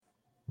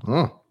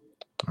Oh,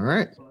 all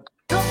right.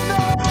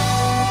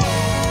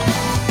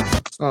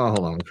 Oh, hold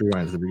on. Let's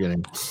rewind to the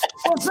beginning.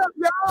 What's up,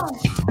 y'all?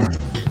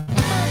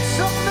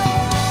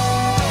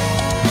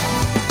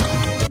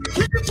 Can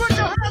you put your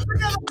hands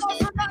together for a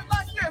night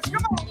like this?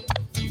 Come on.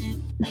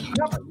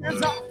 Clap your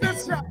hands out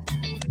this y'all.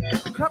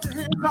 Clap your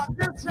hands out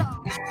this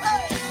y'all.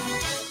 Hey.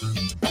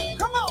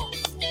 Come on.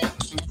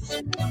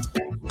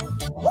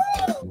 Woo!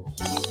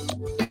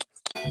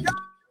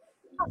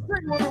 Y'all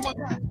sing one more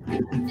time.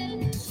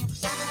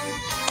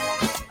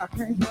 I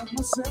can't help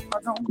myself, I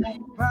don't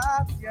want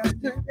nobody else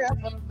to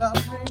ever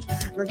love me.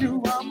 Girl,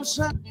 you are my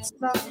shine,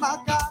 not my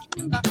God,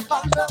 not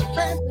my love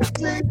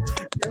fantasy.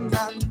 You're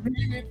not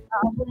me,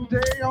 all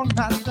day, all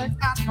night, like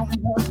I don't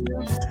want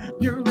you.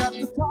 You're at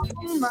the top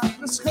of my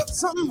list,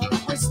 'cause I'm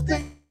always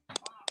thinking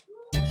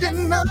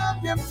of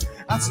you.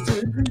 I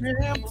still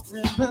remember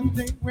the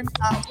day when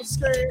I was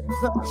scared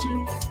of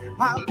you.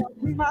 I was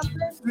in my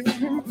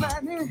bedroom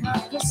planning how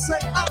to say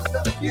I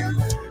love you.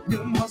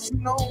 You must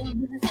know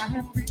me, I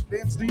have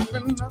been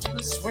sleeping up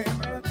this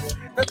women.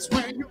 That's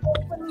when you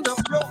opened up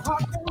your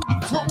heart and you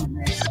told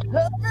me,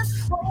 love it,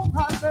 oh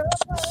my love.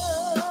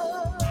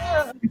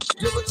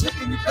 You were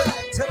taking me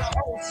back to the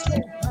old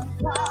school.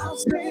 I'll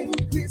stay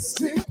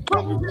kissing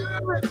from you,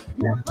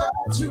 never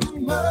too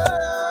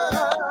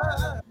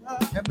much.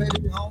 And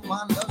baby, all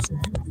my love to you,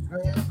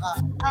 girl.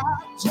 I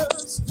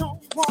just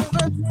don't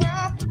wanna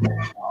drop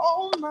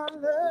all my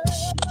love.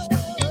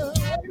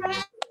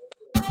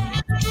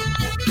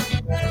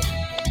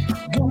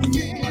 Oh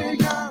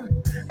yeah,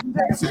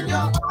 dancing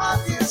your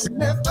heart is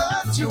never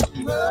too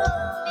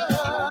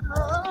much.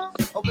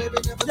 Oh baby,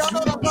 never y'all know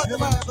what I'm talking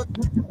about.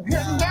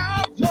 And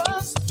I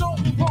just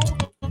don't want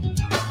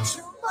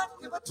too much,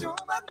 never too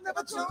much,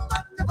 never too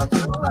much, never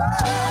too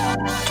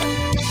much.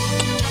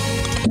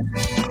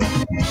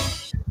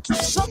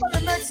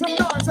 Somebody make some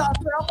noise out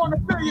there. I want to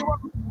feel you up.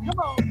 Come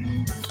on.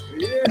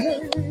 Yeah,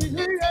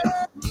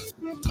 yeah.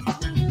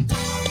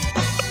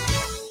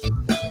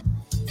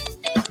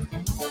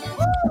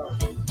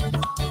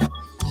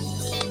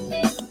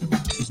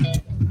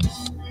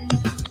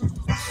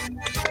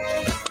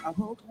 I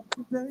woke up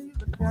today,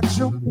 looked at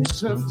your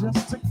picture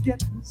just to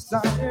get me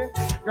started.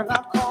 Girl,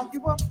 I called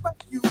you up,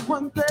 but you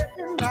one day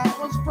and I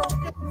was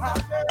broken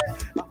hearted.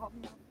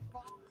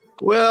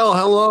 Well,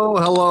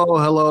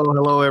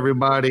 hello,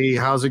 everybody.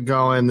 How's it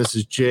going? This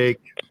is Jake,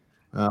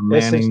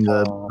 manning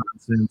the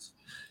nonsense.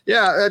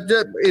 Yeah,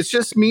 it's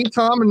just me,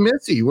 Tom, and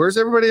Missy. Where's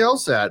everybody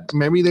else at?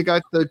 Maybe they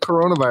got the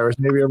coronavirus.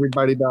 Maybe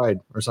everybody died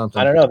or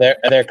something. I don't know.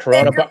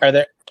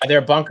 Are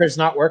their bunkers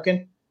not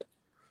working?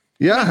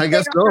 Yeah, Maybe I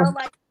guess so.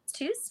 Like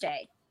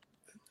Tuesday.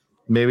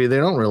 Maybe they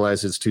don't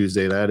realize it's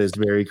Tuesday. That is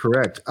very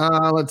correct.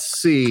 Let's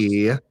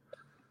see.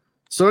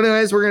 So,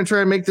 anyways, we're gonna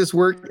try and make this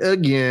work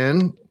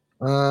again.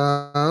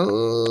 Yeah,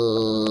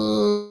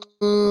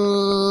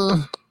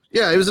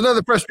 it was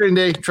another frustrating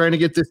day trying to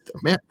get this.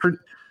 Man, for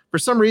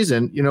some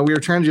reason, we were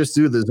trying to just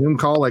do the Zoom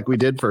call like we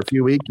did for a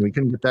few weeks, and we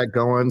couldn't get that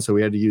going, so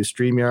we had to use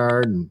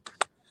StreamYard,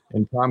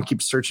 and Tom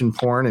keeps searching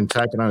porn and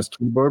typing on his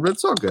keyboard, but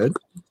it's all good.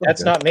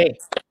 That's not me.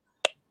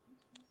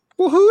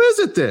 Well, who is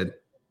it then?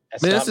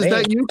 That's Miss, not is me.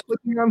 that you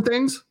clicking on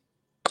things?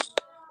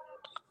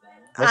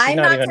 I'm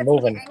not even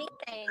moving. Anything.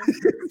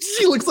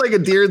 She looks like a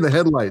deer in the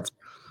headlights.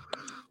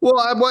 Well,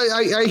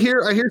 I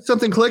hear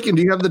something clicking.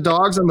 Do you have the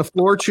dogs on the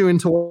floor chewing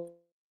toys?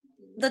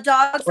 The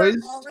dogs are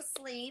all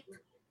asleep,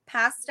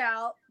 passed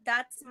out.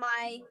 That's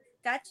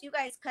you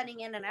guys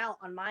cutting in and out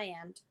on my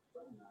end.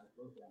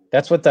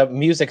 That's what the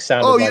music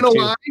sounded Oh, like. you know too.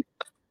 why?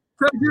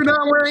 Because you're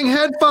not wearing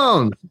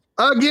headphones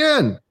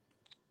again.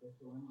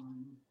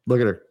 Look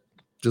at her.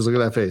 Just look at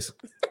that face.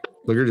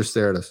 Look at her just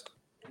stare at us.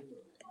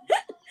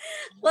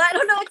 Well, I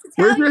don't know what to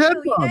tell Where's your you.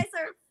 headphones? You guys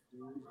are.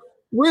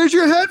 Where's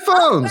your I'll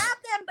headphones? grab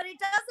them, but it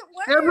doesn't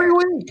work. Every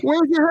week.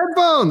 Where's your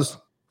headphones?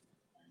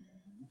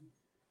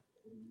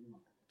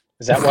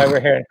 Is that why we're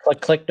hearing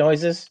click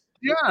noises?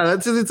 Yeah,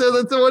 that's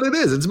what it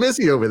is. It's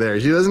Missy over there.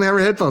 She doesn't have her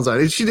headphones on.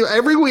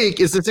 Every week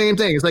it's the same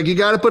thing. It's like you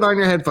got to put on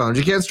your headphones.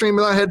 You can't stream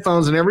without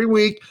headphones. And every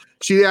week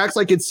she acts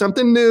like it's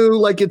something new,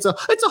 like it's a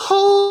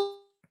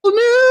whole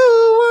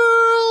new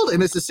world,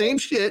 and it's the same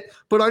shit.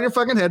 Put on your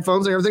fucking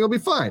headphones and everything will be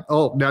fine.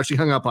 Oh, now she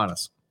hung up on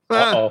us.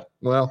 Uh-oh.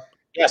 Well,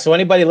 yeah. So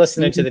anybody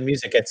listening to the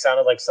music, it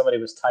sounded like somebody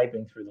was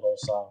typing through the whole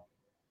song.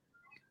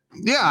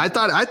 yeah, I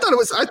thought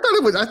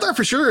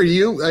for sure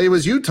it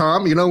was you,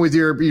 Tom. With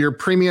your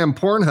premium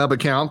Pornhub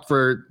account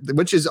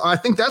which is I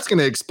think that's going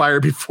to expire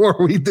before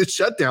the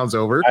shutdown's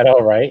over. I know,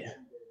 right?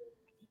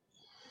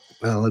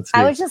 Well, let's see.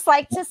 I would just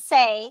like to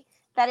say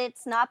that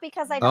it's not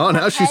because I don't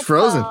have now she's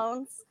frozen.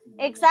 headphones.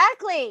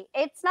 Exactly.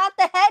 It's not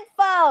the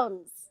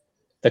headphones.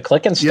 The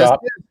click and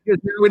stop. Yes,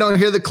 we don't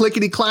hear the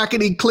clickety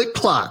clackety click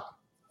clock.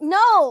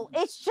 No,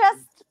 it's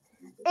just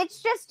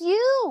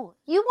you.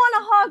 You want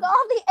to hog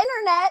all the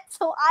internet,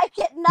 so I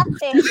get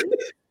nothing.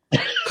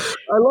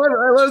 I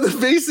love the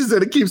faces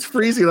that it keeps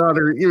freezing on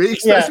her.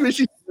 Especially when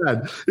she's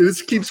sad. It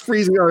just keeps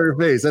freezing on her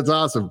face. That's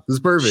awesome. It's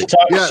perfect.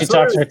 She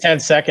talks for 10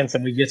 seconds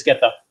and we just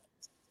get the.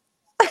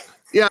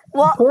 Yeah.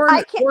 Well,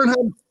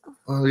 Pornhub.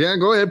 Oh, yeah,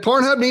 go ahead.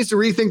 Pornhub needs to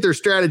rethink their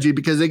strategy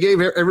because they gave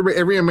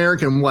every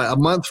American a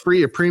month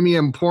free of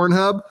premium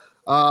Pornhub.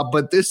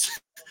 But this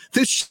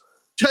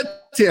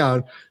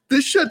shutdown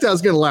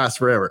is going to last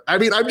forever. I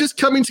mean, I'm just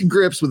coming to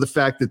grips with the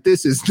fact that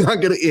this is not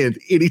going to end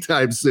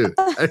anytime soon.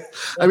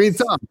 I mean,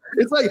 Tom,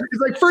 it's like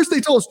first they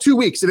told us 2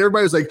 weeks, and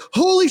everybody was like,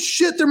 "Holy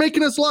shit, they're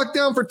making us lock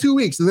down for 2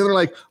 weeks," and then they're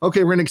like,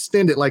 "Okay, we're going to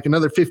extend it like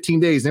another 15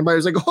 days." And everybody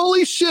was like,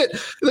 "Holy shit,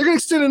 they're going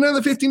to extend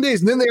another 15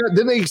 days," and then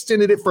they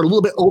extended it for a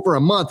little bit over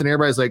a month, and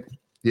everybody's like,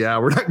 "Yeah,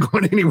 we're not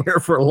going anywhere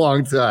for a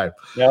long time."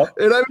 Yep.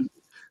 And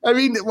I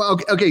mean, well,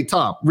 okay,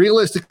 Tom,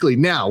 realistically,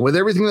 now with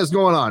everything that's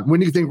going on, when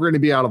do you think we're going to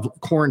be out of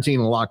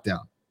quarantine and lockdown?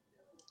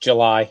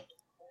 July.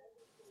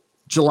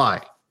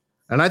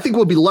 And I think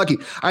we'll be lucky.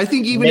 I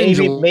think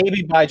even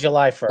maybe by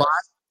July 1st.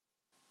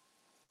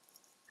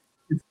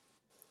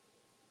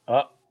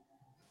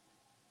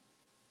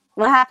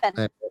 What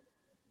happened?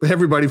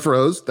 Everybody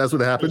froze. That's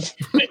what happened.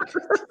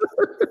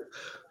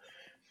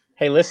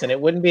 Hey, listen, it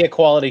wouldn't be a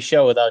quality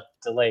show without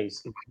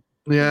delays.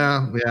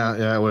 Yeah,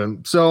 it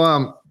wouldn't.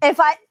 So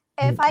If I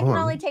can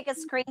only take a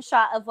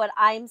screenshot of what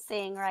I'm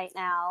seeing right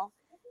now,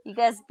 you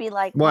guys be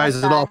like, why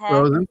is it all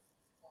frozen?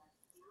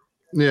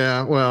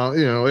 Yeah, well,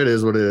 it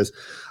is what it is.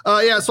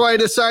 So I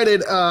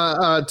decided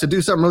to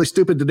do something really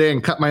stupid today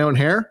and cut my own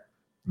hair.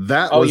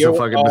 That was a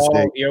fucking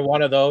mistake. You're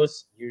one of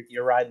those.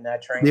 You're riding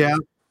that train. Yeah.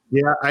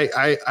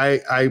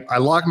 I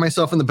locked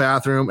myself in the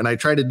bathroom and I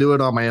tried to do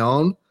it on my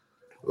own,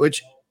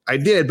 which I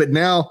did. But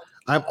now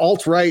I'm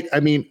alt-right. I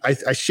mean,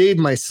 I shaved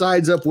my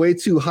sides up way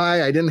too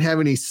high. I didn't have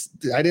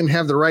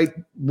the right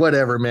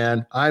whatever,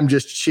 man. I'm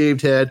just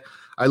shaved head.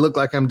 I look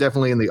like I'm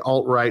definitely in the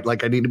alt-right,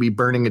 like I need to be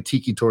burning a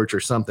tiki torch or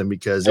something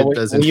because it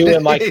doesn't. Were you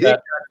in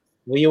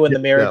were you in the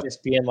mirror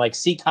just being like,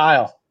 "See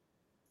Kyle"?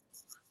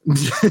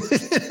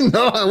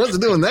 No, I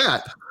wasn't doing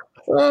that.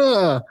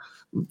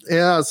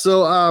 Yeah.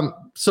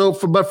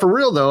 But for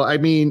real though, I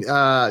mean,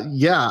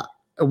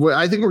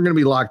 I think we're going to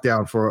be locked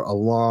down for a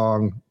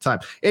long time.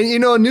 And,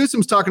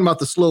 Newsom's talking about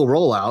the slow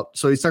rollout.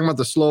 So he's talking about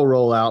the slow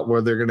rollout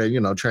where they're going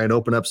to, try and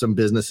open up some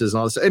businesses and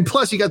all this. And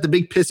plus you got the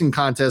big pissing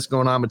contest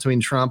going on between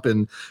Trump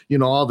and,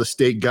 all the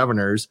state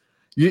governors.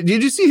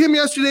 Did you see him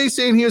yesterday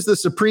saying he was the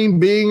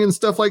supreme being and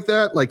stuff like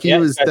that? Like he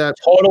was that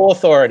total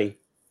authority.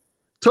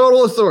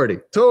 Total authority.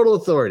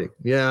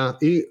 Yeah.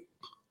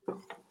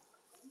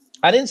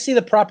 I didn't see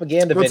the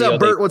propaganda What's video.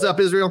 What's up, Bert? What's up,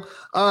 Israel?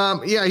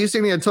 He's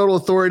saying he had total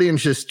authority and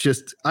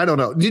just I don't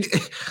know.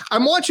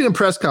 I'm watching a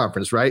press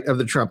conference, right, of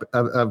Mr.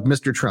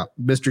 Trump,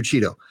 Mr.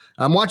 Cheeto.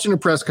 I'm watching a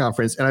press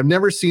conference, and I've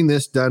never seen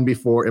this done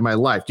before in my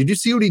life. Did you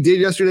see what he did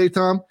yesterday,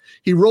 Tom?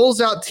 He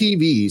rolls out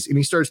TVs, and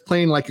he starts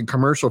playing like a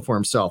commercial for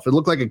himself. It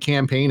looked like a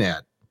campaign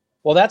ad.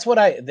 Well, that's what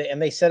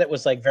and they said it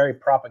was like very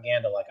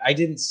propaganda. Like I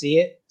didn't see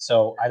it,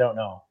 so I don't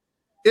know.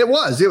 It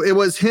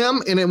was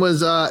him, and it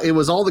was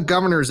all the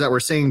governors that were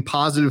saying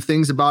positive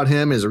things about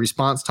him as a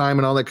response time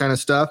and all that kind of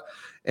stuff.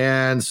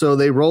 And so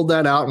they rolled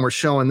that out and were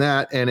showing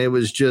that, and it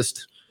was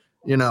just,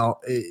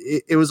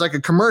 it was like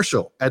a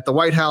commercial at the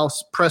White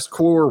House press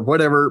corps,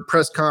 whatever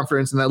press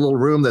conference in that little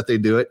room that they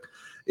do it.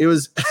 It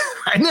was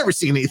I'd never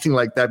seen anything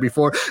like that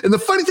before. And the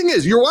funny thing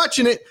is, you're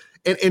watching it,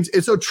 and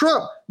so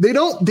Trump, they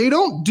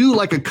don't do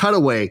like a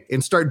cutaway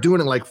and start doing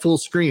it like full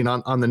screen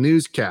on the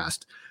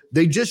newscast.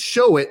 They just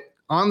show it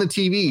on the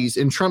TVs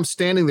and Trump's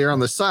standing there on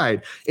the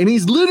side, and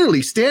he's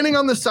literally standing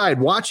on the side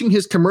watching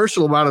his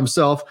commercial about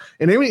himself.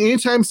 And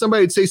anytime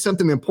somebody would say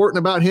something important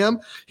about him,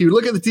 he would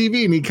look at the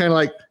TV and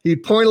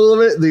he'd point a little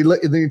bit,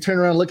 and then he'd turn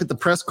around and look at the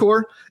press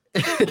corps.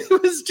 And it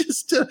was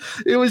just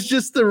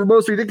the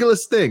most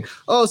ridiculous thing.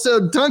 Oh,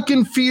 so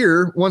Duncan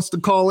Fear wants to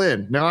call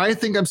in. Now I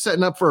think I'm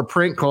setting up for a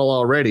prank call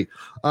already.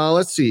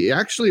 Let's see.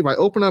 Actually, if I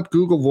open up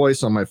Google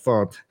Voice on my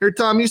phone, here,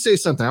 Tom, you say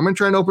something. I'm gonna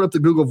try and open up the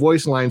Google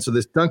Voice line so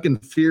this Duncan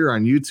Fear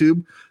on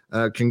YouTube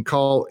can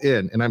call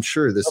in, and I'm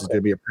sure this is gonna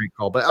be a prank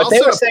call. But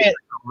they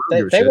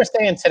were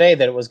saying today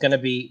that it was gonna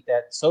be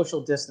that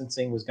social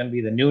distancing was gonna be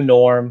the new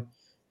norm,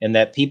 and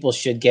that people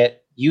should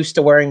get used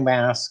to wearing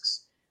masks.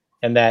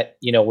 And that,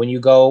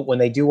 when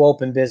they do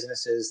open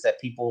businesses, that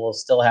people will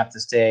still have to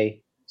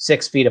stay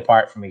 6 feet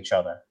apart from each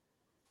other.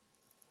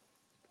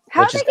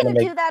 How are they going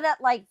to do that at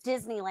like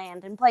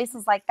Disneyland and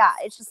places like that?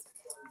 It's just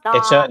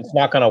not. It's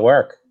not going to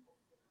work.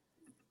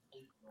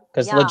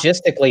 Because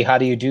logistically, how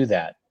do you do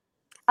that?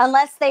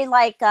 Unless they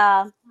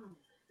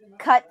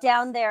cut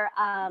down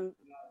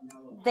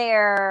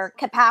their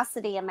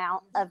capacity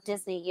amount of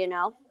Disney,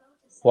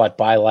 What,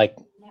 by like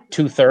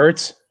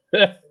 2/3?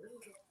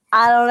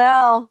 I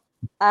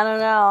don't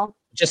know.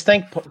 Just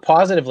think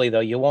positively, though.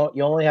 You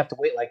only have to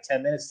wait like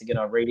 10 minutes to get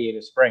on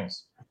Radiator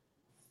Springs.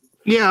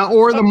 Yeah,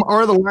 or the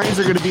lines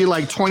are going to be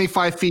like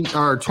 25 feet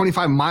or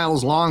 25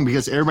 miles long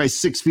because everybody's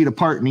 6 feet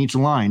apart in each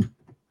line.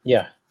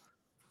 Yeah.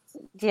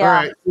 All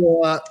right.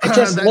 Well,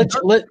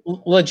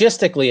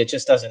 logistically, it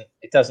just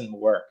doesn't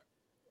work.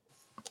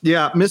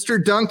 Yeah,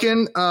 Mr.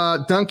 Duncan,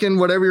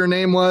 whatever your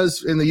name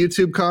was in the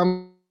YouTube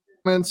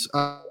comments,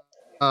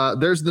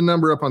 there's the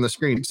number up on the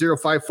screen,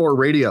 6054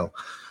 radio.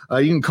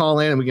 You can call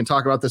in and we can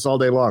talk about this all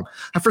day long.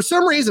 For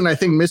some reason, I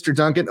think Mr.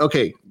 Duncan,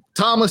 okay,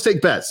 Tom, let's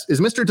take bets. Is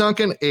Mr.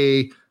 Duncan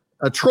a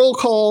troll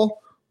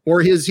call,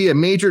 or is he a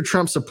major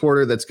Trump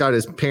supporter that's got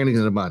his panties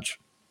in a bunch?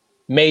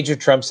 Major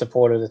Trump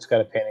supporter that's got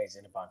his panties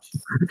in a bunch.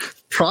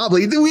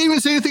 Probably. Did we even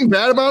say anything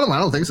bad about him? I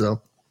don't think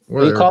so.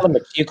 You called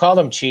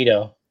him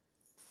Cheeto.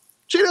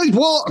 Cheeto.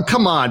 Well,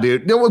 come on,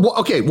 dude.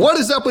 Okay, what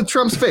is up with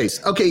Trump's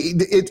face? Okay,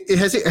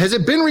 has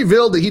it been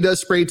revealed that he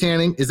does spray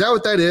tanning? Is that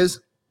what that is?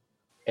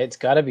 It's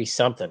got to be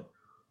something.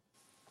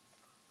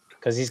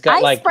 Because he's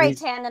got I spray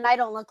tan and I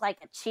don't look like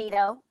a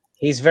Cheeto.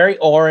 He's very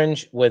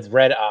orange with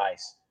red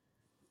eyes.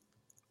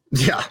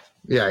 Yeah,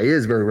 he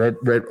is very red,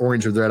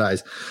 orange with red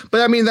eyes.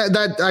 But I mean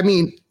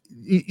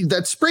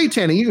that spray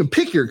tanning, you can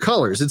pick your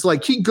colors. It's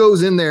like he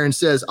goes in there and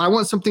says, "I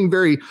want something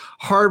very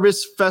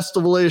harvest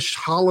festival-ish,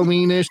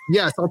 Halloween-ish."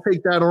 Yes, I'll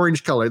take that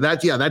orange color.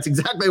 That's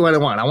exactly what I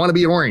want. I want to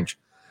be orange.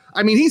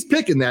 I mean, he's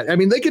picking that. I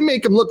mean, they can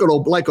make him look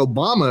like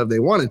Obama if they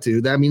wanted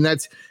to. I mean,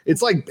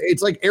 it's like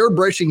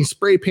airbrushing,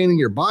 spray painting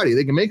your body.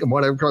 They can make him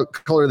whatever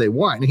color they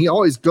want, and he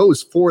always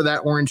goes for that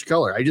orange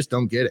color. I just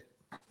don't get it.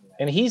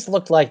 And he's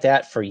looked like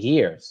that for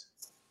years.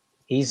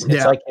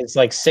 It's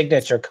like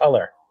signature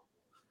color.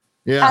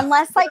 Yeah.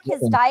 Unless like his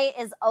diet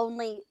is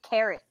only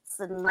carrots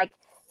and like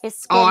his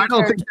skin. Oh, I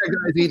don't think that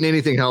guy's eating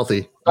anything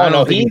healthy. Oh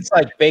no, he eats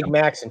like Big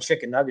Macs and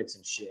chicken nuggets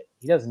and shit.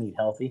 He doesn't eat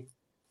healthy.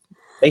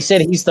 They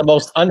said he's the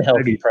most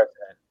unhealthy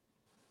president.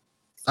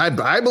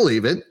 I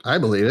believe it.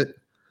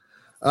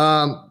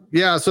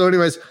 Yeah. So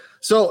anyways,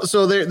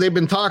 so they've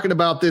been talking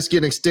about this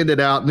getting extended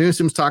out.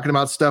 Newsom's talking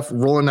about stuff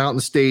rolling out in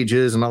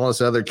stages and all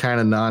this other kind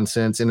of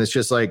nonsense. And it's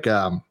just like,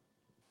 I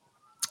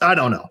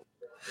don't know.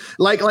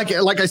 Like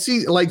I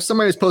see, like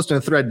somebody was posting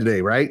a thread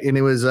today, right? And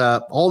it was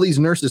all these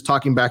nurses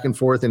talking back and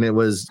forth, and it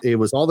was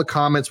all the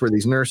comments where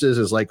these nurses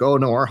is like, "Oh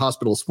no, our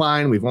hospital's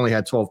fine. We've only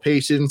had 12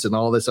 patients," and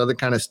all this other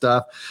kind of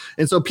stuff.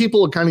 And so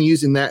people are kind of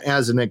using that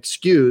as an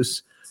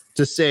excuse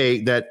to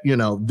say that, you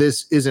know,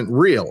 this isn't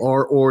real,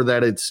 or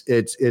that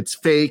it's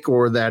fake,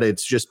 or that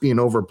it's just being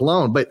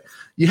overblown. But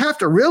you have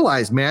to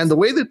realize, man, the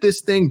way that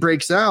this thing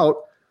breaks out,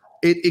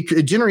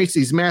 it generates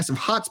these massive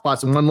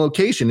hotspots in one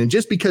location. And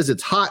just because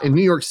it's hot in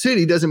New York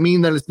City doesn't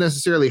mean that it's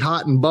necessarily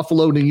hot in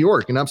Buffalo, New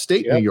York, and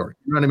upstate New York.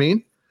 You know what I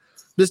mean?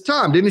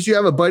 Tom, didn't you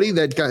have a buddy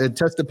that got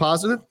tested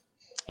positive?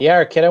 Yeah,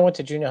 our kid I went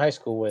to junior high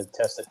school with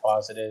tested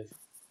positive.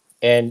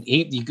 And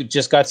he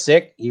just got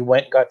sick. He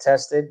went, got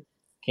tested,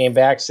 came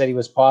back, said he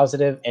was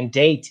positive. And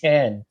day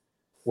 10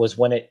 was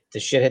when the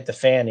shit hit the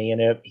fan. He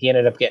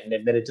ended up getting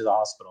admitted to the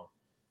hospital.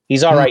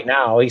 He's all right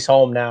now. He's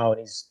home now,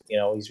 and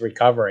he's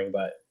recovering,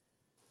 but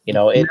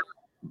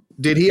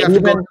did he have to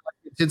go to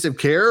intensive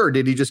care, or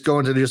did he just go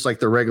into just like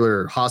the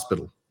regular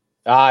hospital?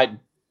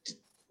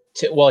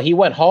 Well, he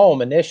went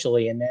home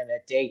initially, and then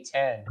at day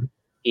 10,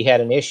 he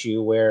had an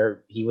issue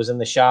where he was in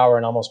the shower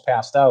and almost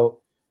passed out,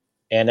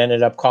 and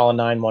ended up calling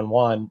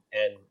 911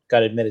 and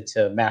got admitted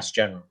to Mass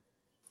General.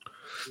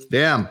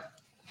 Damn.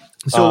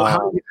 So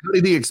how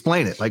did he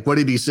explain it? Like, what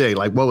did he say?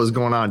 Like, what was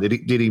going on? Did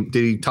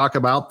he talk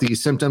about the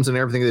symptoms and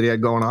everything that he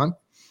had going on?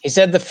 He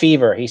said the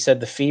fever. He said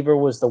the fever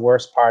was the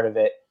worst part of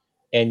it,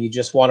 and you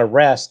just want to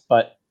rest.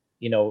 But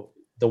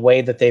the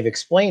way that they've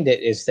explained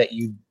it is that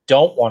you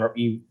don't want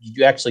to.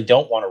 You actually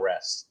don't want to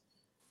rest.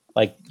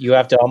 Like, you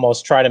have to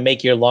almost try to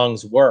make your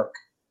lungs work.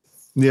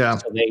 Yeah.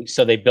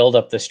 So they build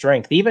up the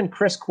strength. Even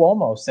Chris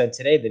Cuomo said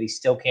today that he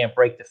still can't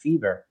break the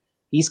fever.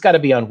 He's got to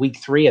be on week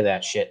 3 of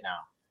that shit now,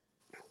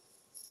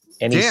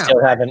 and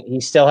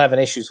he's still having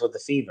issues with the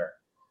fever.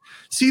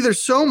 See,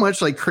 there's so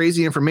much like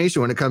crazy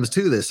information when it comes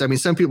to this. I mean,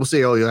 some people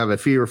say, "Oh, you'll have a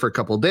fever for a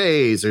couple of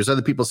days." There's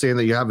other people saying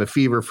that you have a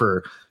fever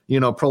for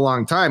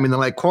prolonged time, and then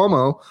like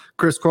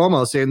Chris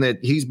Cuomo, saying that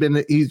he's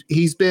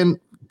been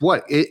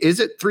what is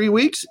it 3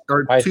 weeks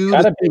or 2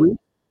 to 3 weeks?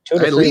 2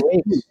 to 3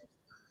 weeks,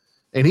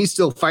 and he's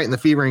still fighting the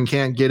fever and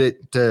can't get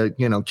it to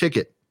kick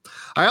it.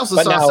 I also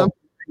saw something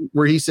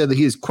where he said that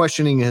he's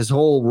questioning his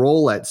whole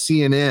role at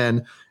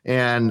CNN,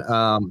 and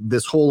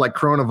this whole like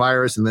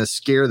coronavirus and this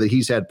scare that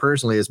he's had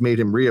personally has made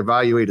him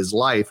reevaluate his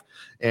life,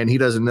 and he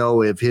doesn't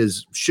know if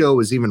his show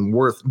is even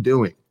worth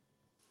doing.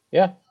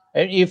 Yeah,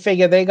 and you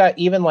figure they got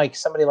even like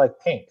somebody like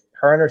Pink,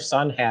 her and her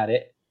son had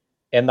it,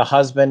 and the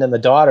husband and the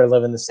daughter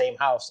live in the same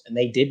house, and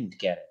they didn't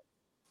get it.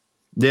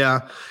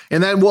 Yeah,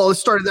 and then it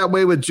started that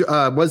way with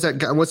what's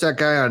that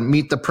guy on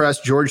Meet the Press,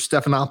 George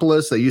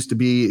Stephanopoulos, he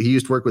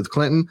used to work with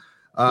Clinton.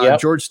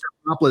 George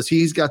Stephanopoulos,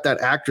 he's got that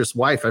actress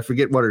wife, I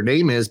forget what her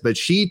name is, but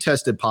she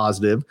tested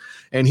positive,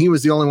 and he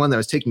was the only one that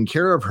was taking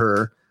care of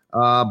her,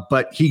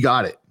 but he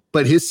got it.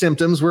 But his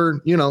symptoms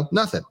were,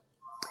 nothing.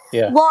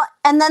 Yeah. Well,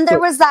 and then there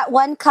was that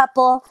one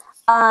couple,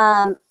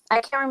 I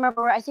can't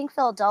remember, I think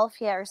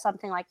Philadelphia or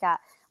something like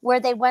that,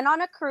 where they went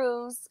on a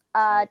cruise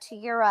to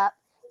Europe,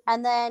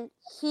 and then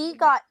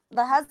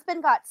the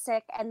husband got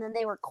sick, and then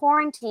they were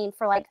quarantined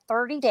for like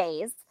 30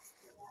 days.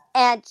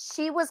 And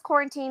she was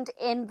quarantined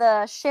in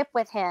the ship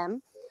with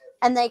him,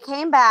 and they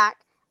came back,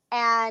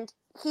 and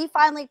he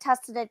finally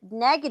tested it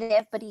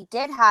negative, but he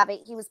did have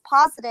it. He was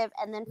positive,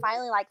 and then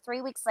finally, like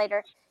 3 weeks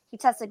later, he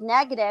tested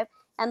negative,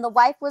 and the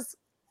wife was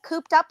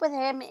cooped up with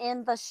him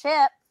in the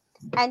ship,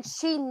 and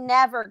she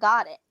never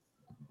got it.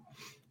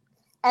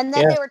 And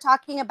then they were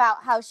talking about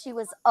how she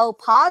was O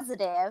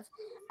positive,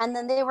 and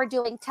then they were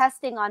doing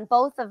testing on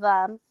both of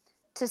them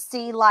to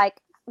see like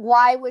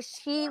why was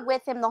she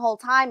with him the whole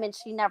time and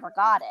she never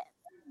got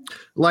it.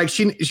 Like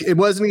it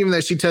wasn't even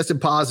that she tested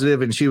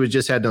positive and she was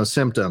just had no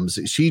symptoms.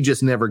 She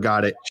just never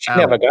got it. She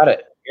never got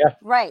it. Yeah.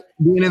 Right.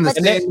 Being in the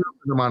same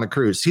room on a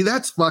cruise. See,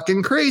 that's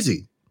fucking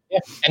crazy. Yeah.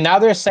 And now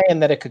they're saying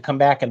that it could come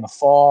back in the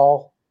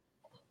fall.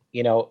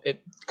 You know,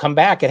 it come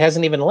back. It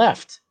hasn't even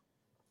left.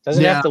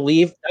 Doesn't have to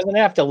leave. Doesn't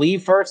have to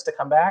leave first to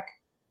come back.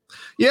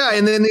 Yeah,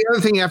 and then the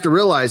other thing you have to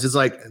realize is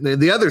like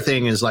the other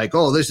thing is like,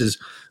 oh, this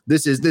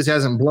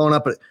hasn't blown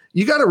up. But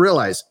you got to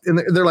realize,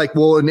 and they're like,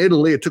 well, in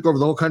Italy, it took over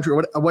the whole country,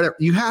 or whatever.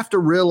 You have to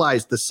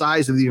realize the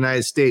size of the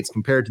United States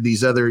compared to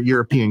these other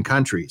European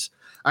countries.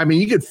 I mean,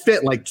 you could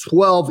fit like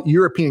 12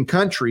 European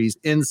countries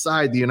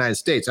inside the United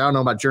States. I don't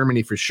know about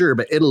Germany for sure,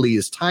 but Italy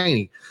is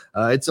tiny.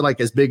 It's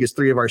like as big as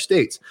 3 of our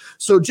states.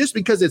 So just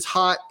because it's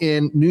hot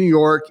in New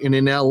York and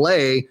in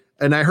LA,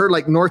 and I heard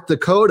like North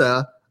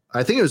Dakota,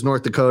 I think it was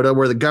North Dakota,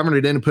 where the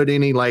governor didn't put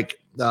any like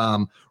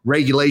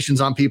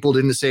regulations on people,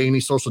 didn't say any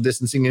social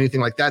distancing,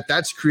 anything like that.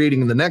 That's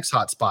creating the next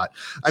hot spot.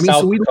 I mean,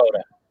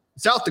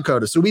 South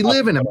Dakota. So we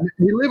live in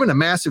a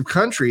massive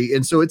country,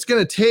 and so it's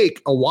going to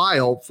take a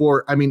while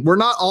for. I mean, we're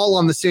not all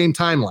on the same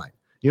timeline.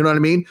 You know what I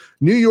mean?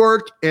 New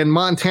York and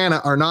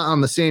Montana are not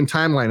on the same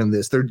timeline in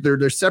this.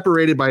 They're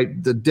separated by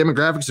the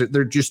demographics.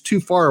 They're just too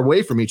far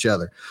away from each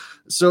other.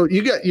 So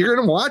you're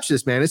going to watch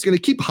this, man. It's going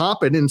to keep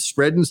hopping and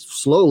spreading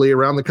slowly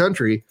around the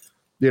country.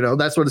 You know,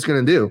 that's what it's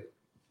going to do.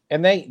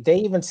 And they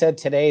even said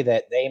today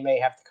that they may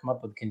have to come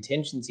up with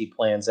contingency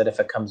plans that if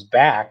it comes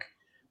back,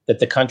 that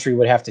the country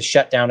would have to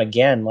shut down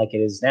again like it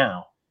is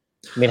now.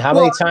 I mean, how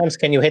many times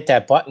can you hit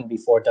that button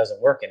before it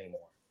doesn't work anymore?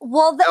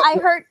 Well, I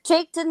heard,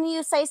 Jake, didn't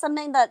you say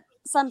something that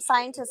some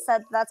scientists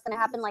said that's going to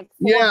happen like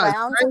 4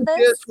 rounds of this?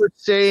 Scientists were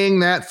saying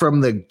that from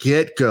the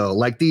get-go.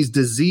 Like these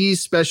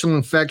disease special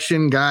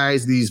infection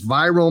guys, these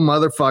viral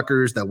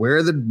motherfuckers that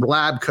wear the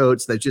lab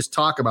coats that just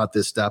talk about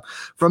this stuff.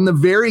 From the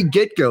very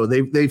get-go,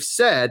 they've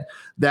said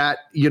that,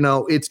 you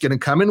know, it's going to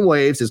come in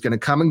waves, it's going to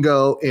come and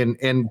go.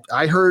 And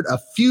I heard a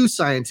few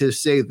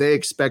scientists say they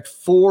expect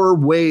 4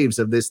 waves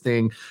of this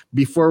thing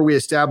before we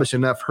establish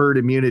enough herd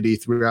immunity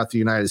throughout the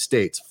United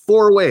States.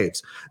 4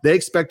 waves. They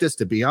expect us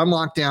to be on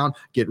lockdown,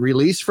 get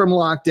released from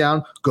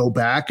lockdown, go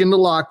back into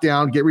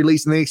lockdown, get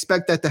released. And they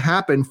expect that to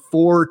happen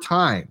 4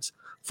 times,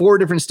 4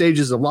 different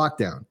stages of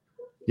lockdown,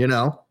 you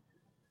know?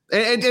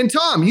 And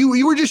Tom,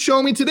 you were just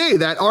showing me today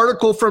that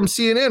article from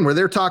CNN where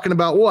they're talking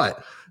about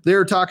what?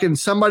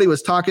 Somebody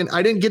was talking,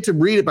 I didn't get to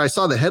read it, but I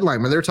saw the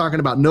headline where they're talking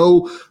about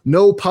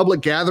no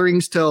public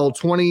gatherings till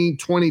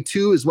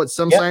 2022 is what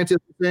some scientists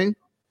are saying.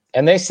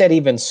 And they said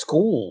even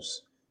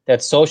schools,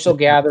 that social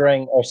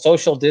gathering or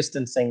social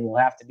distancing will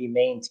have to be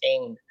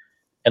maintained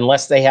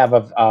unless they have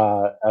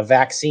a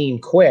vaccine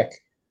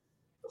quick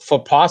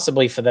for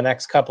possibly for the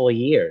next couple of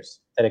years,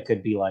 that it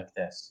could be like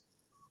this.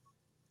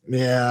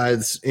 Yeah,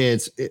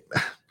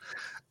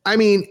 I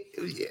mean,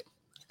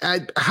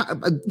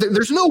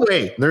 there's no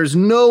way. There's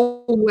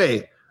no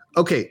way.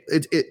 Okay,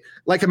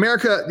 like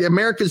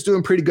America's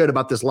doing pretty good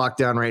about this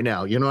lockdown right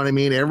now. You know what I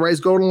mean?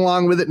 Everybody's going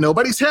along with it.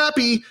 Nobody's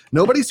happy,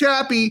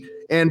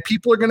 and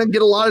people are going to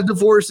get a lot of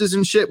divorces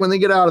and shit when they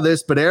get out of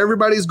this. But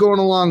everybody's going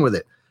along with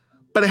it.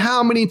 But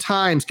how many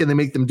times can they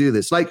make them do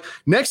this? Like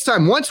next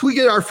time, once we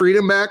get our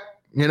freedom back,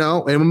 you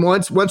know, and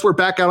once we're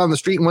back out on the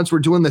street and once we're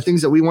doing the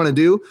things that we want to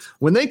do,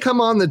 when they come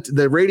on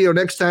the radio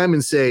next time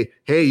and say,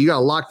 hey, you got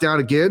to lock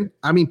down again.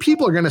 I mean,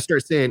 people are going to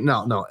start saying,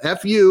 no,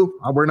 F you,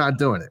 we're not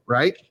doing it.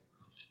 Right.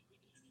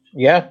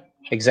 Yeah,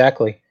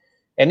 exactly.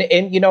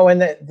 And you know,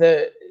 and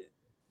the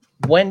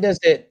when does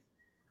it,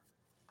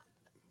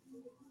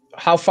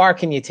 how far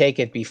can you take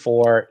it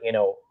before, you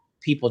know,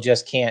 people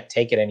just can't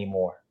take it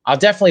anymore? I'll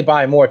definitely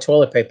buy more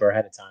toilet paper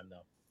ahead of time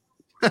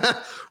though.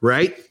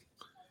 Right.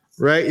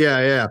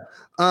 Yeah.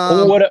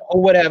 Who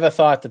would have ever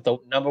thought that the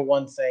number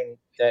one thing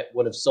that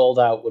would have sold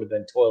out would have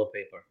been toilet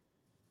paper?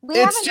 We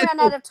haven't ran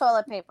out of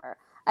toilet paper.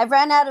 I've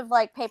ran out of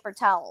like paper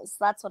towels.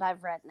 That's what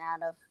I've ran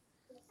out of.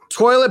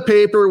 Toilet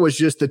paper was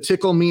just the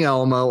tickle me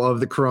Elmo of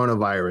the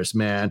coronavirus,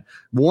 man.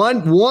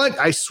 One,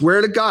 I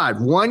swear to God,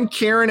 one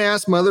Karen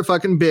ass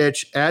motherfucking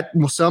bitch at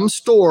some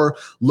store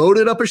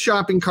loaded up a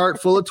shopping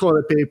cart full of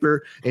toilet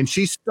paper and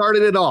she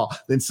started it all.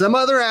 Then some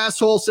other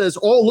asshole says,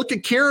 oh, look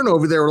at Karen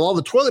over there with all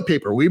the toilet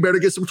paper. We better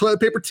get some toilet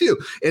paper too.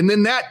 And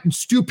then that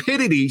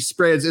stupidity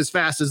spreads as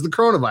fast as the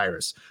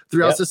coronavirus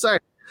throughout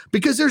society.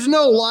 Because there's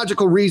no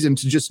logical reason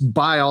to just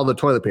buy all the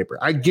toilet paper.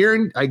 I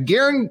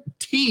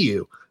guarantee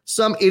you,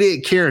 some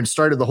idiot Karen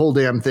started the whole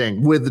damn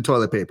thing with the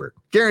toilet paper.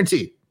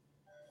 Guaranteed.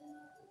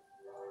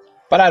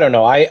 But I don't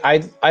know. I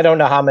don't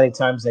know how many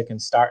times they can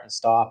start and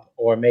stop,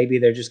 or maybe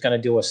they're just going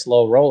to do a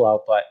slow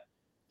rollout. But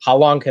how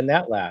long can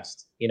that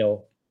last? You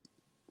know,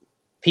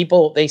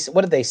 people,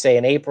 what did they say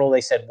in April?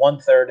 They said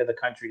 1/3 of the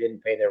country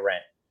didn't pay their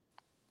rent.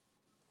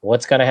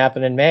 What's going to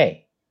happen in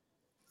May?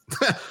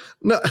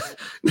 No,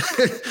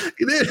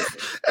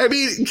 I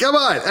mean, come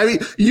on. I mean,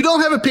 you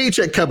don't have a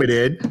paycheck coming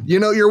in. You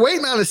know, you're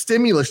waiting on a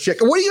stimulus check.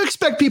 What do you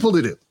expect people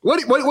to do? What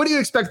do you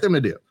expect them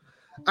to do?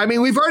 I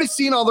mean, we've already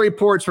seen all the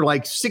reports for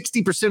like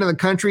 60% of the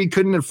country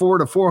couldn't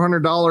afford a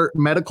 $400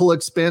 medical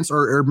expense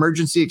or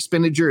emergency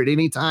expenditure at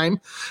any time.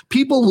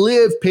 People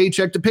live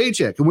paycheck to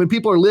paycheck. And when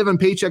people are living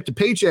paycheck to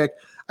paycheck,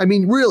 I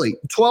mean, really,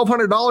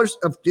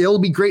 $1,200, it'll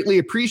be greatly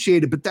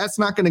appreciated, but that's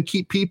not going to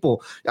keep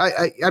people.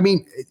 I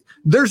mean,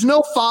 there's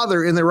no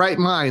father in their right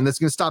mind that's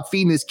going to stop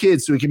feeding his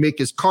kids so he can make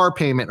his car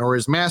payment or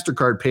his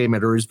MasterCard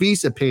payment or his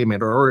Visa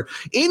payment or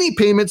any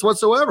payments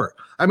whatsoever.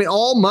 I mean,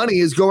 all money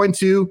is going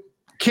to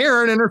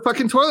Karen and her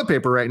fucking toilet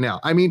paper right now.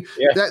 I mean,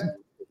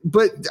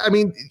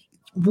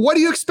 what do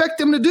you expect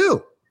them to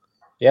do?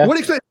 Yeah. What do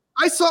you expect?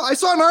 I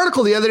saw an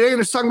article the other day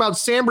and it's talking about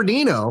San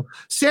Bernardino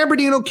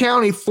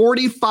County.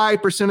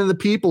 45% of the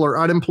people are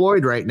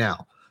unemployed right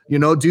now, you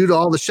know, due to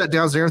all the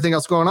shutdowns and everything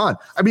else going on.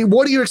 I mean,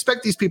 what do you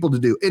expect these people to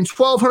do? And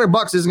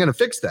 $1,200 isn't going to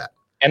fix that.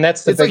 And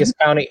that's the biggest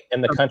county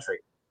in the country.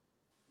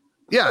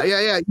 Yeah.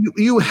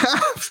 You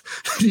have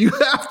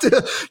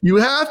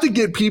to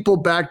get people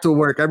back to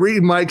work. I'm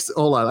reading Mike's.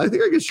 Hold on, I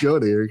think I can show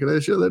it here. Can I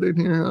show that in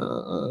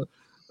here?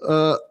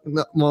 No,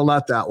 well,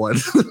 not that one,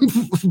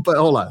 but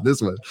hold on,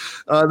 this one.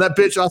 That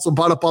bitch also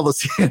bought up all the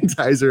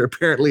sanitizer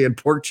apparently in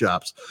pork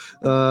chops.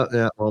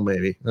 Yeah, well,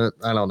 maybe.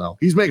 I don't know.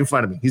 He's making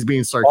fun of me. He's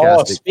being sarcastic.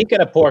 Oh, speaking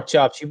of pork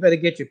chops, you better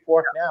get your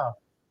pork now.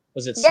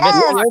 Was it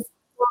Yes. Smithfield?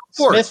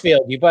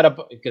 Smithfield, you better.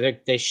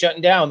 They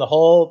shutting down the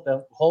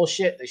whole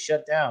shit. They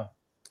shut down.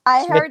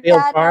 I heard Smithfield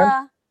that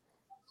Farm?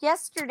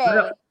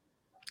 yesterday.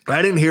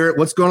 I didn't hear it.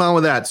 What's going on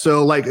with that?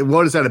 So, like,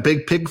 what is that? A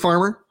big pig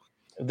farmer?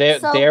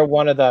 They're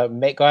one of the.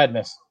 Go ahead,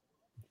 miss.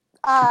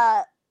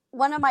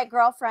 One of my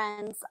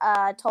girlfriends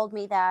told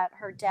me that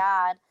her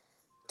dad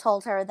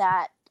told her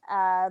that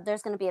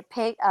there's going to be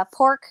a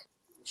pork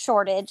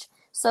shortage.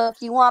 So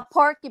if you want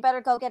pork, you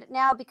better go get it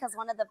now because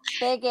one of the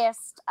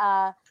biggest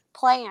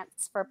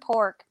plants for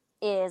pork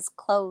is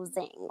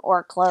closing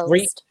or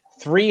closed.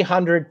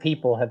 300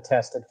 people have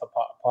tested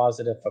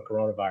positive for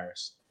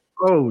coronavirus.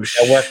 Oh,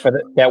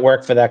 that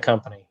work for that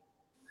company.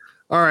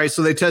 All right,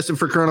 so they tested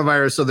for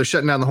coronavirus, so they're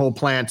shutting down the whole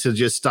plant to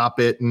just stop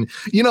it. And,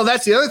 you know,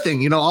 that's the other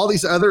thing, you know, all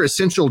these other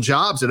essential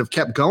jobs that have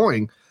kept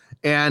going.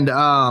 And,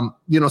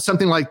 you know,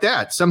 something like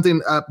that,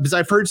 because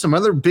I've heard some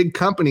other big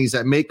companies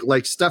that make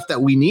like stuff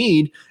that we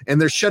need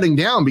and they're shutting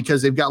down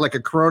because they've got like a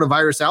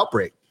coronavirus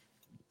outbreak.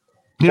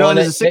 You know,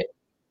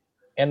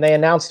 and they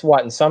announced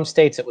what? In some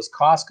states, it was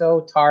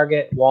Costco,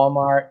 Target,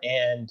 Walmart,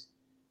 and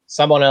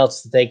someone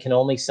else that they can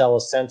only sell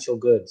essential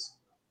goods.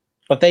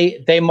 But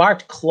they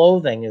marked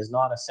clothing as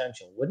not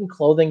essential. Wouldn't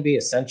clothing be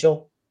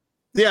essential?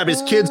 Yeah,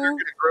 because kids are going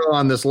to grow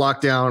on this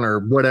lockdown or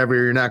whatever.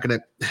 You're not going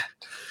to.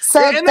 So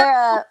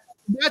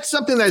that's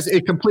something that's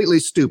completely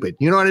stupid.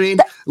 You know what I mean?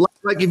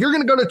 Like if you're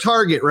going to go to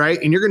Target,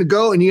 right, and you're going to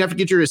go and you have to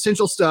get your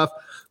essential stuff,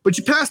 but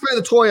you pass by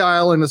the toy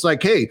aisle and it's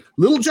like, hey,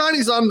 little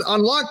Johnny's on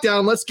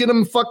lockdown. Let's get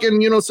him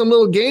fucking, you know, some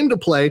little game to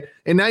play.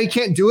 And now you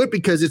can't do it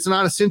because it's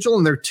not essential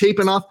and they're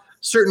taping off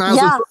certain aisles.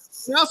 Yeah.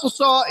 I also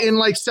saw in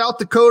like South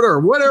Dakota or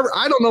whatever,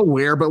 I don't know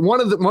where, but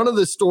one of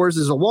the stores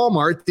is a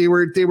Walmart. They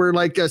were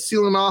like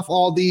sealing off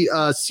all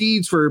the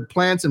seeds for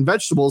plants and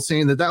vegetables,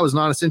 saying that was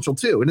not essential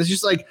too. And it's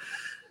just like,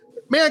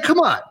 man, come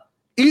on.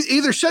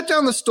 Either shut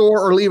down the store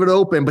or leave it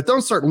open, but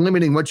don't start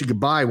limiting what you could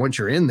buy once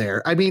you're in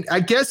there. I mean, I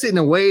guess in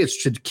a way it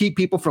should keep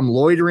people from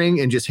loitering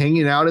and just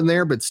hanging out in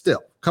there, but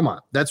still, come on,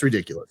 that's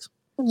ridiculous.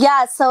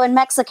 Yeah, so in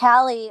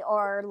Mexicali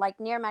or like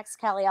near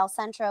Mexicali, El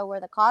Centro,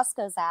 where the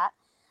Costco's at,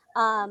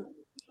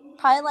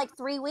 probably like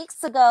 3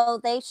 weeks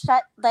ago, they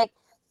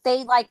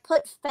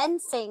put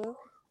fencing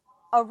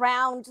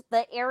around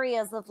the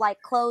areas of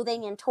like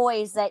clothing and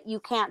toys that you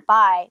can't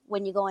buy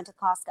when you go into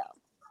Costco.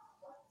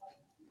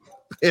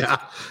 Yeah,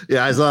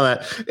 I saw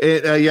that.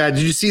 Did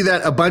you see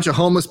that a bunch of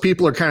homeless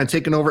people are kind of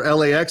taking over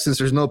LAX since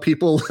there's no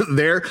people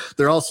there?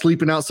 They're all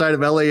sleeping outside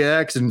of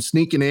LAX and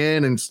sneaking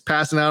in and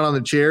passing out on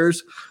the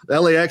chairs.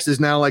 LAX is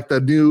now like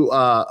the new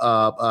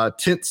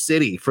tent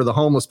city for the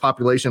homeless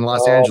population in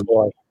Los Angeles.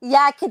 Boy.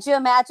 Yeah, could you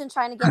imagine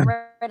trying to get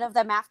rid of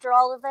them after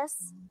all of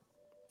this?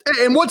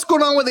 And what's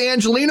going on with the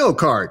Angelino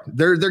card?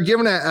 They're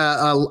giving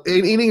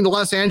any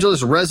Los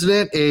Angeles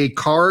resident a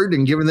card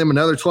and giving them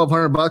another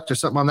 $1,200 or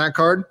something on that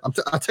card.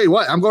 I'll tell you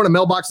what, I'm going to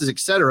mailboxes,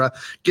 etc.,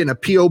 getting a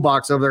PO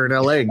box over there in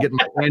LA and getting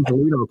my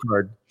Angelino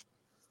card.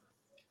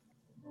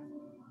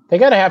 They're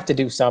gonna have to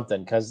do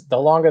something because the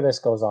longer this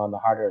goes on, the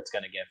harder it's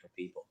gonna get for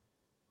people.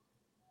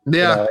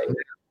 Yeah, you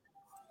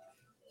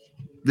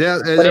know?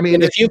 yeah. I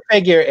mean, if you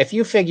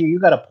figure you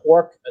got a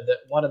pork,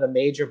 one of the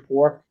major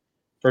pork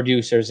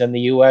producers in the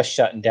U.S.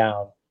 shutting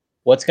down,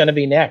 what's going to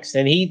be next?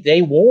 And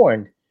they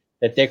warned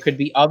that there could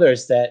be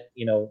others that,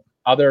 you know,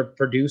 other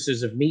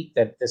producers of meat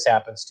that this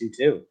happens to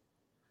too.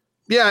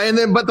 Yeah, and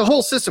then but the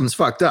whole system's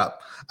fucked up.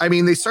 I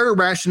mean, they started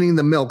rationing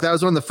the milk. That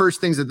was one of the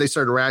first things that they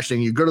started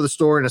rationing. You go to the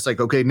store and it's like,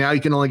 okay, now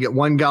you can only get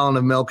 1 gallon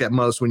of milk at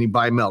most when you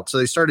buy milk. So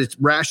they started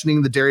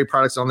rationing the dairy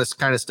products on this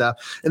kind of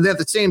stuff. And then at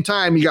the same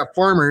time, you got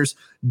farmers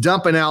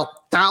dumping out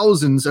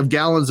thousands of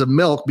gallons of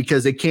milk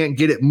because they can't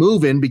get it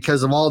moving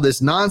because of all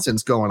this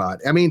nonsense going on.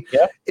 I mean,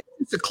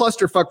 it's a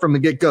clusterfuck from the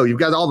get-go. You've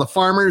got all the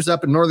farmers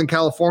up in Northern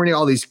California,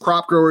 all these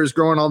crop growers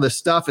growing all this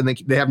stuff, and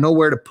they have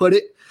nowhere to put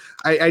it.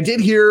 I did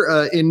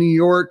hear in New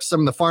York, some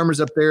of the farmers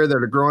up there that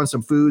are growing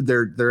some food,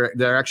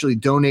 they're actually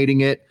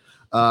donating it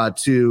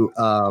to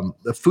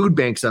the food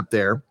banks up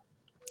there,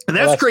 and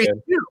that's crazy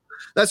too.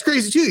 That's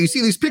crazy too. You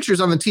see these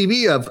pictures on the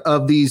TV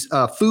of these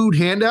food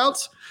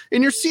handouts,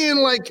 and you're seeing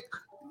like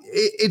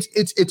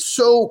it's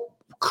so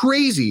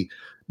crazy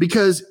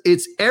because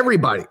it's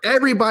everybody.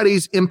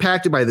 Everybody's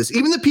impacted by this.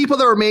 Even the people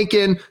that are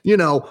making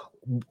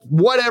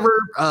whatever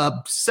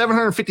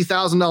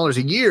 $750,000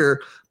 a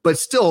year, but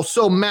still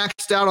so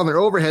maxed out on their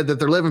overhead that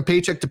they're living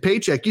paycheck to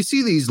paycheck. You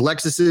see these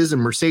Lexuses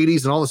and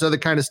Mercedes and all this other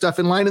kind of stuff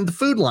in line in the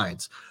food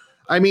lines.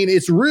 I mean,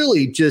 it's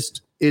really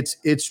just,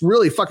 it's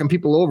really fucking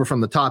people over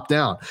from the top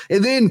down.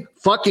 And then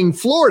fucking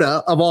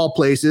Florida, of all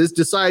places,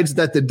 decides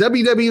that the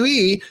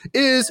WWE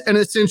is an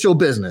essential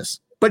business,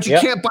 but you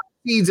can't buy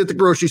seeds at the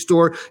grocery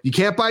store. You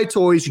can't buy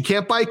toys. You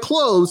can't buy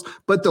clothes,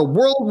 but the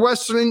World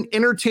Wrestling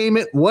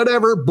Entertainment,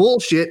 whatever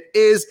bullshit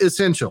is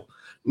essential.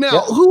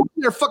 Now, who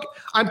they're fucking?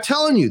 I'm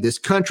telling you, this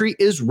country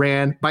is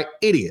ran by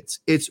idiots.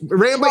 It's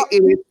ran by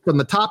idiots from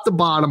the top to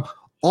bottom,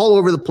 all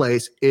over the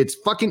place. It's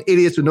fucking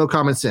idiots with no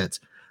common sense.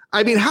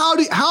 I mean, how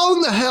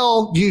in the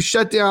hell do you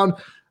shut down?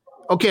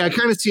 Okay, I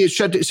kind of see it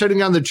shutting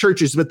down the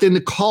churches, but then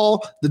to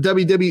call the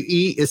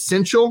WWE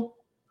essential?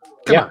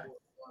 Come on.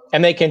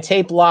 And they can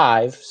tape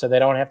live, so they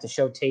don't have to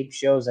show tape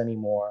shows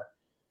anymore,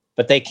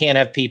 but they can't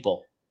have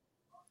people.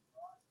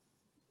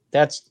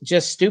 That's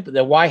just stupid.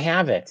 Then why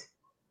have it?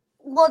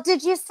 Well,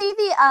 did you see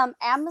the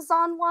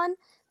Amazon one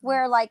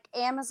where like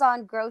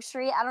Amazon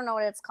Grocery, I don't know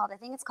what it's called. I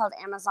think it's called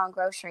Amazon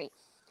Grocery,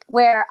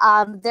 where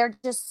they're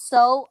just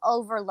so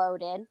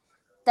overloaded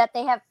that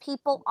they have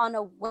people on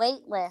a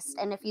wait list.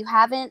 And if you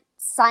haven't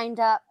signed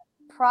up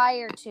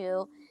prior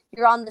to,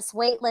 you're on this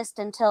wait list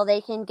until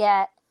they can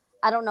get,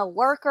 I don't know,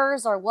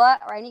 workers or what,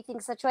 or anything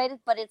situated,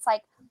 but it's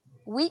like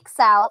weeks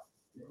out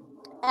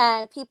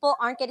and people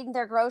aren't getting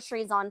their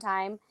groceries on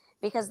time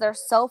because they're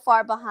so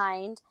far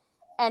behind.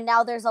 And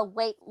now there's a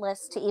wait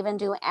list to even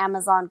do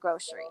Amazon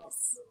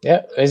groceries.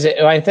 Yeah.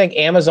 I think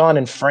Amazon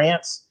in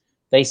France,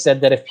 they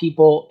said that if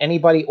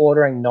anybody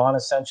ordering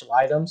non-essential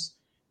items,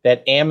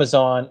 that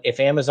if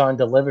Amazon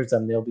delivers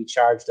them, they'll be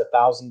charged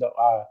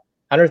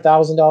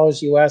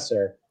 $100,000 US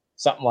or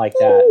something like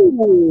that.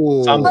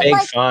 Ooh. Some big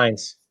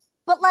fines.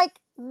 But like,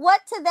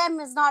 what to them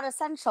is not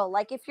essential?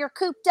 Like, if you're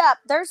cooped up,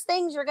 there's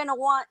things you're going to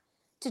want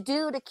to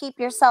do to keep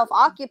yourself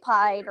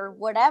occupied or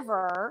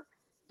whatever,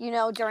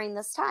 during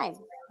this time.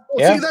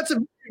 Well, see,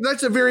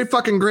 that's a very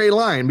fucking gray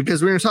line,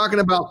 because when you're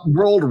talking about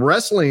World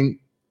Wrestling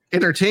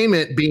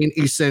Entertainment being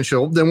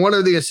essential, then what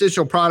are the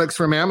essential products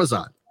from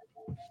Amazon?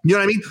 You know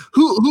what I mean?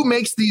 Who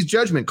makes these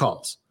judgment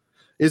calls?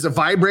 Is a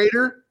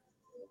vibrator?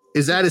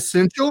 Is that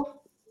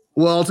essential?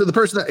 Well, to the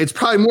person it's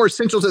probably more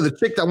essential to the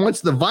chick that wants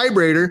the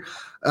vibrator.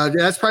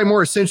 That's probably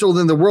more essential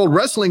than the World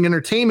Wrestling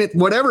Entertainment,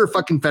 whatever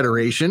fucking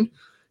federation.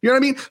 You know what I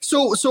mean?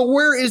 So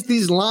where is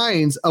these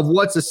lines of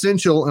what's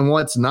essential and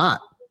what's not?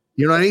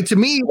 You know what I mean? To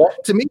me,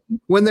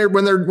 when they're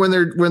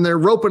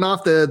roping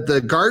off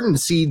the garden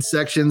seed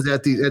sections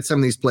at some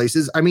of these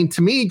places, I mean,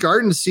 to me,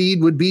 garden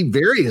seed would be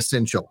very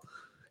essential.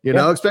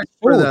 Especially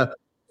for the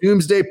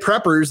doomsday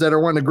preppers that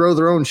are wanting to grow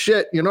their own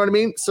shit. You know what I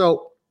mean?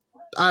 So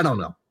I don't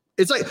know.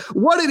 It's like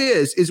what it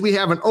is we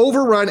have an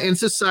overrun in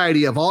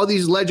society of all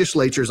these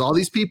legislatures, all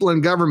these people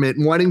in government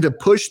wanting to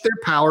push their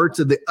power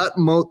to the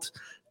utmost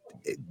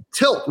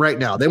tilt right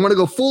now. They want to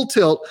go full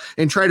tilt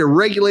and try to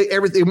regulate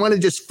everything. They want to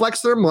just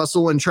flex their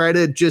muscle and try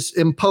to just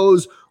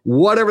impose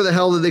whatever the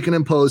hell that they can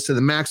impose to the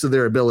max of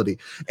their ability.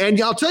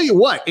 And I'll tell you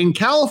what, in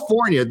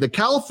California, the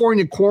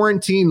California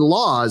quarantine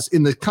laws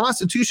in the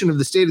Constitution of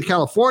the state of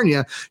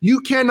California, you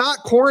cannot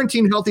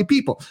quarantine healthy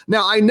people.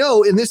 Now, I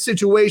know in this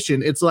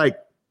situation, it's like,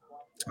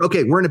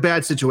 okay, we're in a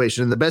bad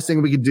situation, and the best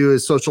thing we could do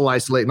is social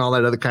isolate and all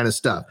that other kind of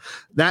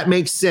stuff. That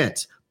makes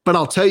sense. But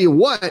I'll tell you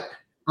what,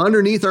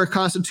 underneath our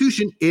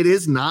Constitution, it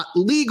is not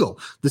legal.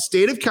 The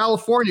state of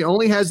California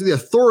only has the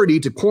authority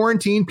to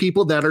quarantine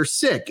people that are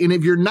sick. And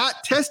if you're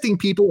not testing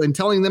people and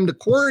telling them to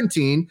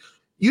quarantine,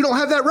 you don't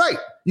have that right.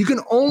 You can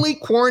only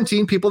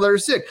quarantine people that are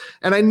sick.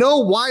 And I know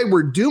why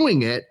we're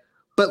doing it,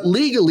 but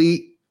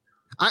legally,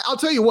 I'll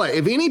tell you what,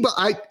 if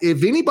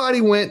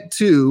anybody went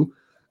to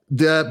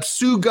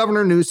sue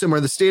Governor Newsom or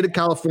the state of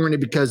California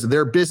because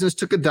their business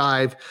took a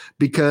dive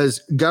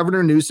because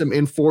Governor Newsom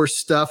enforced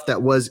stuff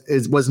that was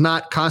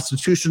not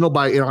constitutional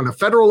on a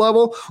federal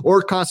level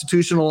or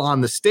constitutional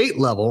on the state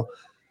level,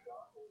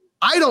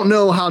 I don't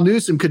know how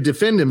Newsom could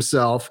defend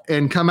himself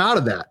and come out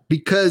of that,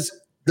 because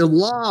the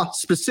law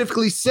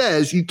specifically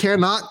says you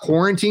cannot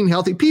quarantine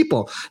healthy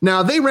people.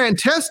 Now, they ran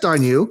tests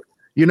on you.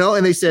 you know,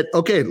 and they said,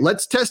 okay,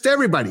 let's test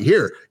everybody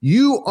here.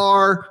 You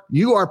are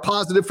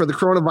positive for the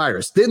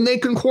coronavirus. Then they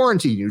can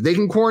quarantine you. They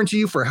can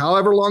quarantine you for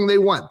however long they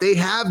want. They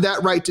have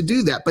that right to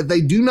do that, but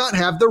they do not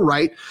have the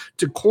right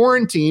to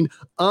quarantine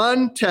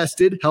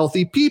untested,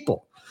 healthy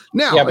people.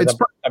 Now, yeah, the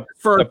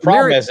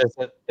problem is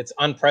that it's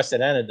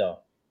unprecedented, though.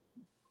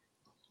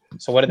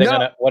 So what are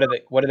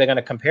they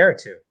gonna compare it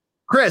to?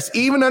 Chris,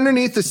 even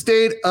underneath the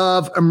state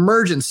of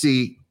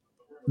emergency,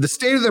 the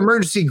state of the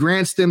emergency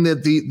grants them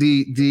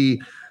the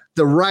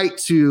right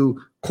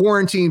to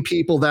quarantine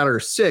people that are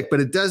sick,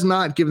 but it does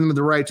not give them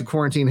the right to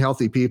quarantine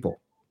healthy people.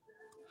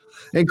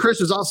 And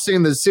Chris was also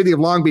saying the city of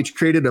Long Beach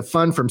created a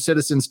fund from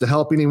citizens to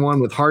help anyone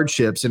with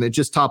hardships, and it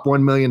just topped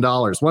 $1 million.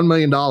 $1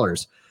 million.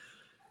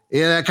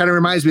 Yeah, that kind of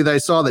reminds me that I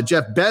saw that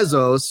Jeff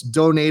Bezos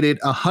donated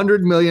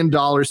 $100 million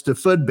to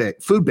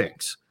food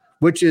banks,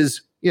 which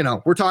is, you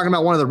know, we're talking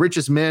about one of the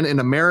richest men in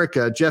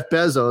America, Jeff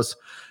Bezos,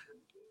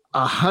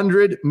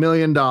 $100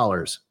 million.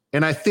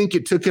 And I think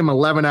it took him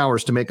 11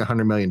 hours to make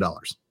 $100 million.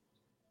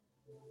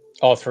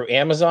 Oh, through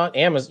Amazon?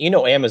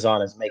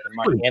 Amazon is making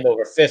money hand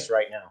over fist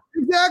right now.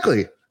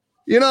 Exactly.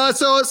 You know,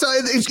 so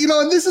it's, you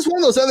know, and this is one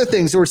of those other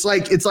things where it's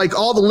like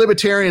all the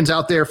libertarians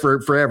out there for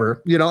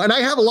forever, you know, and I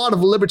have a lot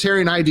of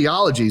libertarian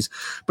ideologies,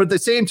 but at the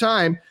same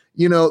time,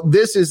 you know,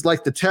 this is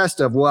like the test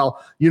of,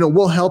 well, you know,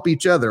 we'll help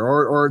each other,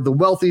 or the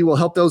wealthy will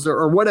help those,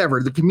 or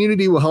whatever. The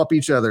community will help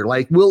each other.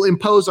 Like, we'll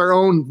impose our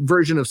own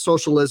version of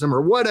socialism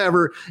or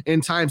whatever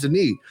in times of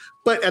need.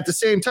 But at the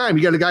same time,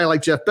 you got a guy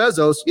like Jeff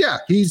Bezos. Yeah,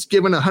 he's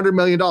given $100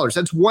 million.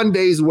 That's 1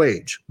 day's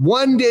wage.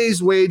 1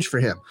 day's wage for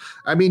him.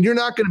 I mean, you're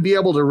not going to be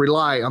able to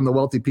rely on the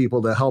wealthy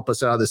people to help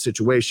us out of this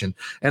situation.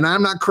 And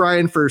I'm not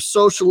crying for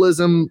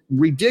socialism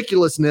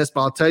ridiculousness, but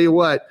I'll tell you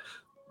what,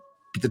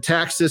 the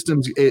tax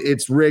system,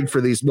 it's rigged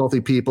for these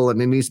wealthy people,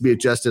 and it needs to be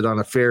adjusted on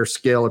a fair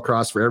scale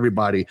across for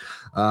everybody,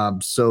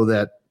 so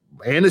that,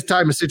 and it's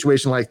time a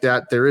situation like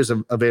that, there is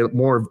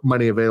more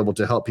money available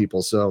to help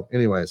people. So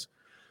anyways,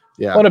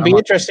 yeah. Well, it'll be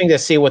interesting to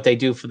see what they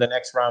do for the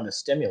next round of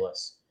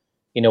stimulus.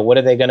 You know, what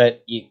are they going to,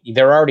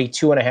 they're already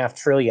 $2.5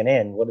 trillion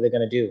in. What are they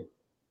going to do?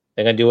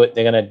 They're going to do it.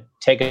 They're going to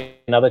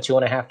take another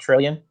 $2.5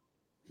 trillion.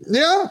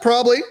 Yeah,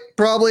 probably.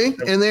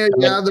 And they're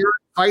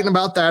fighting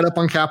about that up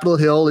on Capitol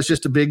Hill. It's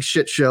just a big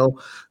shit show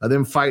of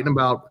them fighting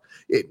about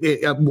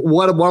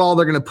what all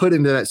they're going to put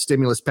into that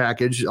stimulus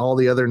package, all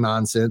the other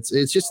nonsense.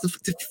 It's just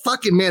the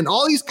fucking, man,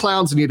 all these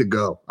clowns need to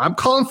go. I'm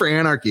calling for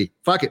anarchy.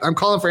 Fuck it. I'm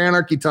calling for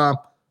anarchy, Tom.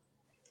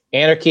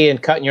 Anarchy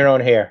and cutting your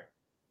own hair.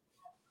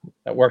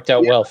 That worked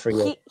out well for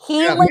you.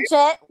 He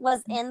legit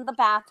was in the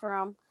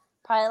bathroom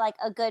probably like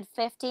a good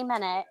 50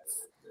 minutes.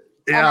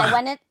 Yeah.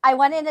 And I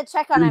went in to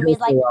check on him. He's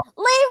like, leave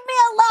me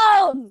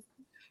alone.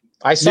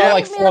 I saw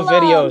like 4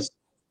 videos.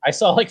 I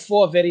saw like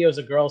 4 videos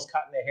of girls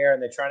cutting their hair,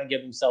 and they're trying to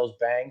give themselves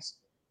bangs,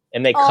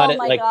 and they cut it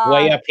like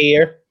way up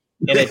here,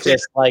 and it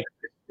just like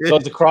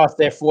goes across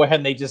their forehead,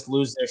 and they just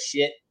lose their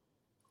shit.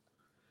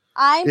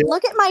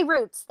 Look at my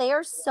roots. They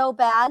are so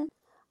bad.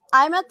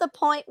 I'm at the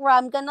point where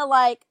I'm gonna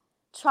like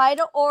try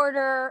to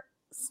order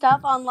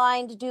stuff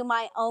online to do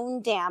my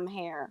own damn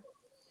hair.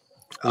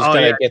 He's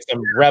gonna get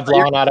some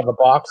Revlon out of a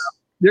box.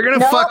 You're gonna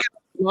fucking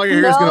all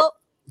your hair's gonna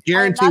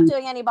guarantee. I'm not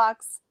doing any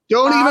box.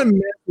 Don't even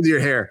mess with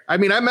your hair. I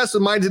mean, I messed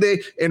with mine today,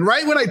 and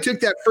right when I took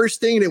that first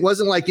thing, and it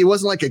wasn't like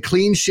a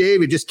clean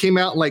shave. It just came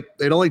out like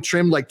it only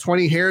trimmed like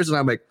 20 hairs, and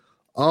I'm like,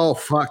 oh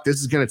fuck, this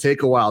is gonna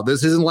take a while.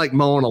 This isn't like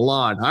mowing a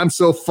lawn. I'm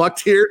so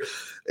fucked here.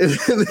 It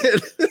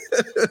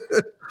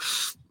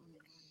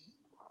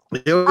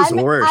was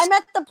worse. I'm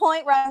at the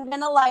point where I'm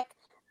gonna like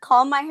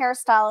call my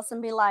hairstylist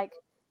and be like,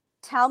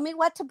 tell me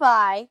what to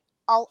buy.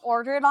 I'll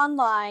order it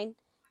online,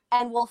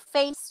 and we'll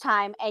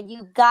FaceTime, and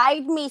you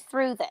guide me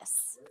through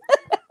this.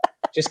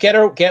 Just get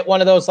one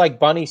of those like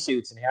bunny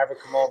suits and have her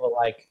come over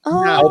like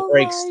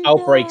outbreak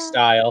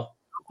style.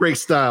 Outbreak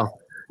style.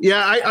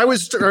 Yeah, I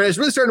was really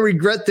starting to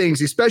regret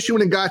things, especially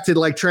when it got to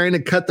like trying to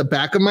cut the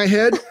back of my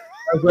head.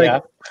 I was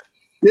like,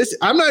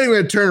 I'm not even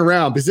gonna turn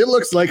around because it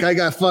looks like I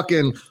got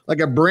fucking like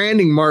a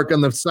branding mark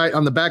on the side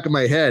on the back of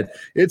my head.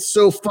 It's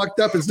so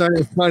fucked up. It's not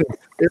even funny.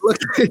 It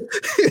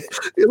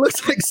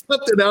looks like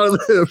something out of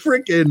the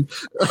freaking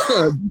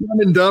Dumb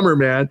and Dumber,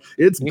 man.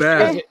 It's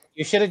bad.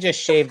 You should have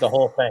just shaved the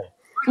whole thing.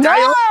 No,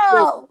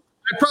 I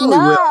probably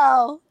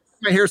will.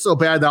 My hair's so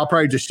bad that I'll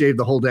probably just shave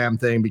the whole damn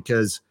thing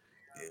because,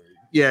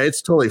 yeah,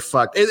 it's totally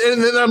fucked. And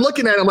then I'm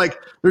looking at it, I'm like,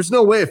 there's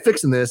no way of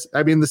fixing this.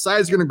 I mean, the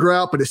side's going to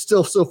grow out, but it's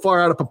still so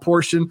far out of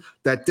proportion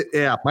that,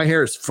 my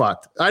hair is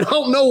fucked. I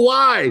don't know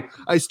why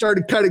I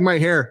started cutting my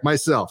hair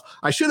myself.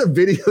 I should have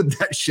videoed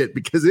that shit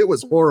because it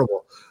was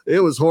horrible.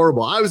 It was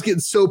horrible. I was getting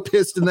so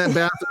pissed in that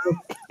bathroom.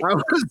 I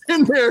was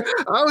in there.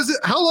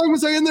 How long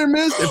was I in there,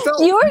 Miss?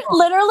 You were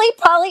literally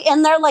probably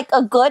in there like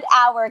a good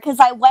hour because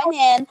I went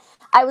in.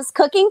 I was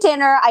cooking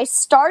dinner. I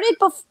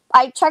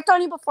checked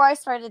on you before I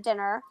started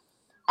dinner.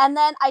 And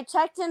then I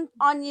checked in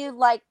on you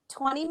like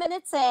 20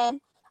 minutes in,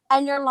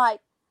 and you're like,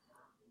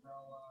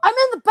 I'm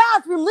in the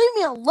bathroom, leave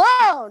me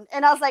alone.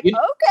 And I was like,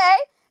 okay.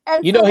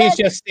 And he's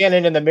just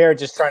standing in the mirror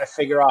just trying to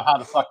figure out how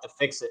the fuck to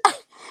fix it.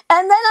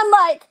 And then I'm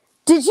like,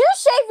 did you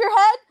shave your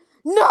head?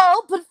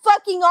 No, but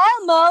fucking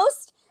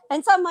almost.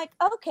 And so I'm like,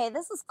 okay,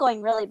 this is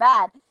going really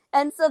bad.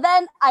 And so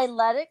then I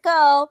let it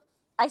go.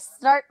 I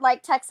start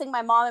like texting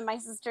my mom and my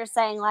sister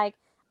saying like,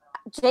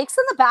 Jake's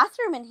in the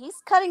bathroom and he's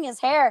cutting his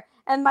hair.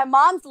 And my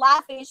mom's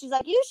laughing. She's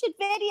like, you should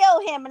video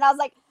him. And I was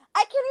like,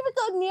 I can't even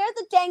go near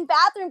the dang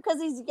bathroom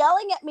because he's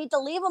yelling at me to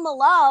leave him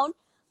alone.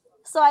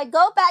 So I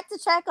go back to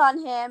check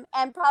on him.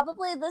 And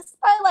probably this is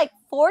probably like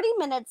 40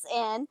 minutes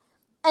in.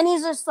 And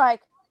he's just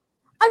like,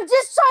 I'm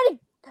just trying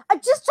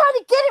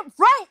to get it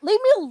right. Leave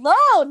me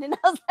alone. And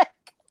I was like,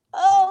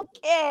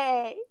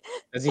 okay.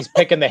 As he's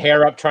picking the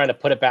hair up, trying to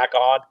put it back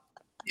on.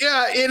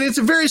 Yeah, and it's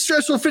a very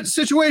stressful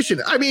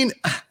situation. I mean,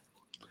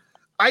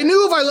 I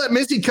knew if I let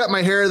Missy cut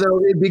my hair, though,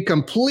 it'd be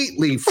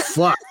completely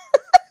fucked.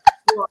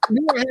 So I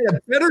knew I had a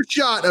better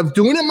shot of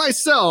doing it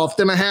myself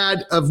than I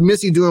had of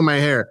Missy doing my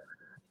hair.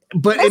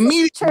 But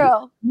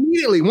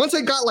immediately, once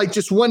I got like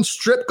just one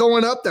strip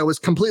going up that was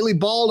completely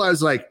bald, I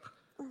was like,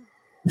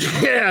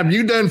 damn,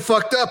 you done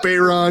fucked up,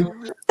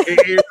 Aaron.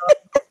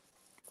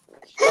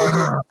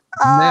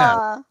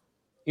 Man.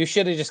 You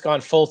should have just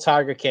gone full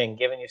Tiger King,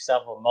 giving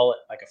yourself a mullet,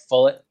 like a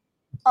fullet.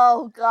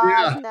 Oh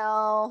God,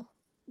 no.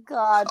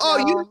 God. Oh,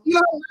 no. you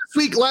know,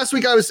 last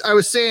week I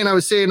was saying,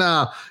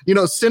 you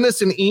know, send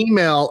us an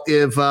email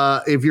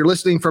if you're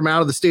listening from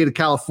out of the state of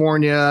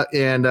California,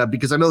 and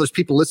because I know there's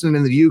people listening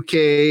in the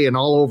UK and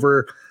all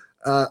over,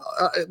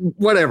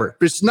 whatever.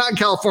 But it's not in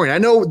California. I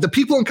know the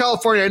people in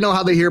California. I know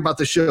how they hear about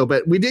the show,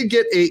 but we did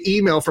get an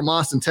email from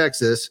Austin,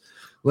 Texas.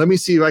 Let me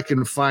see if I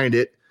can find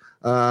it.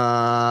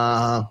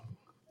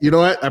 You know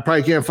what? I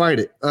probably can't find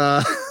it.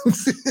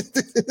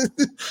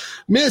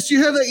 Miss,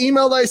 you have the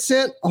email that I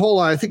sent? Hold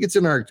on. I think it's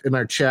in our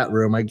chat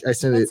room. I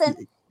sent it.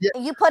 Yeah.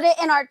 You put it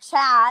in our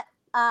chat,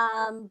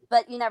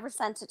 but you never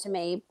sent it to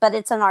me. But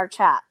it's in our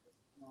chat.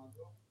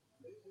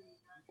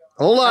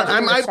 Hold on.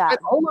 I'm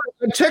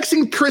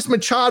texting Chris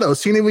Machado,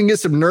 seeing if we can get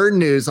some nerd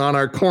news on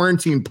our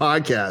quarantine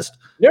podcast.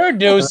 Nerd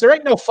news? There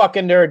ain't no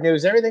fucking nerd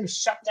news. Everything's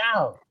shut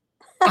down.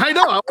 I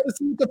know. I want to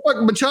see what the fuck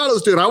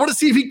Machado's doing. I want to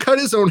see if he cut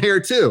his own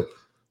hair too.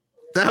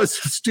 That was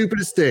the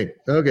stupidest thing.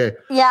 Okay.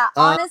 Yeah,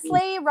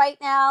 honestly, right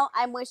now,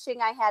 I'm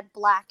wishing I had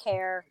black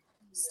hair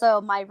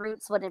so my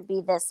roots wouldn't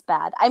be this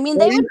bad. I mean,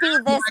 they would be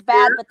this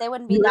bad, but they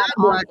wouldn't be that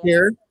black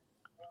hair.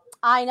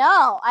 I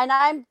know. And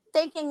I'm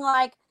thinking,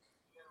 like,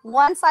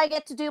 once I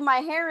get to do my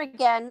hair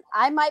again,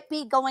 I might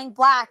be going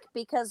black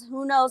because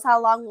who knows how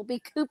long we'll be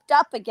cooped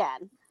up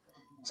again.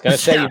 I was gonna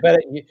say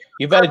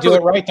you better do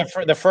it right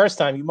the first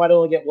time. You might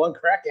only get one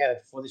crack at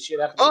it before the shit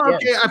happens again.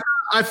 Okay,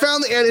 I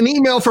found an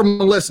email from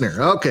a listener.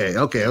 Okay.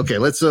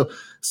 Let's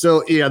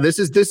so yeah. This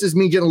is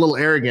me getting a little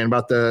arrogant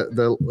about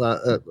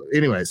the.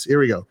 Anyways, here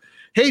we go.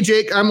 Hey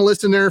Jake, I'm a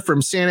listener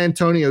from San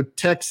Antonio,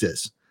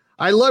 Texas.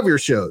 I love your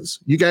shows.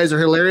 You guys are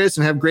hilarious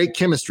and have great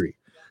chemistry.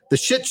 The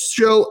shit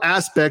show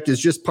aspect is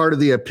just part of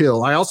the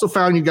appeal. I also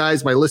found you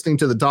guys by listening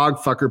to the Dog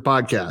Fucker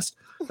podcast.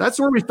 That's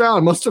where we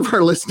found most of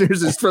our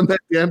listeners is from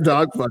that damn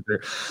dog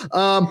fucker.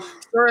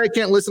 Sorry, I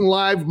can't listen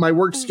live. My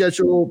work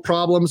schedule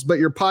problems, but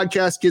your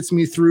podcast gets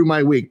me through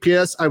my week.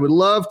 P.S. I would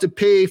love to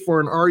pay for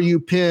an RU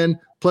pin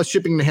plus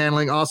shipping and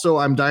handling. Also,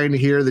 I'm dying to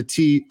hear the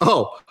T.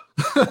 Oh,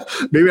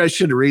 maybe I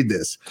should read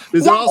this.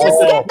 Just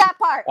skip that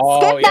part.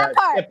 Skip that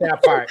part. Skip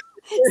that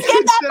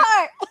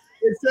part.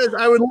 It says,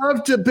 I would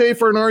love to pay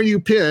for an RU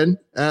pin,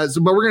 but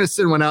we're going to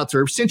send one out to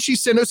her. Since she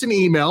sent us an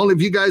email, and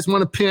if you guys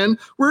want a pin,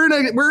 we're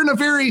in a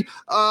very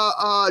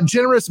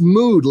generous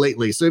mood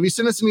lately. So if you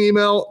send us an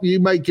email,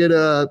 you might get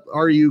a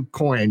RU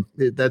coin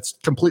that's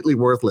completely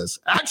worthless.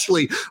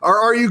 Actually,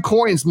 our RU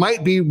coins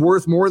might be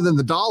worth more than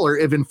the dollar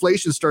if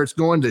inflation starts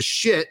going to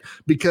shit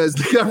because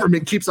the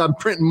government keeps on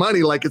printing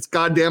money like it's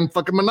goddamn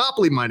fucking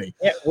monopoly money.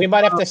 Yeah, we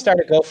might have to start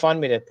a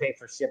GoFundMe to pay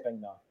for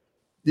shipping, though.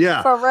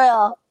 Yeah. For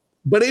real.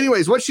 But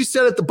anyways, what she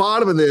said at the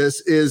bottom of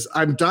this is,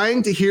 I'm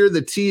dying to hear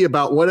the tea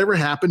about whatever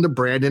happened to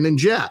Brandon and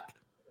Jack.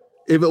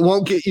 If it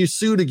won't get you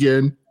sued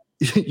again,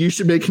 you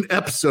should make an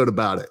episode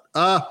about it.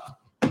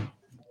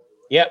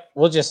 Yep,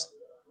 we'll just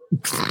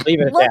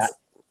leave it at that.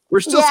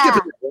 We're still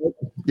skipping it.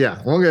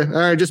 Yeah, okay. All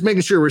right, just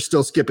making sure we're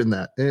still skipping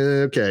that.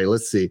 Okay,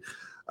 let's see.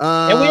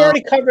 And we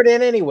already covered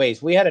it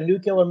anyways. We had a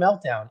nuclear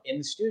meltdown in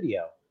the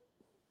studio.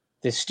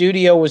 The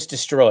studio was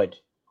destroyed.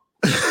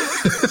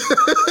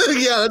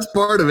 Yeah, that's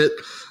part of it.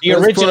 The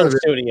original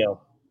studio.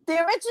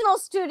 The original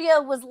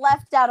studio was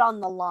left out on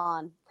the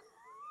lawn.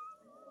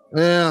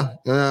 Yeah.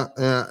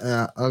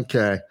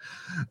 Okay.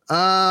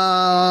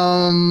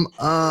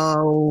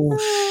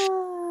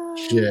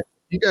 Shit.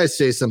 You guys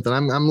say something.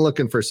 I'm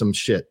looking for some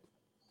shit.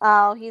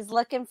 Oh, he's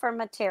looking for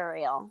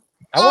material.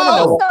 I want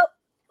to know. So,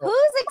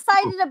 who's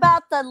excited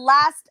about the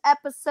last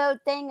episode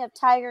thing of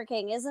Tiger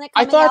King? Isn't it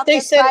coming I thought out they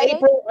this said Friday?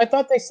 April. I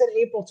thought they said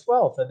April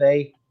 12th. Are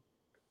they?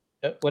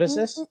 What is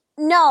this?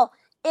 No,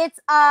 it's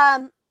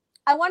I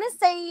want to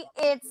say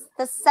it's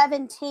the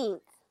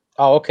 17th.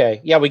 Oh, okay.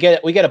 Yeah, we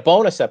get a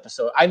bonus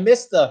episode. I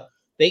missed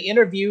they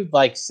interviewed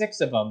like 6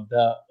 of them.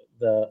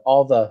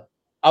 All the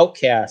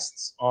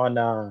outcasts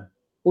on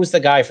who's the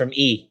guy from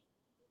E?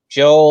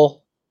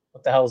 Joel.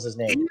 What the hell is his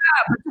name?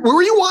 Yeah,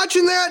 were you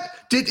watching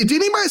that? Did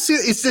anybody see?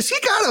 Does he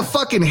got a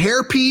fucking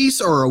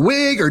hairpiece or a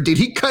wig, or did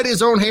he cut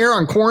his own hair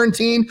on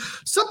quarantine?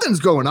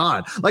 Something's going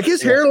on. Like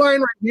his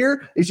hairline right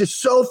here is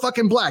just so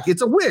fucking black.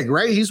 It's a wig,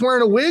 right? He's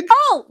wearing a wig.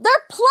 Oh, they're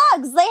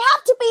plugs. They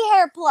have to be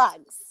hair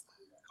plugs.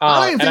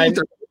 I think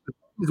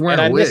he's wearing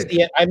a wig.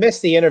 I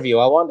missed the interview.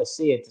 I wanted to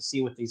see it to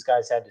see what these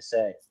guys had to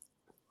say.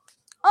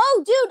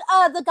 Oh,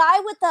 dude, the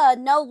guy with the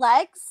no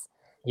legs.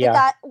 Yeah. The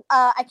guy,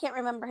 I can't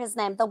remember his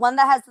name. The one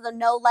that has the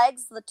no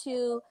legs, the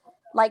two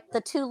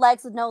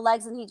legs with no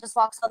legs, and he just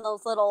walks on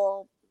those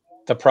little.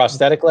 The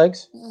prosthetic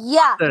legs?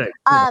 Yeah.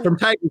 From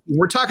Tiger King.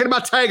 We're talking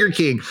about Tiger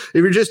King. If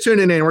you're just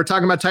tuning in, we're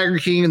talking about Tiger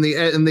King in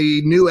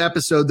the new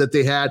episode that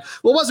they had.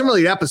 Well, it wasn't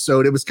really an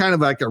episode. It was kind of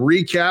like a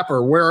recap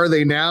or where are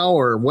they now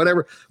or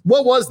whatever.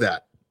 What was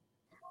that?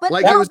 But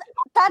like no,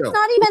 that's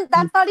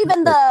not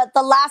even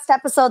the last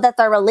episode that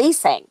they're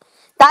releasing.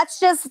 That's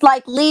just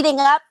like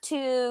leading up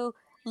to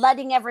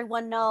letting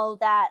everyone know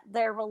that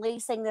they're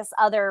releasing this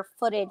other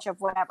footage of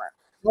whatever.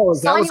 Oh,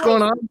 is that what's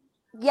going on?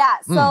 Yeah.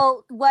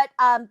 So what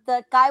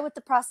the guy with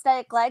the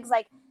prosthetic legs,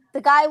 like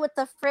the guy with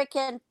the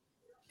freaking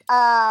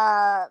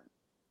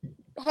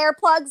hair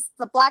plugs,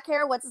 the black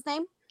hair, what's his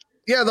name?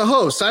 Yeah, the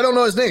host. I don't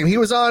know his name. He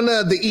was on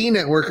the E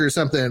Network or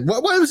something.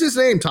 What was his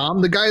name,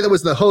 Tom? The guy that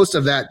was the host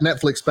of that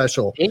Netflix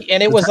special.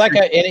 And it was like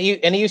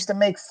he used to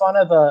make fun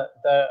of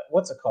the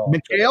what's it called?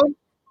 McHale?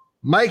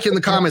 Mike in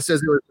the comments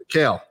says it was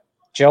McHale.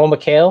 Joe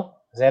McHale?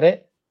 Is that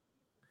it?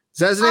 Is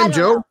that his name,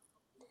 Joe? Know.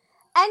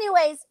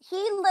 Anyways,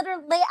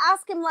 they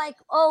asked him like,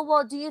 "Oh,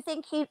 well, do you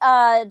think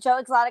Joe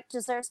Exotic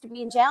deserves to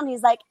be in jail?" And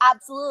he's like,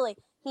 "Absolutely,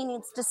 he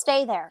needs to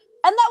stay there."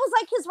 And that was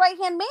like his right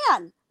hand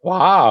man.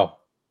 Wow.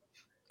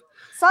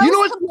 So I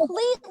was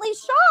completely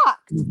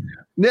shocked.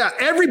 Yeah,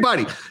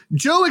 everybody.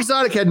 Joe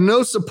Exotic had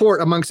no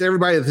support amongst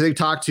everybody that they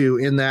talked to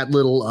in that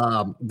little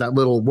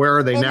where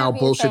are they now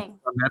bullshit.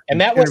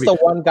 And that was the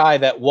one guy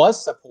that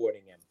was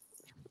supporting him.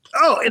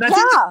 Oh, and I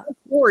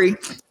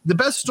think the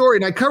best story,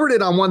 and I covered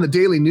it on one of the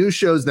daily news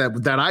shows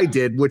that I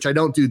did, which I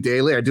don't do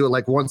daily. I do it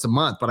like once a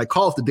month, but I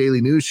call it the Daily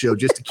News Show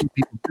just to keep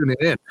people tuning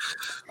in.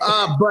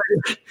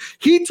 But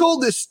he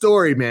told this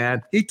story,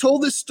 man. He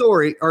told this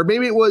story, or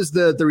maybe it was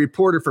the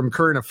reporter from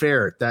Current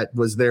Affair that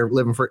was there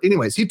living for.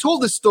 Anyways, he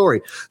told this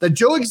story that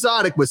Joe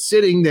Exotic was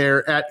sitting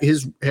there at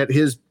his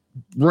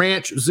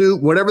ranch, zoo,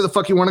 whatever the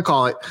fuck you want to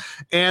call it.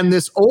 And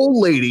this old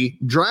lady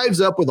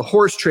drives up with a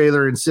horse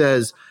trailer and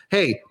says,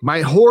 "Hey,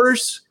 my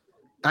horse,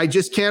 I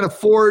just can't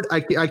afford. I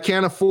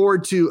can't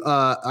afford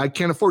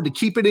to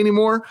keep it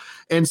anymore.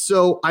 And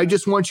so I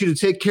just want you to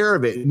take care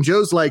of it." And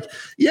Joe's like,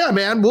 "Yeah,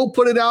 man, we'll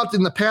put it out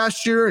in the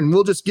pasture and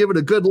we'll just give it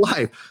a good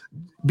life."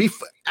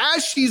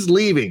 As she's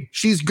leaving,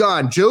 she's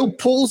gone. Joe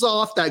pulls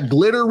off that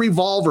glitter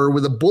revolver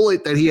with a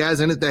bullet that he has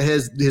in it that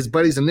has his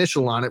buddy's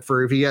initial on it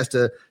for if he has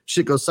to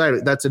shit go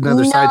side. That's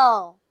another side.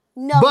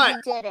 No, but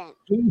he didn't.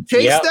 He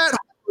takes that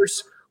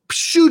horse,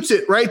 shoots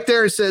it right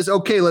there, and says,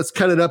 "Okay, let's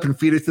cut it up and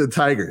feed it to the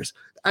tigers."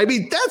 I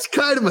mean, that's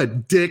kind of a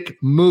dick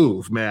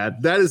move, man.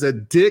 That is a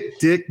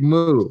dick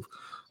move.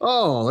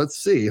 Oh, let's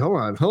see. Hold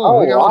on.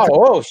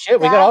 Oh, shit.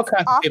 We got all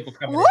kinds of people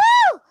coming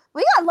in.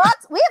 We got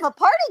lots. We have a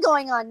party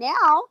going on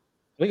now.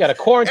 We got a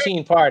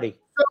quarantine party.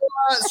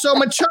 So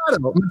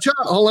Machado.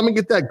 Oh, let me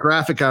get that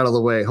graphic out of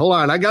the way. Hold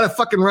on. I got to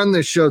fucking run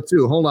this show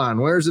too. Hold on.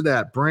 Where's it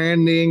at?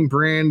 Branding.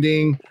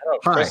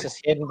 Chris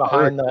is hiding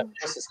behind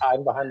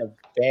the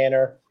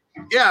banner.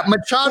 Yeah,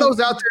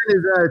 Machado's out there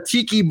in his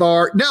tiki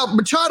bar. Now,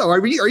 Machado,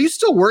 are you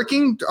still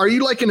working? Are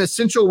you like an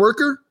essential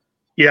worker?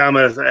 Yeah, I'm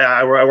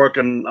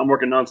working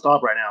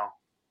nonstop right now.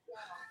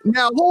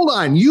 Now, hold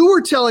on. You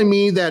were telling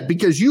me that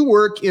because you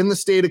work in the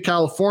state of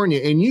California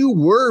and you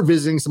were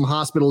visiting some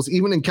hospitals,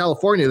 even in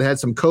California, that had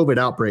some COVID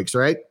outbreaks,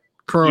 right?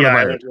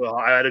 Coronavirus. Yeah,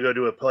 I had to go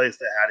to a place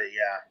that had it.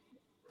 Yeah.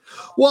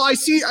 Well, I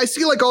see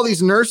like all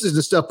these nurses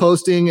and stuff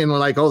posting and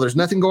like, "Oh, there's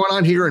nothing going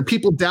on here." And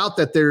people doubt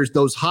that there's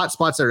those hot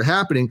spots that are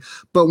happening.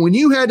 But when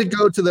you had to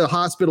go to the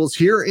hospitals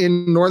here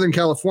in Northern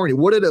California,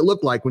 what did it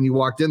look like when you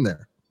walked in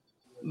there?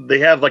 They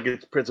have like,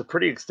 it's a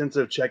pretty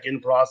extensive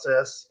check-in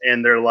process.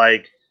 And they're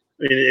like,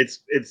 I mean,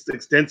 it's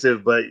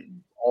extensive, but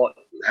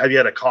have you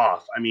had a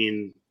cough? I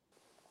mean,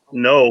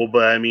 no,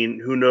 but I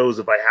mean, who knows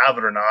if I have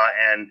it or not.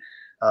 And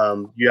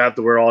you have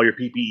to wear all your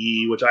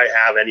PPE, which I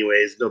have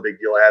anyways. No big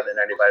deal. I have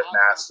N95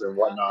 masks and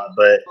whatnot,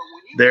 but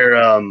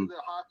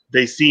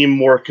they seem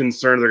more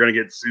concerned they're going to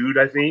get sued,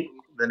 I think,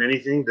 than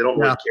anything. They don't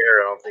really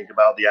care, I don't think,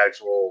 about the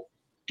actual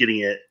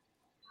getting it.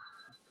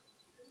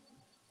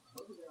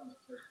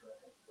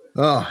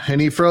 Oh,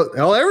 and he froze.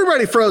 Oh,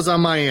 everybody froze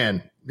on my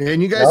end.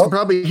 And you guys can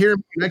probably hear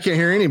me. I can't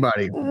hear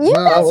anybody. You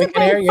guys have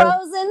been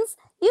frozen.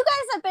 You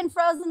guys have been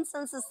frozen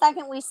since the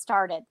second we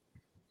started.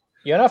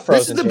 You're not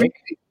frozen, Jake.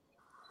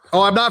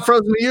 Oh, I'm not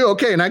frozen to you.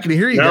 Okay, and I can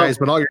hear you guys,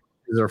 but all your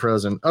are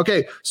frozen.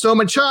 Okay, so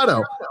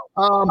Machado,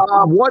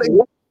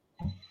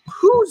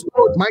 whose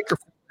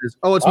microphone is?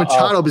 Oh, it's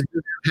Machado because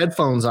you have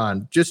headphones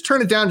on. Just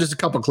turn it down just a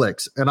couple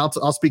clicks, and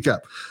I'll speak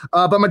up.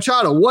 But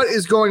Machado, what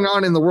is going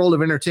on in the world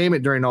of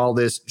entertainment during all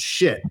this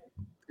shit?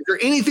 Is there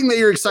anything that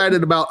you're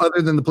excited about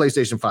other than the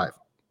PlayStation 5?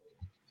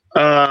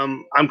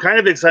 I'm kind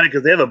of excited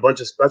because they have a bunch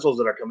of specials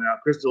that are coming out.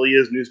 Chris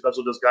D'Elia's new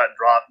special just got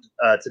dropped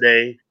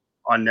today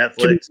on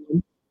Netflix,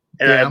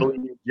 and I believe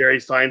Jerry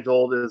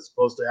Seinfeld is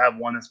supposed to have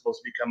one that's supposed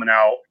to be coming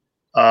out.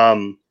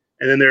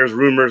 And then there's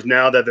rumors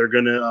now that they're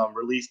going to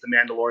release The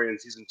Mandalorian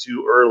season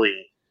 2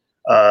 early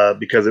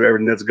because of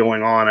everything that's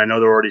going on. I know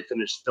they're already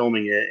finished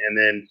filming it, and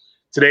then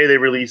today they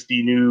released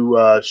the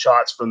new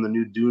shots from the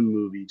new Dune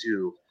movie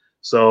too.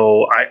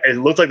 So it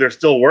looks like they're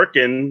still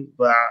working,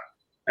 but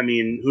I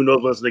mean, who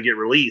knows once they get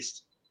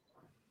released?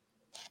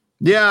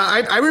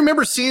 Yeah, I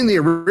remember seeing the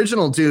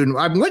original Dune.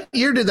 What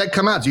year did that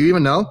come out? Do you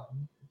even know?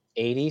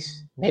 80s,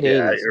 mid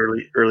 80s.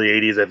 Yeah, early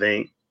 80s, I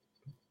think.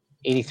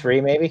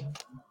 83, maybe.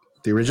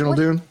 The original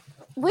Dune.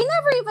 We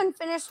never even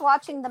finished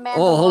watching The Mandalorian.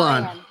 Oh, hold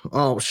on.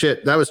 Oh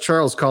shit, that was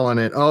Charles calling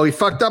it. Oh, he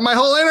fucked up my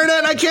whole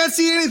internet. I can't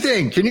see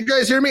anything. Can you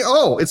guys hear me?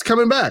 Oh, it's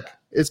coming back.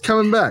 It's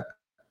coming back.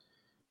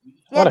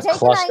 What a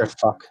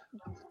clusterfuck.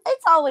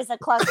 It's always a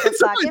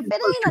clusterfuck. If it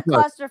ain't a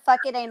clusterfuck,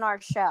 it ain't our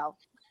show.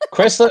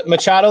 Chris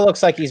Machado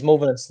looks like he's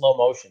moving in slow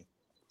motion.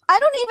 I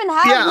don't even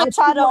have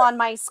Machado on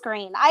my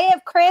screen. I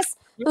have Chris,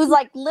 who's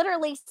like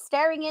literally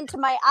staring into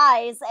my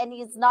eyes, and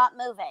he's not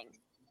moving.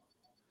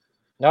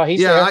 No,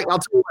 he's there. I'll tell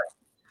you what.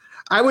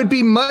 I would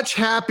be much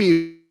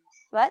happy.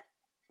 What?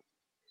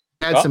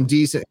 Had some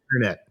decent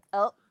internet.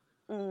 Oh.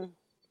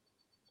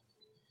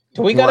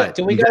 Do we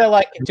gotta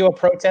like do a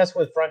protest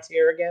with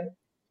Frontier again?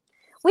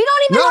 We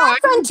don't even have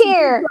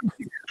Frontier.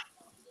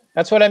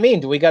 That's what I mean.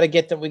 Do we got to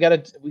get them? We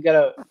got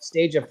to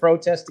stage a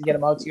protest to get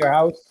them out to your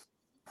house.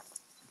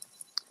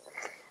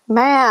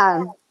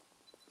 Man,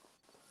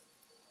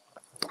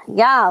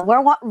 yeah, we're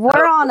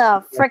on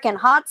a freaking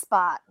hot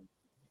spot.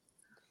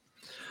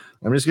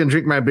 I'm just gonna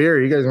drink my beer.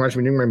 You guys can watch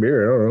me drink my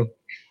beer. I don't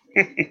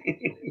know.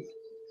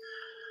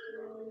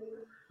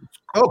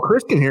 Oh,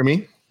 Chris can hear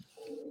me.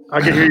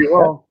 I can hear you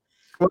well.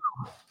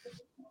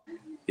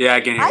 Yeah,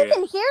 I can hear you. I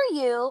can hear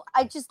you.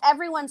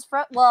 Everyone's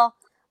well.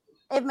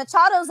 If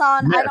Machado's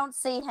on, I don't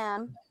see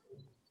him.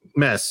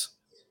 Mess.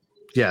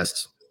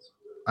 Yes,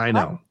 I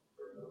know.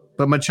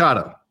 But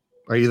Machado,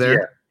 are you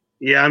there?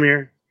 Yeah, I'm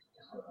here.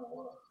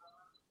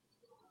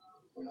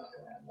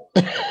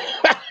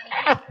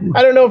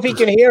 I don't know if he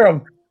can hear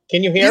him.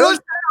 Can you hear him?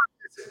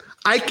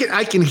 I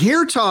can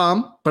hear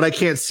Tom, but I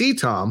can't see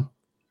Tom.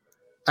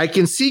 I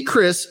can see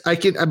Chris.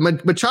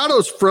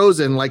 Machado's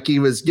frozen like he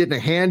was getting a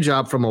hand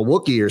job from a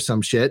Wookiee or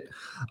some shit.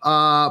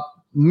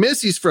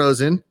 Missy's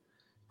frozen.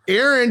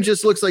 Aaron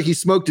just looks like he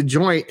smoked a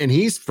joint and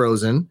he's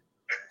frozen.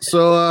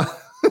 So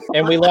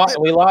and we lost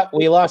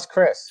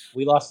Chris.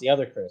 We lost the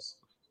other Chris.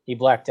 He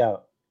blacked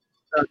out.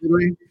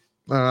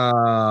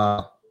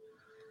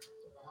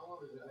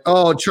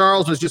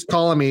 Charles was just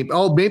calling me.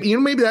 Oh,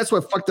 maybe that's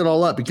what fucked it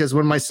all up because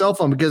when my cell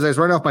phone, because I was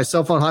running off my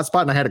cell phone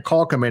hotspot and I had a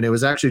call come in, it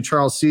was actually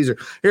Charles Caesar.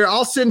 Here,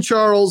 I'll send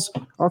Charles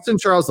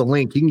the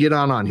link. He can get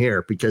on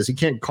here because he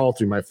can't call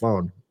through my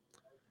phone.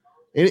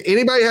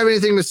 Anybody have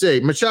anything to say?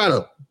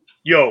 Machado.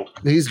 Yo,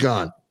 he's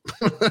gone.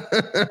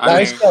 No,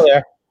 he's still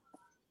there.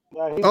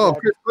 Yeah,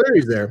 Chris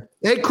Clary's there.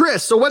 Hey,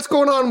 Chris. So what's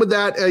going on with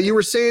that? You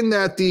were saying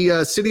that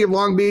the city of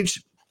Long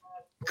Beach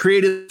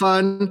created a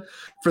fund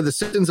for the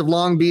citizens of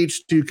Long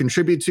Beach to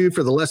contribute to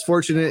for the less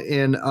fortunate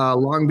in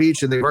Long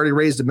Beach, and they've already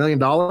raised $1 million.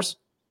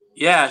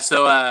 Yeah.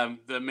 So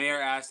the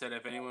mayor asked that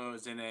if anyone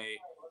was in a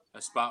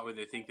spot where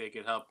they think they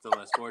could help the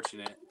less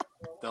fortunate,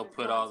 they'll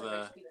put all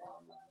that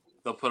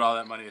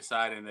money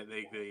aside, and that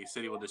the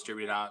city will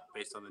distribute out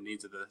based on the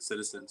needs of the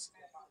citizens.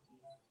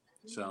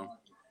 So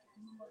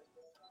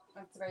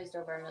it's raised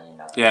over $1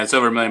 million. Yeah, it's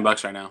over $1 million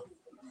right now.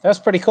 That's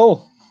pretty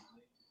cool.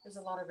 There's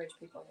a lot of rich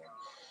people here.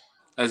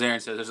 As Aaron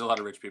says, there's a lot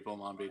of rich people in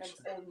Long Beach.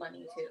 That's old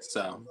money too.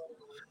 So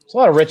there's a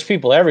lot of rich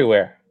people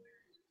everywhere.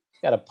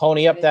 Got to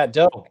pony up that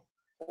dough.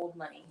 Old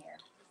money here.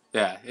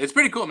 Yeah, it's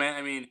pretty cool, man.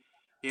 I mean,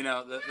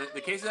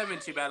 the cases haven't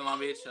been too bad in Long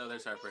Beach. Oh,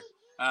 there's Harper.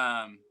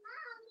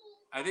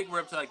 I think we're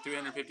up to like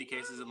 350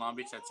 cases in Long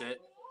Beach. That's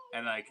it.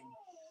 And like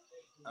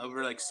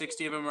over like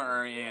 60 of them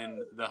are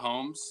in the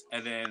homes.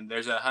 And then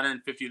there's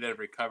 150 that have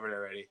recovered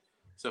already.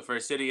 So for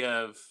a city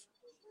of,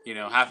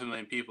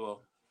 500,000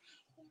 people,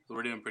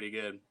 we're doing pretty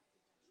good.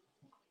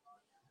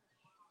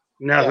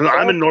 Now,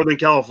 I'm in Northern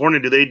California.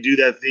 Do they do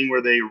that thing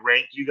where they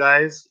rank you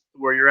guys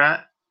where you're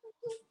at?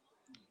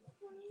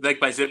 Like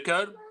by zip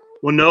code?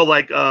 Well, no,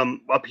 like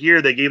up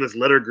here, they gave us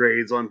letter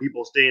grades on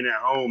people staying at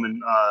home,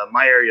 and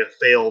my area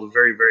failed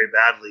very, very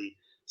badly.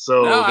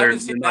 So they're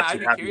not too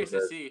happy. I'd be curious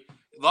to see.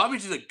 Long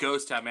Beach is a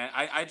ghost town, man.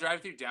 I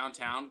drive through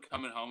downtown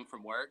coming home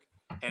from work,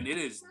 and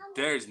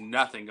there's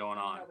nothing going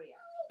on.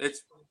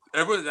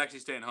 Everyone's actually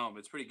staying home.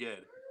 It's pretty good.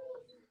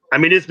 I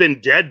mean, it's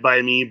been dead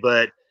by me,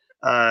 but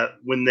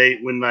when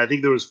I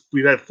think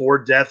we've had 4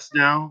 deaths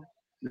now.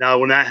 Now,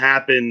 when that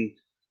happened,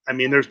 I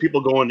mean, there's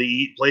people going to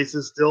eat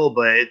places still,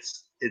 but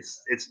it's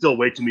still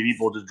way too many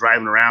people just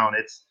driving around.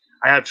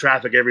 I have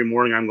traffic every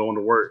morning. I'm going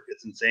to work.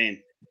 It's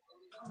insane.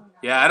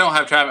 Yeah, I don't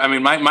have traffic. I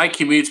mean, my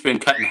commute's been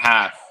cut in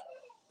half,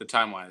 the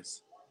time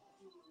wise.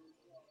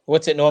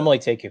 What's it normally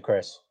take you,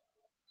 Chris?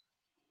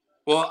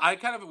 Well, I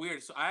kind of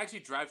weird. So I actually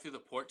drive through the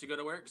port to go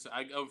to work. So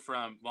I go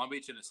from Long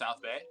Beach into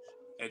South Bay,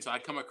 and so I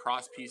come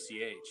across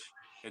PCH.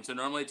 And so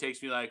normally it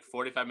takes me like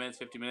 45 minutes,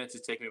 50 minutes.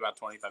 It's taking me about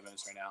 25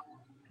 minutes right now.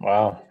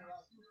 Wow.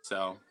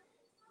 So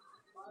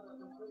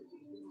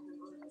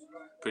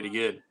pretty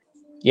good.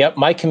 Yep,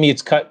 my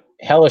commute's cut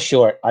hella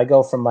short. I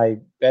go from my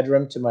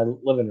bedroom to my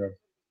living room.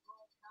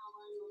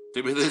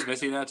 Did we lose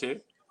Missy now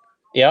too?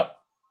 Yep.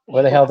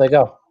 Where the hell did they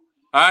go?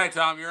 All right,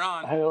 Tom, you're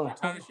on. I don't Your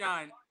time to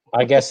shine.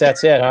 I guess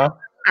that's it, huh?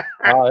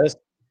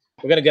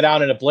 We're gonna get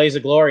out in a blaze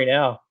of glory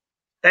now.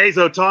 Hey,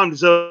 so Tom,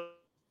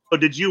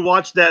 did you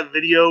watch that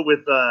video with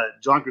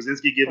John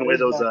Krasinski giving away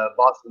those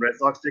Boston Red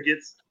Sox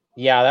tickets?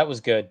 Yeah, that was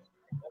good.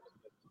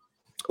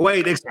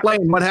 Wait,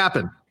 explain what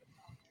happened.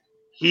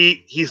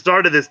 He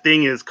started this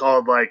thing is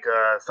called like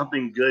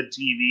something good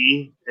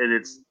TV, and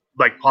it's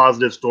like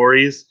positive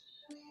stories.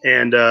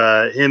 And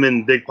him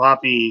and Big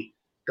Papi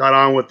got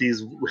on with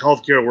these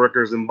healthcare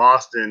workers in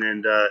Boston,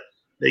 and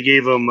they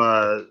gave them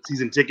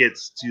season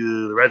tickets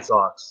to the Red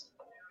Sox.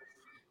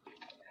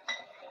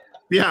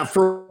 Yeah,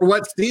 for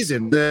what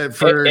season?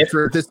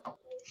 For this.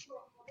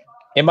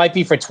 It might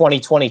be for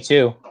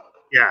 2022.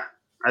 Yeah,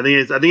 I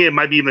think it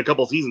might be even a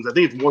couple seasons. I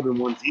think it's more than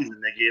one season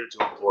they gave it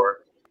to him for.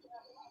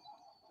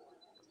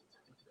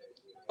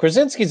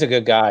 Krasinski's a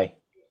good guy.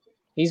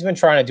 He's been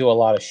trying to do a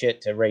lot of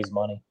shit to raise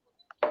money.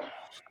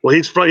 Well,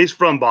 he's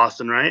from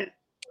Boston, right?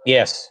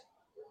 Yes.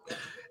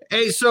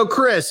 Hey, so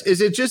Chris, is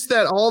it just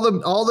that all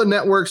the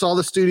networks, all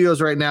the studios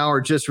right now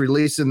are just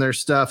releasing their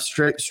stuff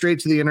straight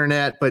to the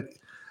internet? But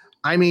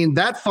I mean,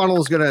 that funnel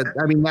is gonna.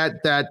 I mean,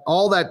 that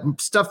all that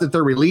stuff that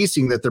they're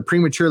releasing, that they're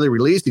prematurely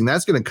releasing,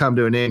 that's gonna come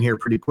to an end here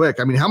pretty quick.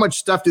 I mean, how much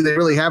stuff do they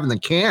really have in the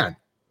can?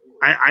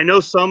 I know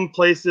some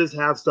places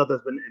have stuff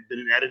that's been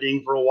in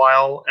editing for a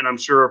while, and I'm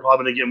sure we're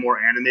probably going to get more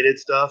animated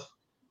stuff.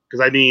 Because,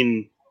 I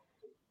mean,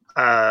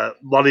 a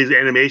lot of these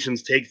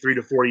animations take 3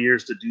 to 4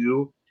 years to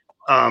do.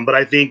 But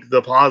I think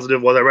the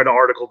positive was I read an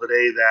article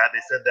today that they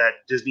said that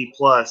Disney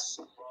Plus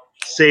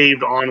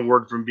saved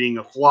Onward from being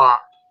a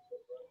flop.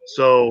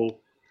 So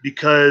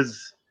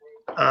because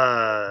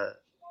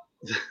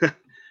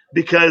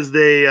because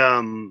they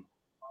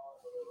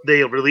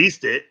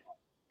released it,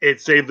 it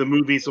saved the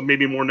movie, so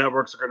maybe more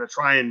networks are going to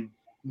try and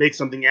make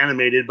something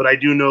animated. But I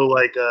do know,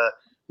 like,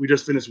 we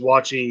just finished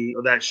watching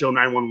that show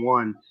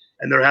 911,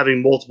 and they're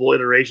having multiple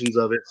iterations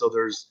of it. So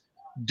there's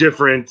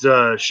different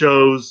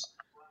shows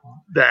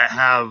that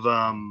have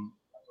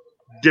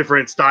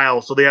different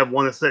styles. So they have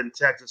one that's set in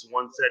Texas,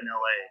 one set in LA.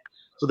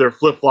 So they're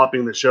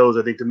flip-flopping the shows,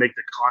 I think, to make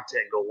the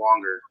content go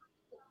longer.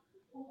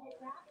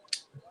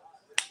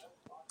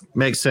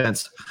 Makes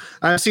sense.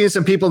 I've seen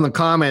some people in the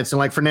comments, and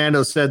like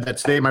Fernando said that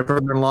today, my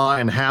brother-in-law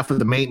and half of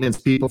the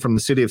maintenance people from the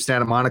city of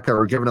Santa Monica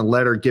were given a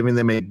letter giving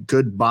them a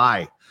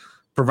goodbye,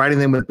 providing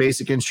them with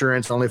basic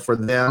insurance only for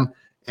them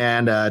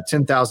and a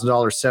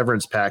 $10,000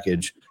 severance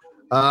package.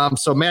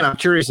 So, man, I'm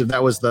curious if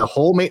that was the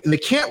whole they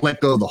can't let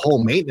go of the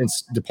whole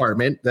maintenance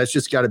department. That's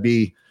just got to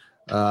be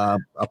a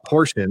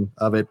portion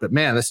of it, but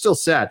man, that's still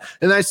sad.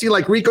 And I see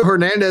like Rico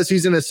Hernandez,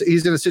 he's in a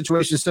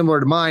situation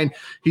similar to mine.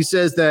 He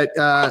says that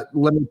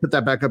let me put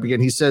that back up again.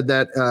 He said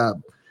that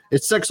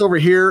it sucks over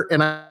here,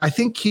 and I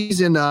think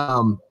he's in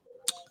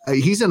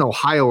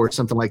Ohio or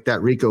something like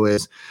that. Rico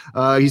is.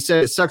 He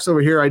said it sucks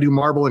over here. I do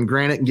marble and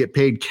granite and get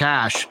paid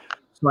cash,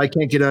 so I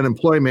can't get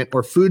unemployment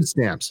or food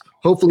stamps.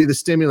 Hopefully the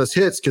stimulus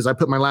hits because I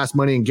put my last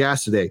money in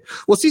gas today.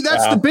 Well, see,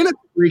 that's the benefit,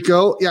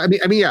 Rico. Yeah, I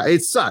mean, yeah,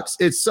 it sucks.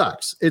 It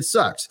sucks.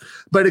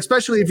 But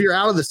especially if you're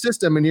out of the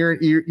system and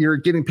you're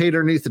getting paid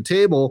underneath the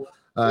table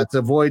to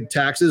avoid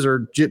taxes,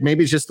 or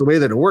maybe it's just the way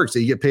that it works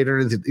that you get paid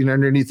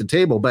underneath the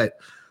table. But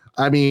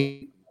I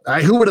mean,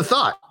 who would have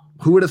thought?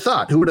 Who would have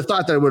thought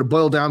that it would have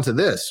boiled down to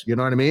this? You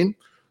know what I mean?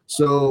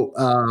 So.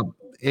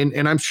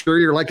 And I'm sure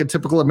you're like a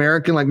typical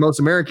American, like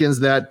most Americans,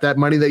 that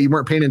money that you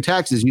weren't paying in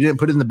taxes, you didn't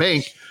put in the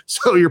bank.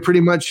 So you're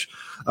pretty much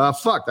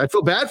fucked. I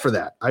feel bad for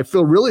that. I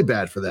feel really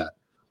bad for that,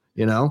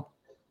 you know?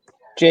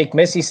 Jake,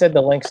 Missy said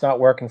the link's not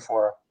working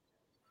for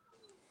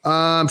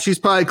her. She's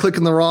probably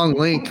clicking the wrong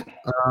link.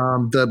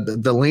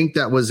 The link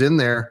that was in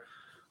there.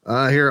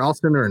 Here, I'll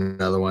send her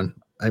another one.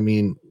 I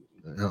mean,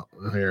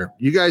 here,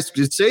 you guys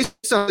just say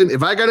something.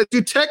 If I got to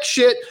do tech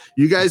shit,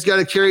 you guys got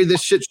to carry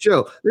this shit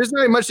show. There's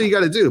not much that you got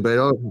to do,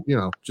 but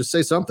just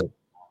say something.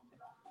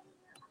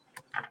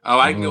 Oh,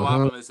 I can go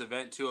off on this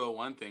Event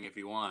 201 thing if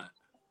you want.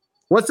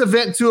 What's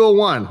Event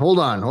 201? Hold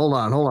on.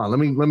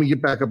 Let me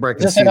get back up.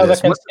 Is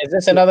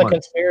this another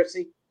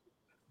conspiracy?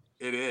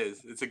 It is.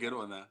 It's a good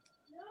one though.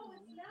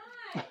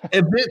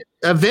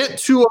 Event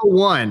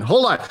 201.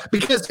 Hold on,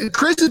 because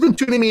Chris has been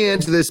tuning me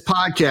into this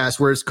podcast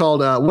where it's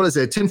called what is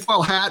it?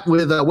 Tinfoil Hat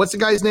with what's the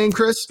guy's name?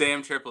 Chris?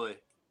 Sam Tripoli.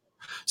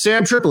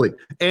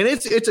 And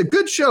it's a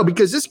good show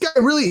because this guy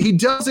really he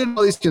does in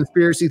all these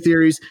conspiracy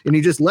theories and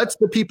he just lets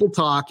the people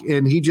talk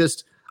and he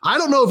just I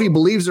don't know if he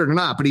believes it or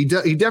not, but he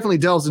definitely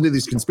delves into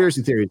these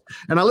conspiracy theories.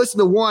 And I listened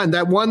to one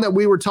that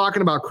we were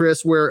talking about,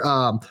 Chris, where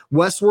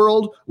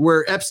Westworld,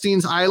 where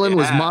Epstein's Island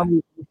was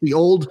modeled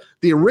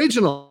the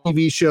original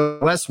TV show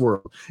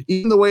Westworld.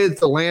 Even the way that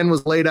the land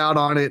was laid out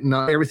on it and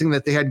everything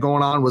that they had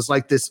going on was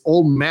like this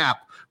old map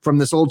from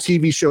this old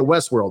TV show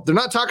Westworld. They're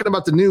not talking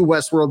about the new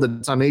Westworld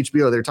that's on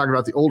HBO. They're talking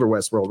about the older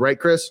Westworld, right,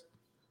 Chris?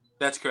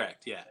 That's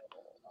correct. Yeah.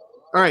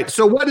 All right.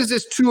 So what is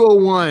this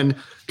 201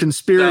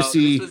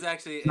 conspiracy? So this was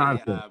actually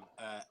a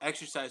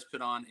exercise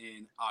put on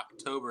in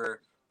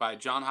October by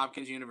Johns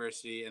Hopkins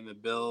University and the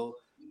Bill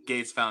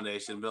Gates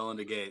Foundation, Bill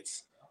and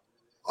Gates.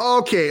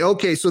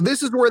 Okay. So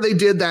this is where they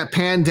did that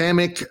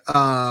pandemic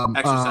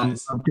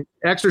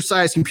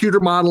exercise,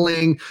 computer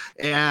modeling,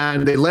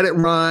 and they let it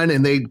run,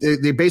 and they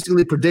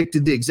basically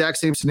predicted the exact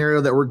same scenario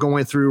that we're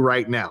going through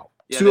right now.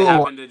 Yeah, they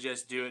happened to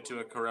just do it to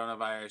a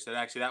coronavirus. And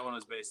actually, that one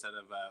was based out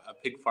of a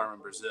pig farm in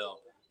Brazil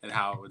and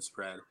how it would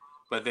spread.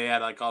 But they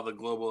had like all the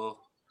global,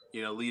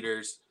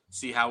 leaders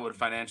see how it would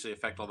financially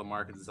affect all the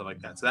markets and stuff like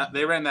that. So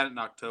they ran that in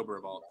October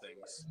of all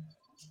things.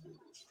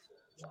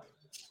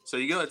 So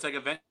you go, it's like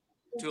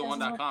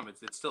event201.com.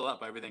 It's still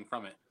up, everything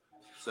from it.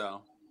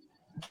 So.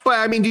 But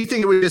I mean, do you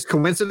think it was just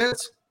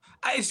coincidence?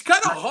 It's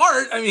kind of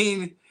hard. I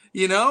mean,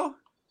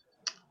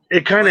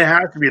 It kind of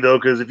has to be, though,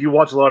 because if you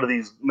watch a lot of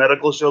these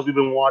medical shows we've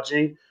been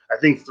watching, I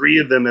think 3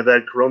 of them have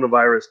had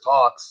coronavirus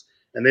talks,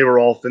 and they were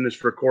all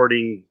finished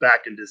recording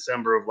back in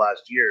December of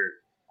last year.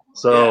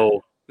 So, yeah.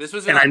 This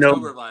was in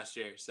October of last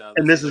year. So,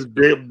 this is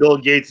Bill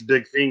Gates'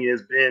 big thing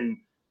has been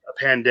a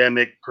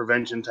pandemic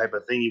prevention type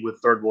of thingy with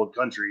third world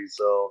countries.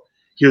 So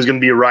he was going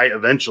to be right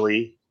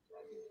eventually.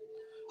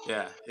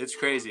 Yeah, it's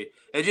crazy.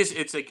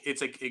 It's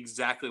like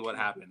exactly what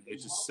happened.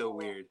 It's just so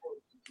weird.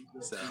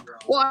 So.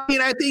 Well, I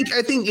mean, I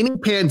think any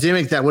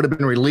pandemic that would have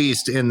been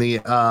released in the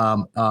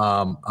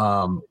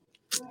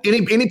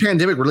any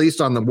pandemic released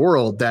on the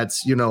world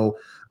that's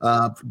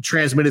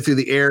transmitted through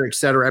the air, et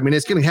cetera. I mean,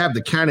 it's going to have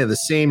the kind of the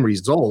same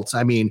results.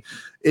 I mean,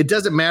 it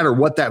doesn't matter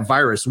what that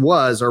virus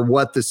was or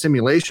what the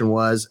simulation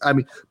was. I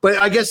mean, but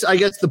I guess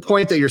the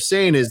point that you're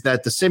saying is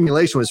that the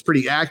simulation was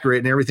pretty accurate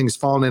and everything's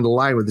fallen into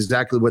line with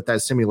exactly what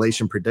that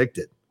simulation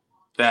predicted.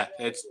 Yeah,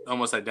 it's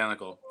almost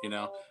identical,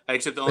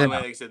 except the only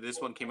way, except this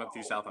one came up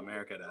through South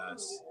America to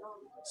us.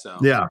 So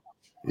yeah.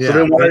 So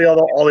then why are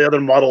all the other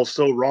models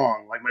so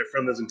wrong? Like my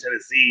friend lives in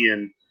Tennessee,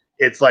 and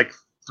it's like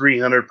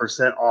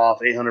 300% off,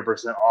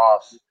 800%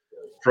 off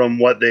from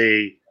what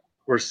they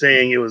were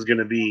saying it was going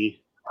to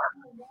be.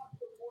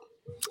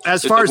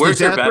 As far as the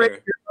death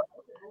rate.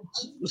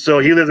 So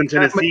he lives in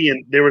Tennessee,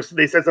 and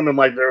they said something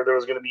like there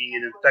was going to be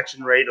an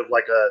infection rate of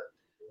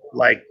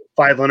like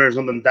 500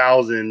 something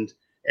thousand.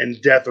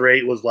 And death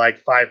rate was like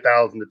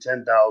 5,000 to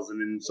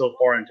 10,000. And so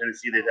far in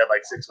Tennessee, they've had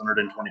like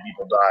 620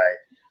 people die.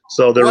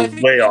 So they're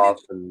way off.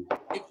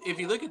 If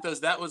you look at those,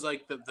 that was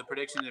like the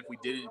prediction if we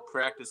didn't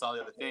practice all the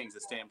other things,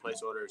 the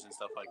stay-in-place orders and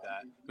stuff like that.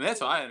 I mean, that's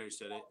how I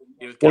understood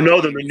it. Well, no,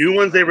 the new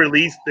ones they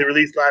released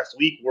last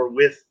week were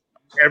with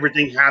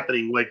everything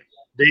happening. Like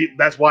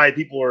that's why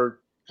people are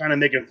kind of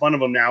making fun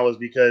of them now, is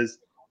because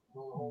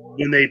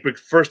when they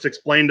first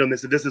explained them, they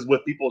said this is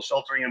with people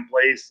sheltering in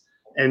place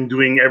and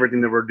doing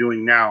everything that we're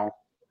doing now.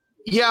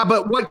 Yeah,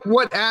 but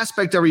what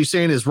aspect are you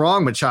saying is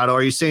wrong, Machado?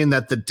 Are you saying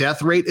that the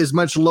death rate is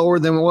much lower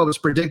than what was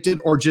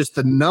predicted, or just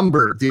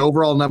the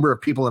overall number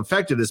of people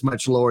infected is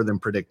much lower than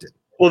predicted?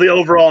 Well, the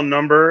overall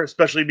number,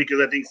 especially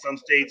because I think some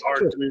states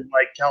aren't doing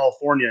like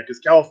California, because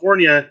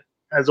California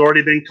has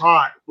already been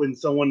caught when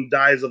someone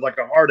dies of like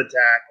a heart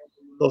attack.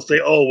 They'll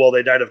say, oh, well,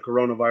 they died of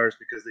coronavirus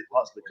because they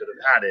possibly could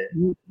have had it.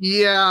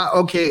 Yeah,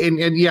 okay,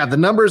 and yeah, the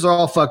numbers are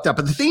all fucked up.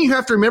 But the thing you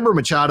have to remember,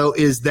 Machado,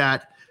 is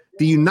that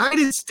the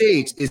United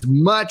States is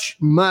much,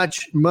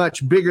 much,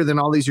 much bigger than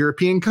all these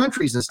European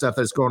countries and stuff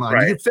that's going on.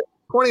 Right. You can fit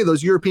 20 of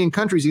those European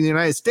countries in the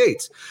United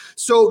States.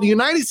 So the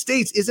United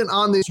States isn't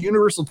on this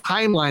universal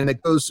timeline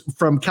that goes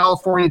from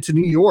California to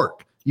New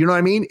York. You know what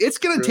I mean? It's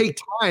going to take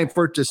time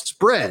for it to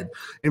spread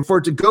and for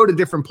it to go to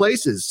different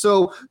places.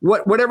 So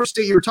whatever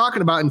state you were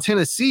talking about in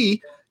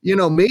Tennessee,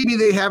 maybe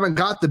they haven't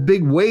got the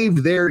big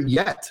wave there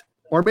yet,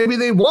 or maybe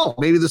they won't.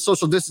 Maybe the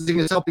social distancing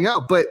is helping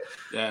out, but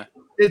yeah.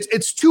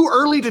 It's too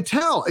early to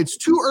tell. It's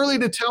too early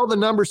to tell the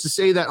numbers to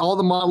say that all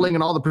the modeling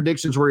and all the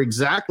predictions were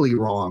exactly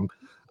wrong.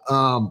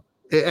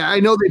 I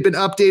know they've been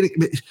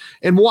updating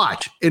and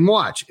watch. And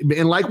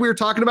like we were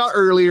talking about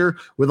earlier,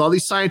 with all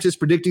these scientists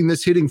predicting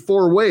this hitting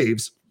 4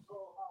 waves,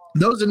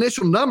 those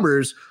initial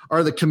numbers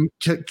are the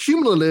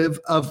cumulative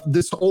of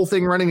this whole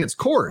thing running its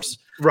course.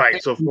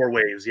 Right. So 4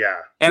 waves. Yeah.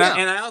 And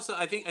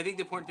I think the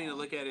important thing to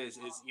look at is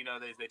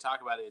they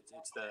talk about it.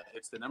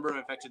 It's the number of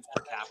infections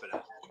per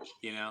capita.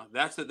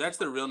 That's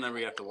the real number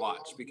you have to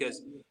watch,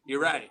 because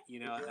you're right.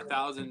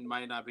 1,000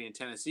 might not be in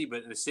Tennessee,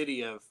 but in a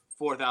city of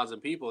 4,000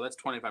 people, that's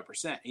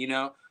 25%.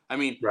 I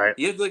mean, right.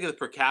 You have to look at the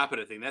per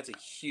capita thing. That's a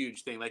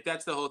huge thing. Like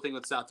that's the whole thing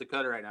with South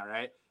Dakota right now,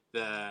 right?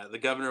 The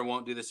governor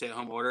won't do the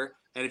stay-at-home order,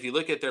 and if you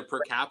look at their per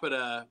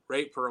capita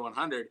rate per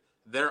 100,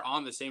 they're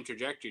on the same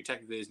trajectory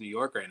technically as New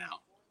York right now.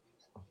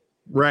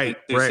 Right.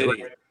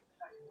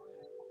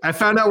 I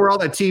found out where all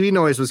that TV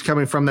noise was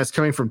coming from. That's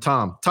coming from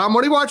Tom. Tom,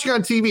 what are you watching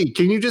on TV?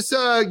 Can you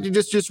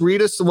just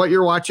read us what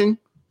you're watching?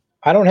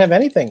 I don't have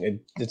anything.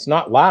 It's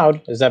not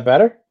loud. Is that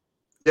better?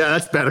 Yeah,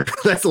 that's better.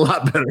 That's a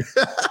lot better.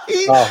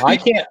 I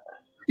can't.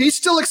 He's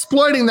still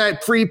exploiting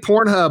that free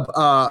Pornhub.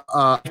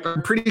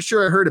 I'm pretty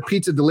sure I heard a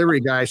pizza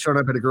delivery guy showing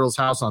up at a girl's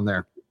house on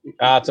there.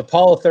 It's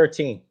Apollo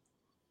 13.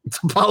 It's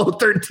Apollo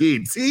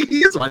 13. See,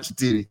 he is watching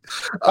TV.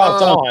 Oh,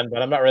 it's on,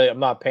 but I'm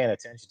not paying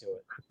attention to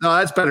it. No,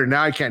 that's better.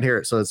 Now I can't hear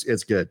it, so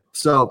it's good.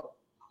 So,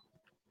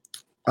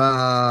 so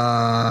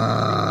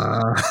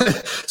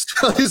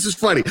this is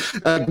funny.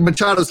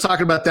 Machado's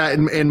talking about that,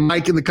 and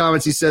Mike in the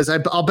comments, he says,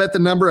 I'll bet the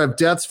number of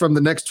deaths from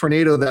the next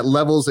tornado that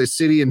levels a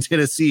city in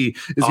Tennessee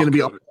is going to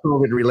be all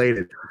COVID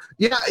related.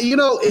 Yeah,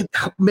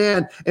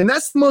 man, and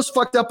that's the most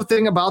fucked up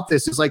thing about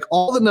this is like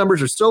all the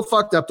numbers are so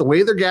fucked up. The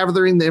way they're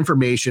gathering the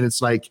information,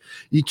 it's like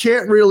you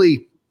can't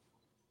really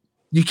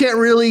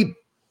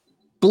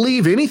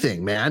believe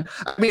anything, man.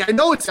 I mean, I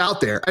know it's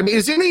out there. I mean,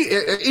 is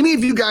any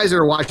of you guys that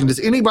are watching, does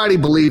anybody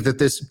believe that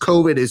this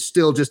COVID is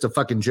still just a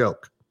fucking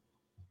joke?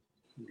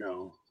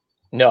 No.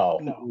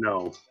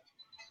 No,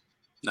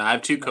 I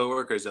have 2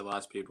 coworkers that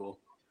lost people.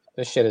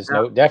 This shit is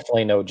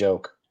definitely no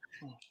joke.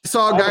 I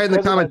saw a guy in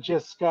the comments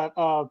just got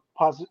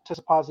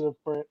tested positive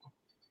for it.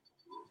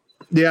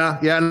 Yeah,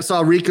 and I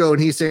saw Rico,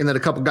 and he's saying that a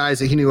couple guys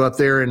that he knew up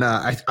there, and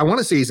I want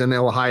to say he's in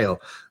Ohio,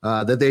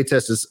 that they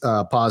tested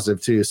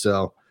positive too.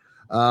 So,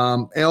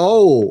 Melissa,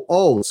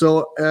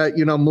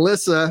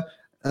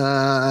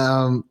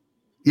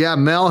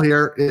 Mel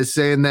here is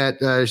saying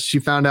that she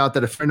found out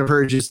that a friend of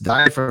hers just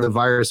died from the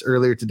virus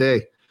earlier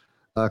today.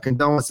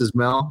 Condolences,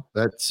 Mel.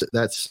 That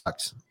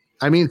sucks.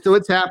 I mean, so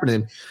it's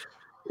happening.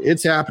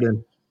 It's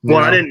happening. Well,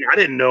 I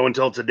didn't know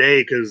until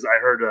today because I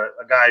heard a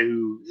guy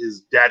who his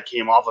dad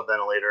came off a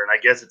ventilator, and I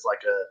guess it's like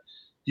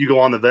you go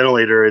on the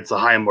ventilator, it's a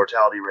high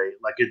mortality rate.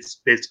 Like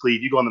it's basically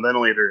if you go on the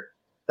ventilator,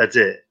 that's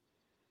it.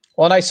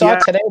 Well, and I saw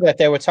today that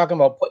they were talking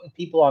about putting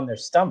people on their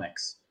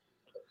stomachs.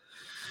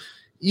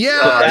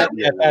 Yeah,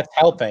 that's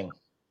helping.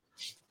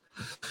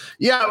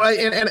 Yeah,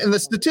 and the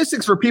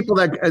statistics for people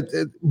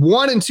that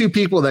 1 in 2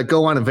 people that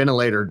go on a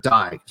ventilator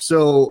die.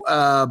 So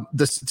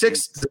the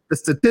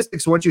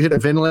statistics once you hit a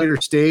ventilator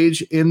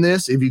stage in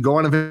this, if you go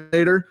on a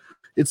ventilator,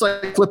 it's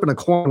like flipping a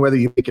coin whether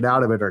you make it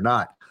out of it or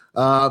not.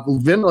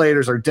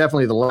 Ventilators are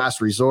definitely the last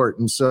resort,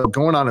 and so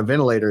going on a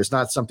ventilator is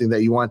not something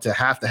that you want to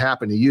have to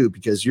happen to you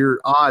because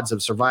your odds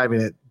of surviving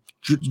it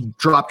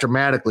drop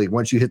dramatically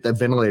once you hit that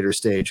ventilator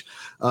stage.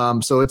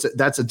 So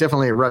that's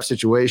definitely a rough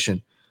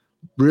situation.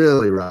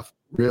 Really rough.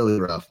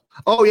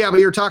 Oh yeah, but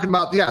you're talking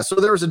about so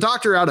there was a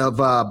doctor out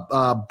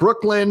of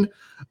Brooklyn.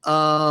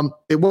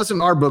 It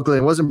wasn't our Brooklyn.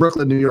 It wasn't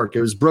Brooklyn, New York.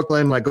 It was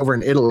Brooklyn, like over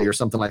in Italy or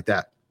something like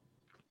that.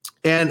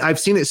 And I've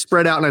seen it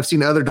spread out, and I've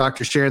seen other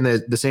doctors sharing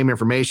the same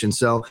information.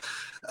 So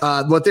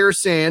what they're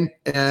saying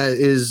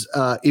is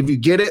if you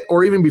get it,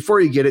 or even before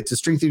you get it, to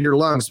strengthen your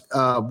lungs,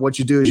 what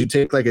you do is you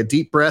take like a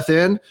deep breath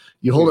in,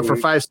 you hold it for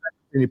 5 seconds,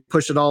 and you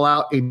push it all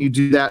out, and you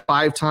do that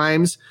 5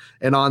 times.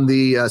 And on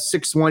the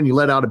 6th one, you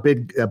let out a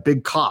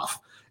big cough.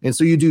 And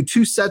so you do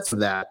 2 sets of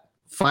that,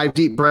 5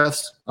 deep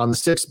breaths. On the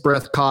 6th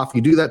breath, cough.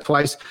 You do that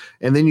twice,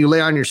 and then you lay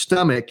on your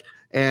stomach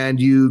and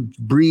you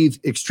breathe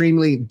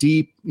extremely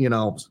deep,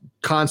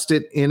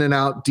 constant in and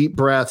out deep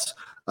breaths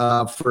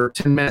for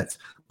 10 minutes.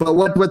 But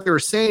what they were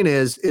saying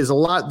is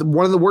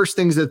one of the worst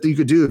things that you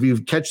could do if you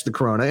catch the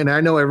corona. And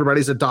I know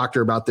everybody's a doctor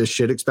about this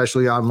shit,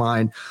 especially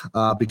online,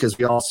 because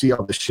we all see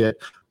all this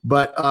shit.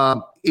 But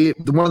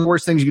one of the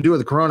worst things you can do with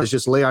the corona is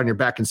just lay on your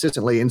back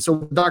consistently. And so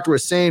what the doctor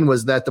was saying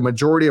was that the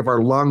majority of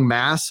our lung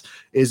mass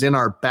is in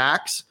our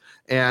backs.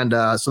 And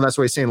so that's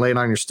why he's saying laying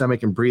on your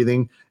stomach and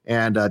breathing.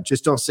 And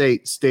just don't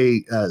stay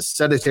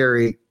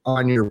sedentary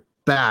on your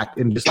back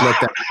and just let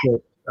that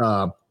shit,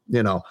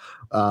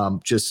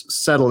 just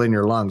settle in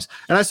your lungs.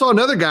 And I saw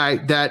another guy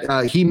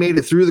that he made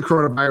it through the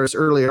coronavirus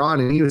earlier on,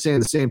 and he was saying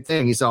the same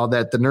thing. He saw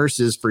that the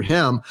nurses, for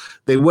him,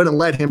 they wouldn't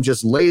let him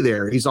just lay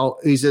there. He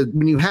said,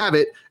 when you have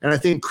it, and I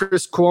think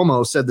Chris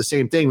Cuomo said the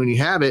same thing, when you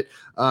have it,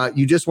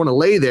 you just want to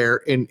lay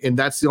there, and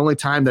that's the only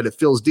time that it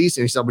feels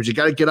decent. He said, but you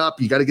got to get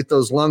up, you got to get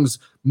those lungs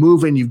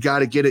moving, you've got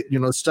to get it,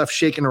 stuff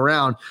shaking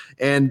around,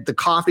 and the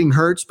coughing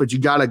hurts, but you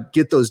got to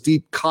get those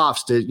deep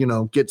coughs to,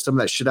 get some of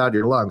that shit out of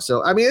your lungs.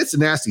 So, I mean, it's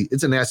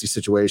a nasty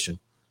situation.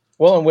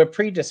 Well, and we're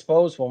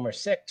predisposed when we're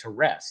sick to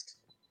rest.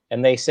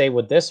 And they say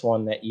with this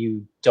one that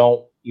you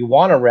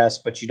want to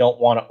rest, but you don't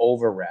want to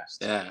over rest.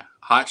 Yeah.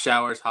 Hot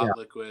showers, hot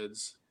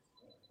liquids.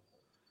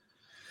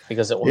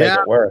 Because it will make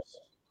it worse.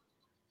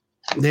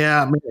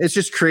 Yeah, I mean, it's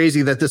just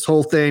crazy that this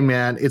whole thing,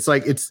 man, it's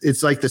like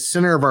the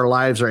center of our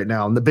lives right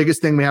now. And the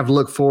biggest thing we have to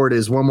look forward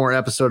is one more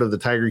episode of the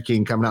Tiger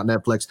King coming out on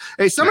Netflix.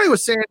 Hey, somebody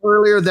was saying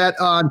earlier that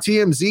on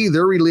TMZ,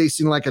 they're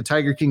releasing like a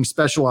Tiger King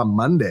special on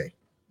Monday.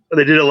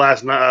 They did it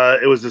last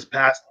night. It was this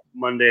past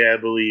Monday, I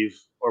believe,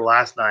 or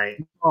last night.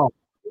 Oh.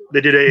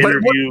 They did an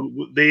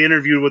interview. They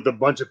interviewed with a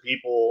bunch of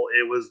people.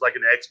 It was like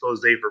an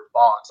expose for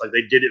Fox. Like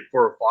they did it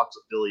for Fox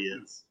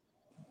affiliates.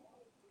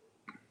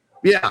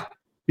 Yeah.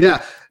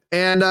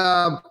 And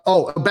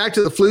back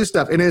to the flu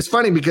stuff. And it's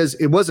funny because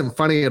it wasn't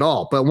funny at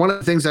all. But one of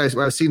the things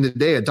I've seen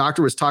today, a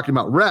doctor was talking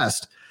about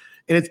rest.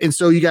 And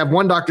so you have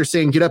one doctor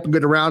saying, get up and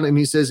get around. And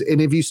he says, and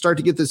if you start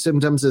to get the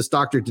symptoms, this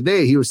doctor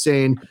today, he was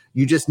saying,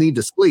 you just need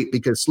to sleep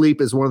because sleep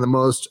is one of the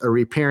most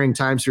repairing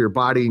times for your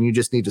body. And you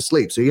just need to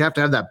sleep. So you have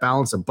to have that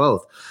balance of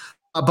both.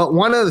 But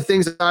one of the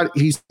things that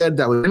he said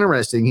that was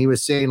interesting, he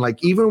was saying,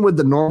 like, even with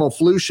the normal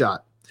flu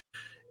shot,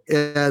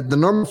 if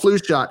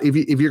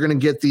you're going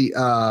to get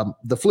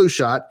the flu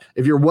shot,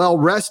 if you're well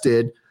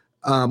rested,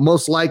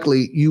 most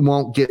likely you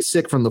won't get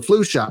sick from the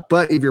flu shot.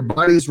 But if your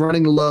body's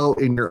running low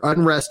and you're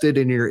unrested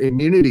and your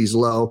immunity's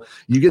low,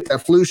 you get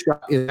that flu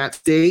shot in that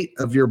state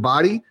of your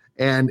body,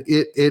 and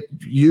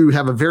you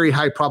have a very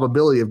high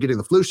probability of getting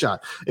the flu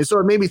shot. And so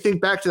it made me think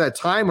back to that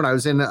time when I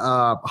was in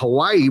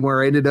Hawaii,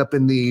 where I ended up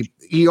in the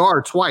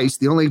ER twice,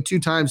 the only 2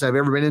 times I've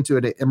ever been into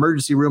an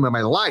emergency room in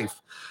my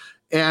life.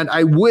 And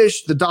I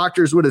wish the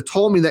doctors would have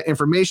told me that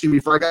information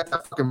before I got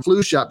that fucking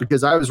flu shot,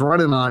 because I was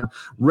running on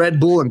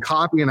Red Bull and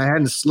coffee and I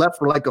hadn't slept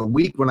for like a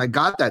week when I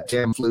got that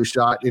damn flu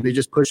shot, and it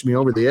just pushed me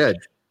over the edge.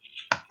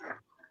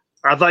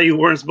 I thought you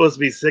weren't supposed to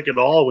be sick at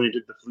all when you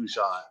took the flu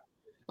shot.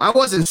 I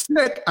wasn't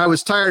sick. I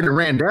was tired and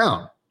ran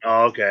down.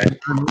 Oh, okay.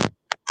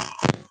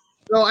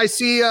 So I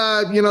see,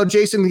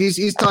 Jason,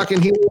 he's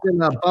talking. He was in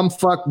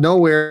bumfuck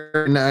nowhere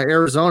in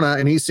Arizona,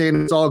 and he's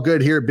saying it's all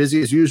good here,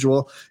 busy as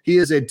usual. He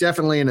is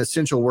definitely an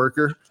essential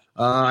worker.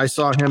 I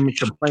saw him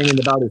complaining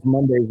about his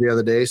Mondays the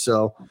other day.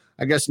 So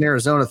I guess in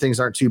Arizona things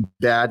aren't too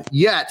bad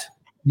yet.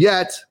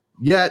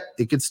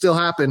 It could still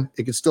happen.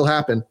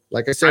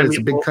 Like I said, it's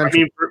a big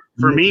country.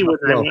 For me, when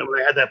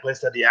I had that place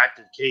that had the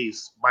active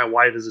case, my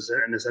wife is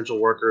an essential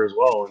worker as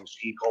well, and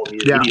she called me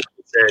immediately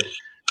and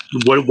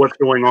said, "What's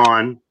going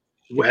on?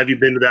 Have you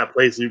been to that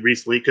place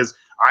recently?" Because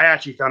I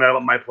actually found out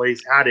about my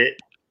place had it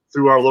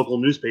through our local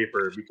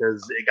newspaper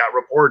because it got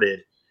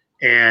reported,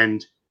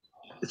 and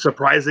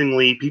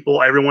surprisingly,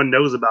 everyone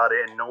knows about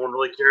it, and no one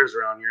really cares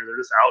around here. They're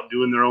just out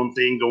doing their own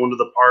thing, going to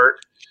the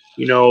park.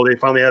 They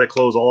finally had to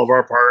close all of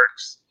our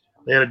parks.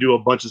 They had to do a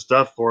bunch of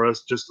stuff for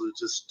us just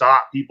to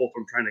stop people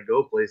from trying to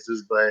go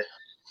places. But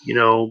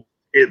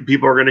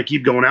people are going to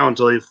keep going out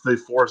until they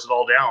force it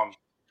all down.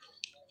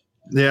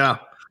 Yeah.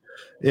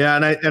 Yeah,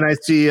 and I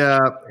see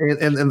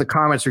in the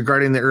comments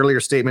regarding the earlier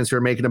statements we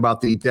were making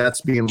about the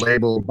deaths being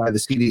labeled by the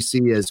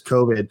CDC as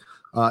COVID.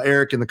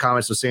 Eric in the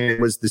comments was saying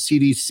it was the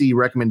CDC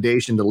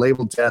recommendation to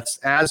label deaths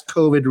as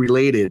COVID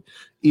related,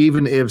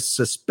 even if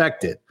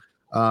suspected.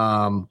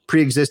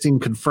 Pre-existing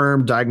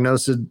confirmed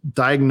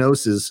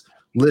diagnosis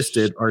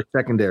listed are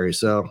secondary.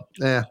 So,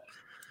 I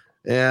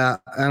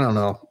don't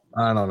know.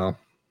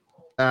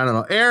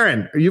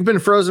 Aaron, you've been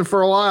frozen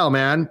for a while,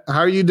 man. How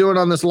are you doing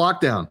on this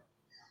lockdown?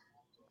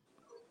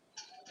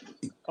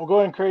 I'm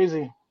going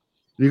crazy.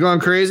 You going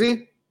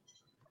crazy?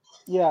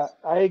 Yeah,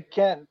 I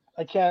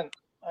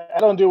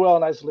don't do well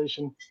in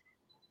isolation.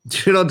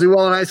 You don't do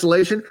well in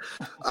isolation?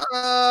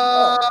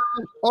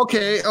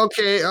 Okay.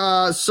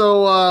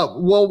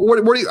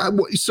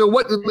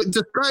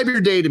 Describe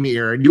your day to me,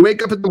 Aaron. You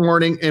wake up in the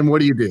morning and what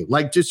do you do?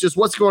 Like just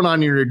what's going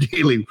on in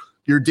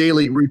your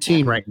daily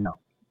routine right now?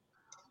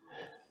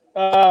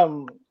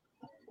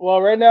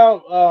 Well, right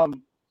now,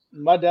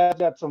 my dad's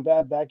got some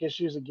bad back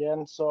issues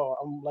again, so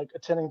I'm like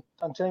attending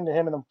to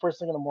him in the first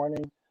thing in the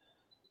morning.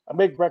 I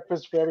make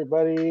breakfast for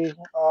everybody.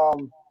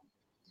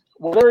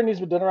 Whatever needs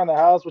to be done around the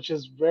house, which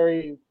is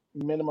very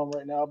minimum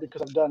right now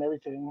because I've done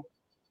everything.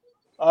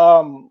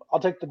 I'll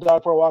take the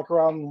dog for a walk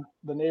around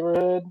the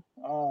neighborhood.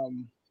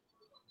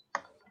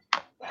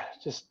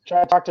 Just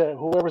try to talk to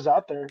whoever's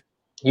out there.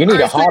 You need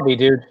a hobby,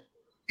 dude.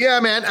 Yeah,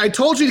 man. I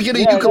told you to get a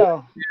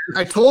ukulele.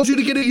 I told you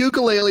to get a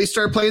ukulele,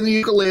 start playing the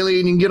ukulele,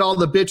 and you can get all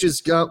the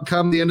bitches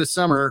come the end of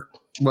summer.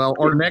 Well,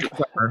 or next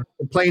summer,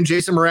 playing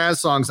Jason Mraz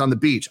songs on the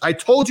beach. I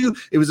told you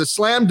it was a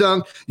slam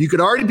dunk. You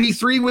could already be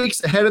 3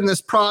 weeks ahead in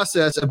this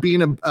process of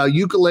being a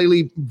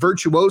ukulele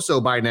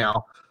virtuoso by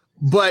now.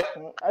 But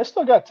I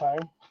still got time.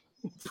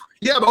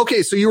 Yeah, but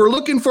okay. So you were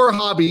looking for a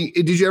hobby.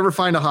 Did you ever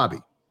find a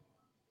hobby?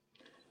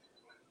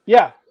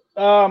 Yeah.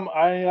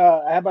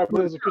 I have my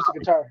brother's acoustic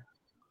guitar.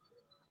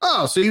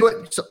 Oh, so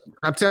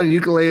I'm telling you,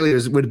 ukulele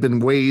would have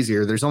been way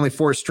easier. There's only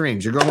 4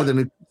 strings. You're going with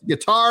a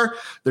guitar.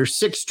 There's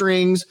 6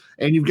 strings,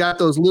 and you've got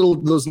those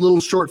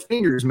little short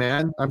fingers,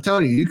 man. I'm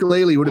telling you,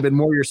 ukulele would have been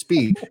more your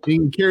speed. You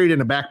can carry it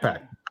in a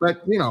backpack,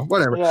 but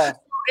whatever. Yeah.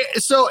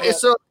 So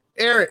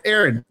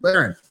Aaron,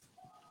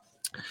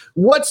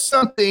 what's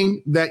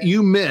something that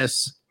you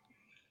miss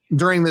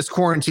during this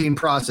quarantine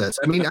process?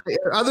 I mean,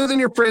 other than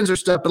your friends or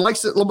stuff, but like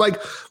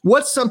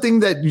what's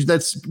something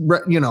that's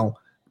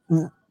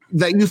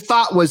that you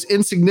thought was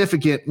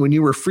insignificant when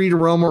you were free to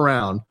roam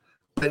around,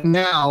 but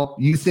now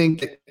you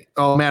think,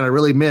 oh man, I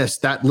really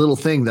missed that little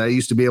thing that I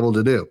used to be able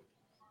to do.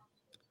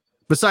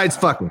 Besides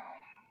fucking.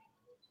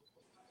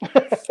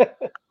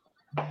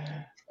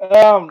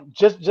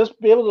 Just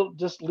be able to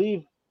just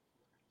leave,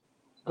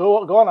 go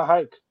on a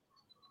hike.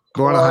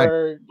 Go on a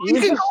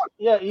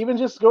hike. Even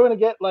just going to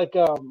get like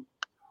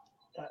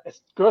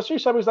grocery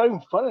shopping is not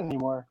even fun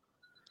anymore.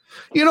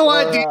 You know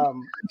what? Or,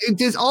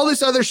 There's all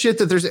this other shit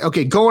that there's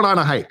okay, going on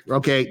a hike.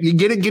 Okay, you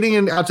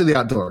getting out to the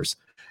outdoors.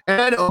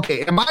 And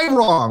okay, am I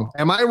wrong?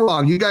 Am I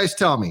wrong? You guys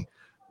tell me.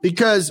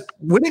 Because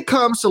when it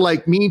comes to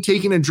like me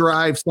taking a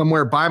drive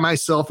somewhere by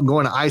myself and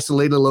going to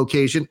isolated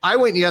location, I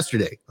went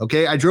yesterday.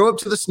 Okay, I drove up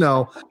to the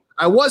snow.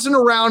 I wasn't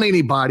around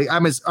anybody.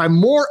 I'm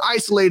more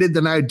isolated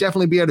than I'd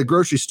definitely be at a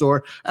grocery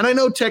store. And I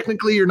know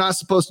technically you're not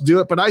supposed to do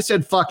it, but I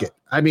said fuck it.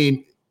 I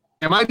mean,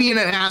 am I being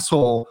an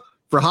asshole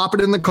for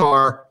hopping in the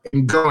car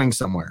and going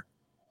somewhere?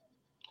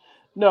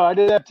 No, I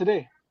did that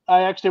today.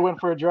 I actually went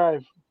for a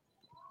drive.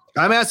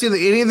 I'm asking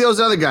any of those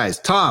other guys.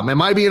 Tom,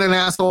 am I being an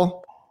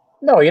asshole?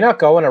 No, you're not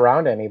going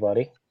around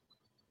anybody.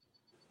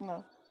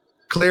 No.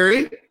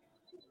 Cleary?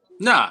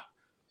 Nah,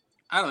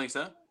 I don't think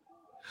so.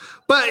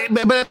 But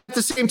at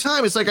the same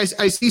time, it's like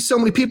I see so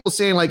many people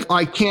saying like, oh,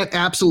 I can't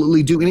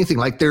absolutely do anything.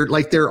 Like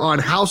they're on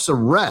house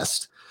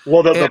arrest.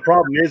 Well, the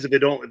problem is if they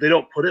don't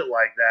put it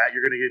like that,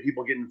 you're going to get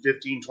people getting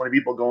 15, 20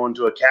 people going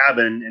to a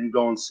cabin and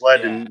going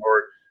sledding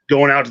or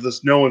going out to the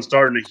snow and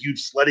starting a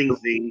huge sledding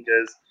thing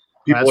because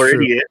people are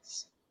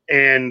idiots.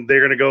 And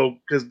they're going to go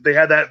because they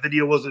had that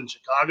video was in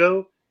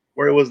Chicago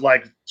where it was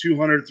like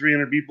 200,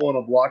 300 people in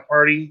a block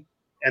party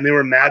and they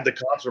were mad the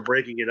cops were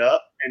breaking it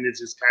up. And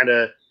it's just kind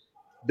of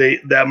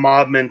that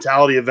mob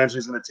mentality eventually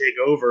is going to take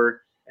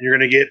over and you're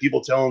going to get people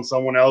telling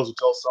someone else to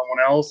tell someone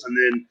else. And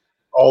then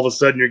all of a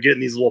sudden you're getting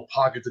these little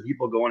pockets of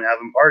people going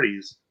having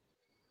parties.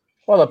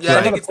 Well,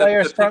 I think it's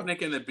the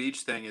picnic and the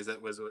beach thing is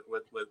that was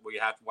what we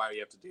have why we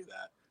have to do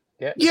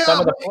that. Yeah.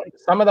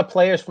 Some of the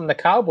players from the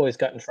Cowboys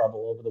got in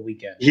trouble over the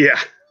weekend. Yeah.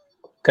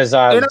 Because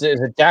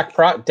Dak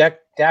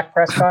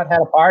Prescott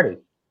had a party.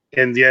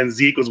 And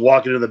Zeke was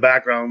walking in the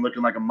background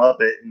looking like a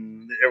Muppet,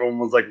 and everyone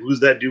was like, who's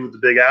that dude with the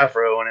big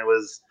afro? And it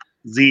was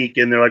Zeke,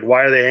 and they're like,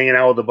 why are they hanging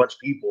out with a bunch of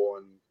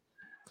people?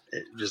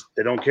 And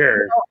they don't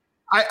care.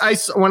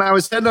 When I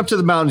was heading up to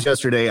the mountains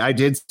yesterday, I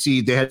did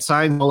see they had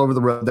signs all over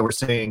the road that were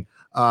saying,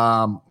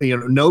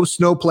 no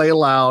snow play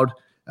allowed.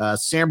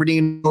 San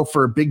Bernardino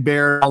for Big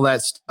Bear, all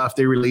that stuff.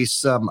 They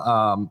released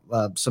some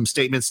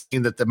statements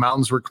saying that the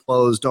mountains were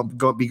closed.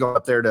 Don't be going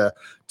up there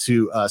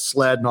to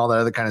sled and all that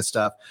other kind of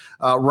stuff.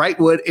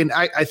 Wrightwood, and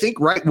I think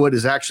Wrightwood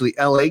is actually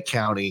LA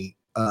County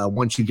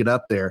once you get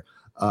up there,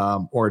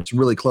 or it's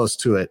really close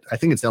to it. I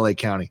think it's LA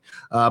County.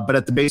 But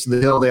at the base of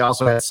the hill, they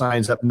also had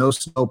signs up, no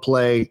snow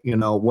play,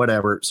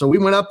 whatever. So we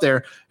went up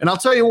there, and I'll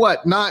tell you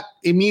what, not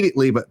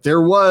immediately, but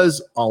there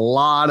was a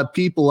lot of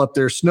people up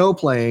there snow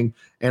playing.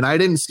 And I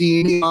didn't see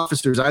any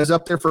officers. I was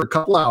up there for a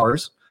couple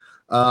hours.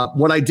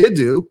 What I did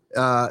do,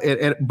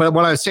 but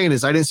what I was saying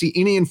is I didn't see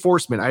any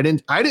enforcement. I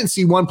didn't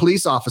see one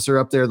police officer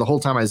up there the whole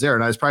time I was there,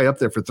 and I was probably up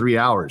there for 3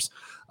 hours.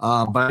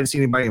 But I didn't see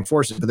anybody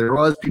enforce it. But there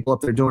was people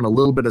up there doing a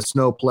little bit of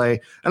snow play,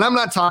 and I'm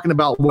not talking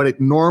about what it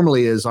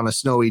normally is on a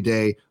snowy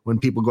day when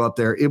people go up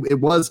there.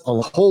 It was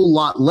a whole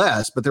lot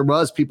less, but there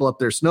was people up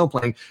there snow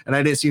playing, and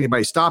I didn't see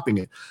anybody stopping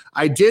it.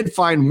 I did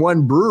find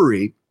one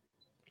brewery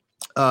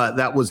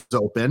that was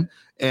open.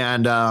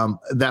 And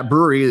that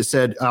brewery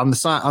said on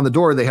the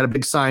door, they had a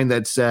big sign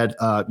that said,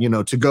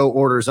 to go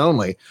orders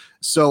only.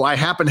 So I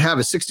happened to have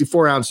a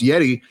 64-ounce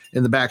Yeti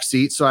in the back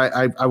seat. So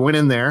I went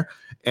in there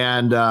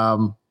and,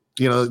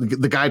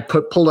 the guy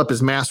pulled up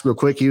his mask real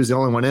quick. He was the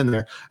only one in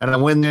there. And I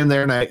went in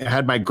there and I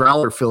had my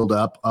growler filled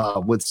up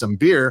with some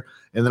beer.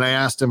 And then I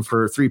asked him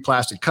for 3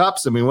 plastic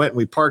cups, and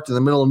we parked in the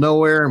middle of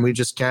nowhere, and we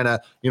just kind of,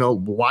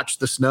 watched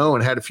the snow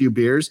and had a few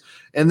beers.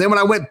 And then when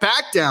I went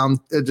back down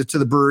to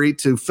the brewery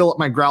to fill up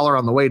my growler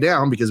on the way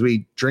down, because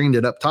we drained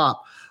it up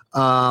top,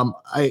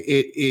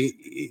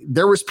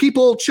 there was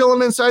people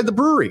chilling inside the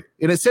brewery,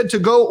 and it said to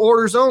go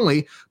orders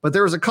only, but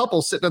there was a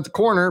couple sitting at the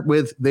corner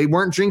they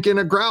weren't drinking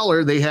a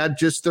growler. They had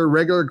just their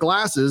regular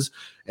glasses,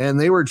 and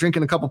they were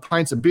drinking a couple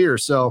pints of beer.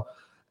 So,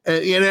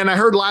 and I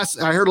heard last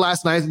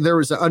night there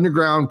was an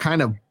underground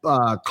kind of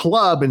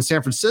club in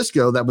San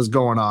Francisco that was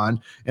going on,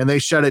 and they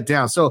shut it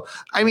down. So,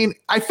 I mean,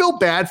 I feel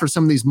bad for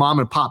some of these mom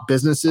and pop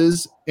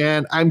businesses,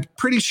 and I'm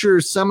pretty sure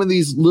some of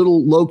these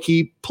little low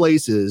key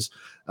places,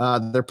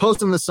 they're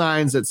posting the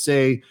signs that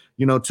say,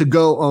 to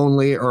go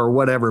only or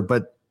whatever.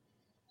 But,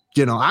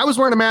 I was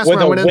wearing a mask with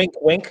when I went wink,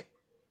 wink.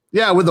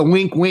 Yeah, with a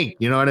wink, wink.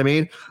 You know what I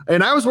mean?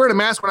 And I was wearing a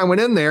mask when I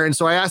went in there. And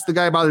so I asked the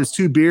guy about his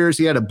 2 beers.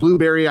 He had a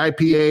blueberry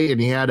IPA and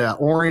he had an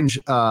orange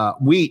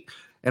wheat.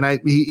 And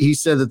he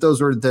said that those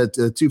were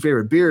the 2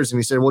 favorite beers. And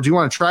he said, well, do you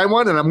want to try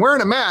one? And I'm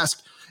wearing a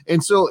mask.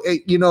 And so,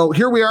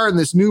 here we are in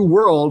this new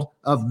world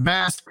of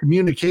mass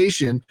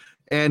communication.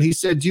 And he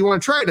said, do you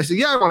want to try it? I said,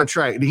 yeah, I want to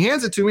try it. And he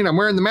hands it to me and I'm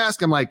wearing the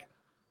mask. I'm like,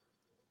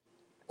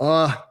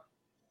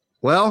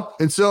 well,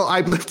 and so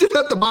I lifted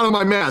up the bottom of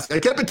my mask. I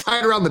kept it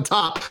tied around the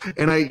top,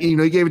 and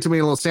he gave it to me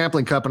in a little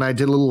sampling cup, and I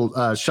did a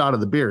little shot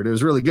of the beer. It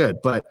was really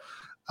good, but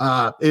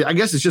I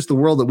guess it's just the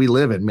world that we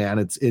live in, man.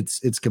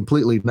 It's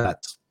completely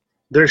nuts.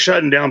 They're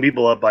shutting down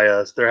people up by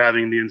us. They're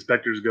having the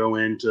inspectors go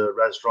into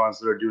restaurants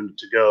that are doing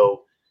to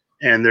go,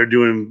 and they're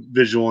doing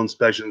visual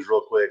inspections real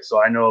quick. So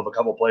I know of a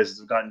couple places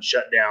that have gotten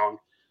shut down,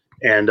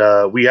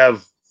 and we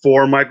have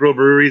 4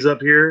 microbreweries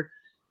up here.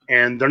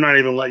 and they're not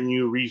even letting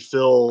you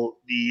refill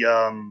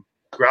the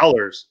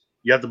growlers.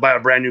 You have to buy a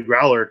brand new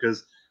growler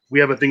because we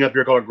have a thing up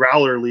here called a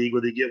Growler League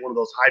where they get one of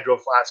those Hydro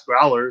Flask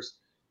growlers.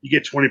 You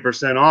get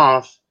 20%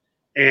 off,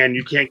 and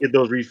you can't get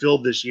those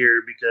refilled this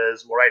year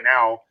because, well, right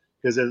now,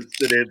 because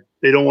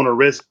they don't want to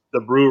risk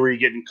the brewery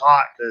getting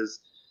caught because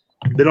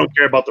they don't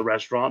care about the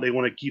restaurant. They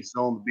want to keep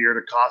selling the beer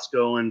to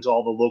Costco and to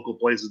all the local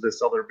places that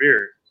sell their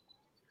beer.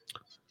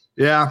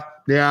 Yeah,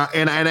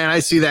 and I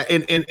see that.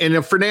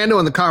 And Fernando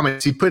in the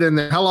comments, he put in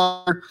there,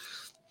 how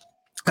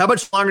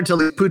much longer until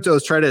the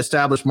putos try to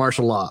establish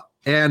martial law?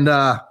 And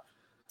I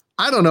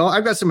don't know.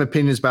 I've got some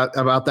opinions about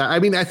that. I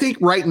mean, I think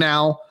right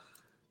now,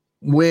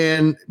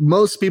 when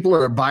most people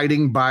are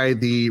abiding by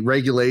the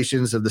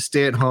regulations of the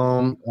stay at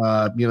home,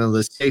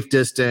 the safe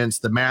distance,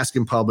 the mask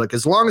in public,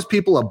 as long as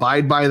people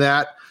abide by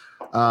that,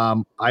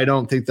 I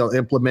don't think they'll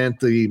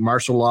implement the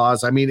martial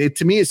laws. I mean,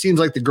 to me, it seems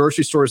like the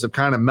grocery stores have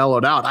kind of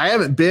mellowed out. I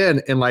haven't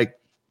been in like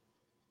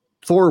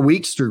 4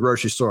 weeks through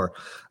grocery store.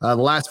 The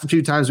last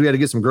few times we had to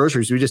get some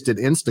groceries, we just did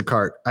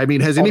Instacart. I mean,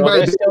 has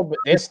anybody?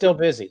 They're still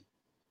busy.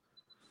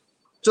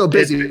 So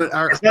busy.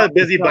 It's not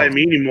busy by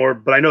me anymore,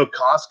 but I know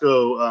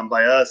Costco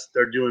by us,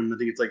 they're doing, I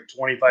think it's like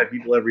 25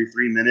 people every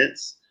 3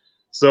 minutes.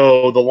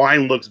 So the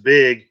line looks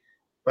big,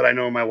 but I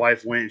know my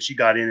wife went and she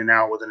got in and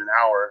out within an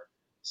hour.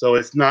 So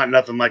it's not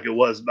nothing like it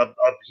was up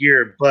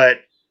here, but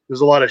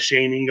there's a lot of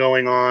shaming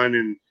going on.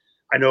 And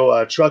I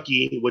know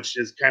Truckee, which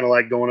is kind of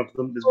like going up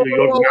the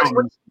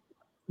mountains.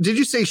 Did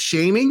you say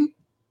shaming?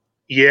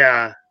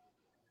 Yeah.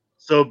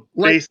 So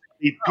basically,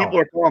 people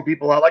are calling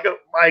people out like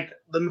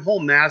the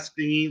whole mask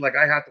thingy. Like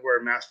I have to wear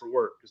a mask for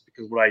work just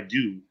because of what I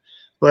do.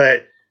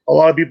 But a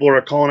lot of people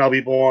are calling out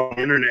people on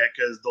the internet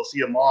because they'll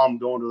see a mom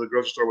going to the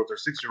grocery store with their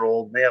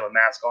 6-year-old and they have a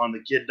mask on,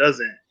 the kid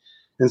doesn't.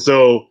 And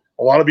so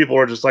a lot of people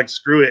are just like,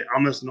 screw it,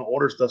 I'm just going to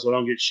order stuff so I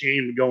don't get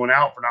shamed going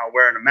out for not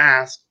wearing a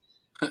mask.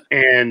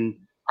 And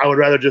I would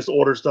rather just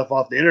order stuff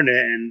off the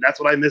internet. And that's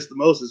what I miss the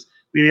most is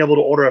being able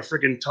to order a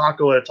freaking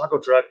taco at a taco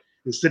truck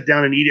and sit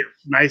down and eat it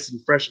nice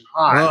and fresh and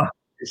hot.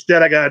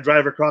 Instead, I got to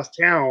drive across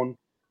town.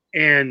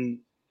 And,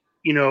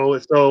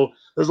 so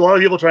there's a lot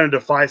of people trying to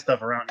defy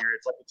stuff around here.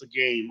 It's like it's a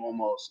game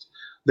almost.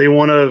 They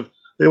want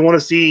to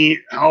see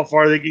how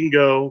far they can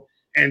go.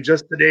 And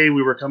just today I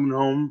was coming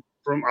home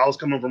from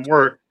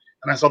work,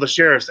 and I saw the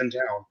sheriffs in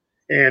town.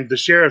 And the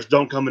sheriffs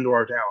don't come into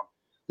our town.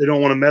 They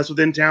don't want to mess with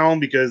in town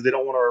because they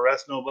don't want to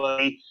arrest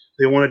nobody.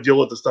 They want to deal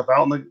with the stuff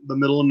out in the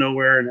middle of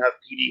nowhere and have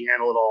PD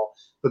handle it all.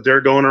 But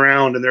they're going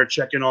around and they're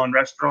checking on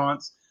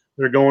restaurants.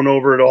 They're going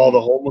over to all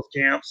the homeless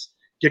camps,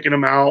 kicking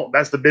them out.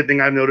 That's the big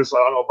thing I've noticed. I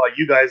don't know about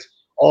you guys.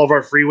 All of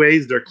our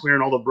freeways, they're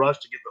clearing all the brush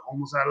to get the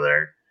homeless out of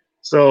there.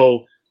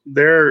 So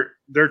they're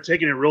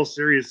taking it real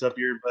serious up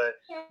here. But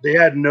they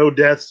had no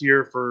deaths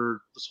here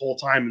for this whole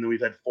time, and then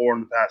we've had 4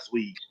 in the past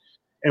week.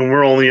 And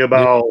we're only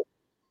about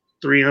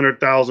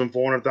 300,000,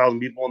 400,000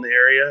 people in the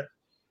area.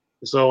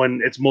 So,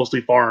 and it's mostly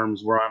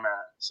farms where I'm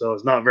at. So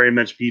it's not very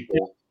much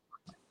people.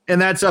 And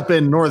that's up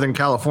in Northern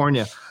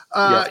California.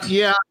 Yes.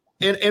 Yeah.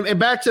 And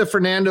back to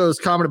Fernando's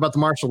comment about the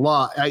martial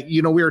law.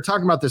 We were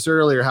talking about this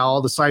earlier, how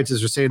all the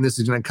scientists are saying this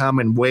is going to come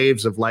in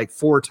waves of like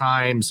 4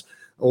 times,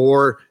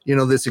 or,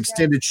 this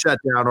extended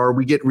shutdown, or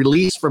we get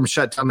released from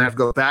shutdown and have to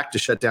go back to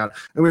shutdown.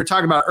 And we were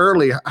talking about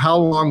early, how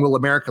long will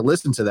America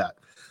listen to that?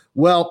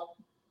 Well,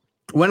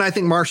 when I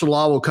think martial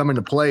law will come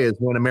into play is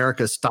when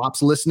America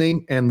stops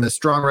listening, and the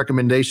strong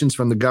recommendations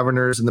from the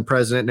governors and the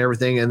president and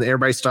everything, and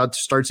everybody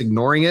starts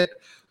ignoring it.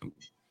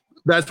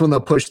 That's when they'll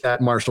push that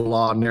martial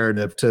law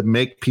narrative to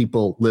make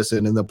people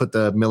listen, and they'll put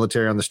the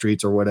military on the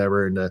streets or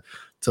whatever, and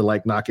to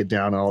like knock it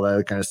down and all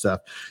that kind of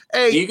stuff.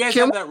 Hey, do you guys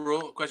have that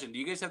rule? Question: do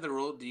you guys have the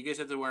rule? Do you guys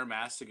have to wear a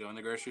mask to go in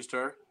the grocery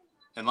store?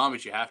 In Long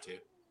Beach, you have to.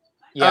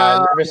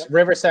 Yeah,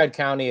 Riverside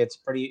County, it's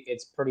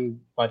pretty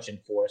much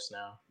enforced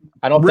now.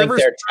 I don't think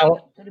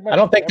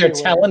they're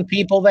telling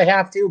people they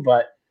have to,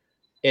 but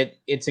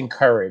it's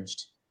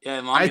encouraged. Yeah,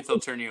 in Long Beach, they'll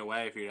turn you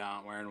away if you're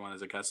not wearing one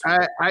as a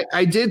customer.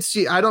 I did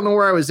see, I don't know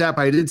where I was at,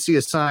 but I did see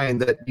a sign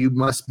that you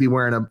must be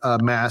wearing a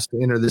mask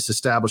to enter this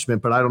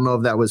establishment, but I don't know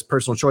if that was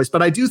personal choice.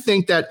 But I do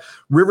think that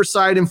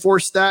Riverside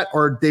enforced that,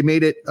 or they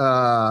made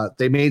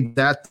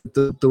that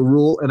the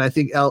rule, and I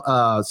think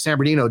San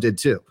Bernardino did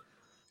too.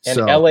 And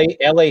so,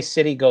 LA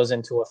City goes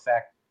into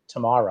effect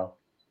tomorrow.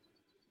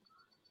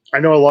 I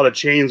know a lot of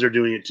chains are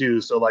doing it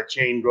too. So like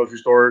chain grocery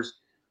stores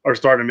are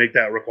starting to make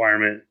that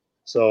requirement.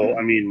 So,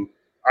 I mean,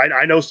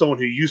 I know someone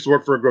who used to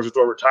work for a grocery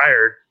store,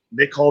 retired.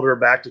 They called her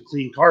back to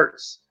clean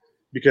carts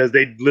because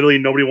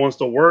nobody wants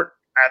to work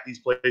at these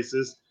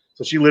places.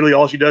 So she literally,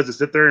 all she does is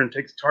sit there and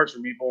takes carts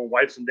from people and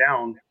wipes them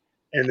down.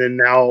 And then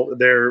now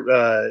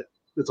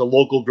it's a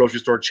local grocery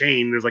store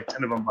chain. There's like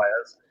 10 of them by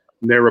us.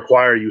 And they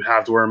require you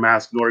have to wear a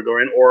mask in order to go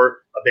in,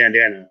 or a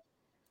bandana.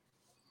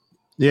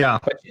 Yeah.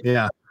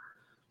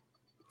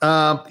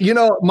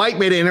 Mike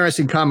made an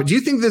interesting comment. Do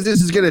you think that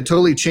this is going to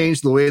totally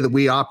change the way that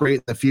we operate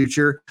in the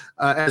future?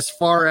 As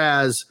far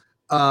as,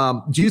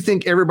 do you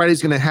think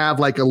everybody's going to have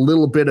like a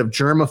little bit of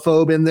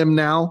germaphobe in them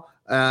now?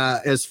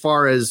 As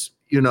far as,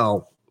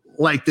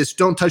 like this,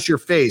 don't touch your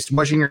face,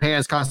 washing your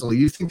hands constantly.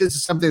 You think this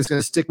is something that's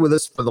going to stick with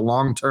us for the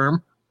long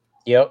term?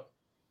 Yep.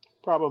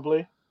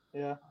 Probably.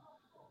 Yeah.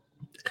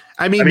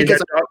 I mean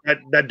because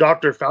that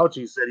Dr.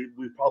 Fauci said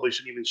we probably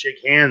shouldn't even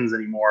shake hands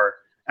anymore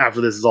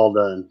after this is all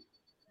done.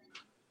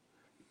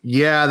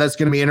 Yeah, that's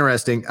going to be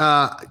interesting.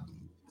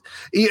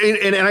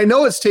 And I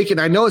know it's taken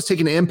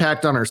an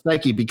impact on our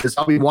psyche, because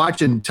I'll be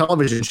watching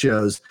television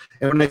shows,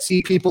 and when I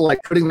see people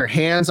like putting their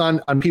hands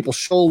on people's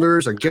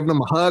shoulders or giving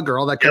them a hug or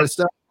all that kind of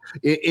stuff,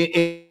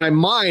 in my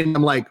mind,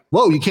 I'm like,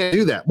 whoa, you can't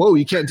do that. Whoa,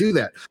 you can't do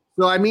that.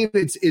 So, I mean,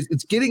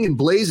 it's getting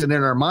emblazoned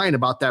in our mind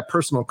about that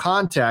personal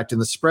contact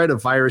and the spread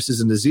of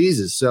viruses and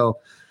diseases. So,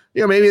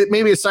 you know,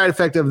 maybe a side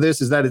effect of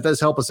this is that it does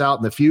help us out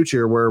in the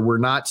future, where we're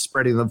not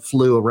spreading the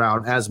flu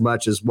around as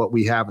much as what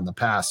we have in the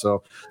past.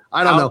 So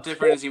I don't know. How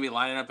different is he be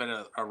lining up at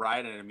a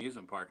ride at an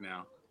amusement park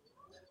now?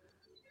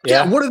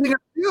 Yeah. What are they going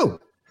to do?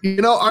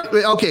 You know,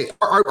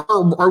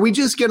 are we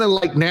just going to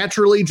like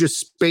naturally just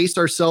space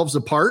ourselves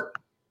apart?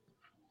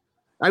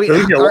 I mean,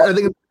 there's going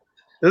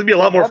to be a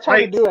lot more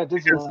fights,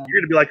 because you're going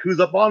to be like, who's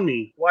up on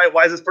me? Why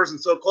is this person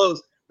so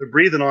close? They're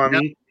breathing on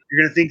me.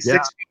 You're going to think 6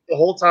 feet the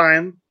whole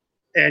time.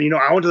 And, you know,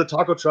 I went to the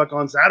taco truck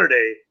on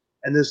Saturday,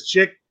 and this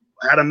chick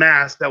had a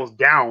mask that was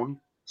down.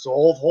 So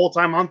the whole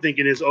time I'm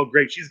thinking is, oh,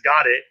 great, she's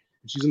got it.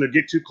 And she's going to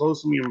get too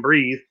close to me and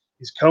breathe.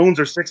 These cones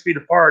are 6 feet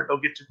apart. They'll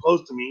get too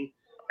close to me.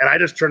 And I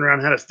just turned around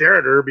and had to stare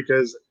at her,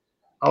 because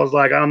I was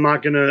like, you're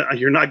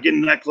not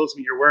getting that close to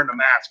me. You're wearing a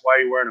mask. Why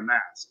are you wearing a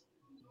mask?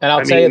 And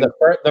I'll tell you,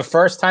 the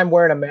first time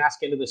wearing a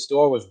mask into the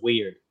store was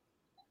weird.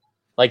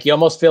 Like, you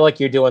almost feel like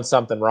you're doing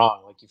something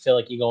wrong. Like, you feel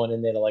like you're going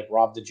in there to, like,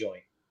 rob the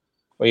joint.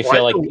 Or you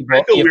feel like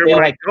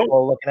people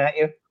are looking at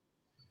you.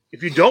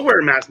 If you don't wear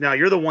a mask now,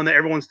 you're the one that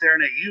everyone's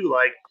staring at you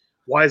like,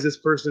 why is this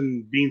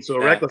person being so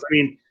reckless? I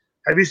mean,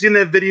 have you seen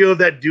that video of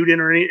that dude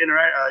interviewing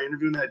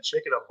that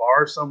chick at a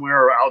bar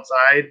somewhere or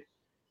outside?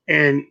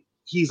 And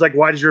he's like,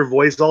 why is your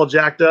voice all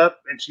jacked up?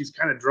 And she's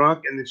kind of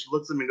drunk. And then she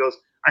looks at him and goes,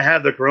 I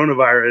have the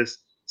coronavirus,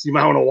 so you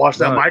might want to wash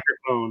that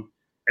microphone.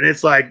 And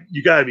it's like,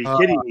 you got to be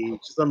kidding me.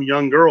 She's some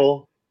young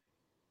girl.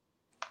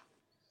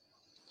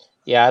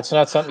 Yeah, it's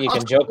not something you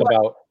can joke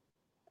about.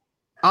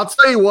 I'll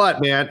tell you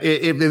what, man.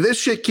 If this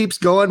shit keeps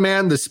going,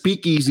 man, the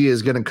speakeasy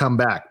is going to come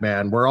back,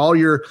 man. Where all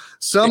your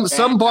some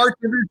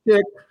bartender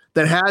chick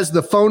that has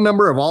the phone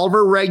number of all of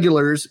her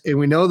regulars, and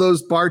we know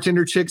those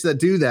bartender chicks that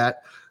do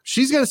that.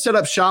 She's going to set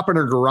up shop in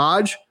her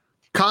garage.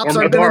 Cops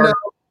aren't going to know.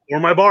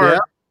 Or my bar.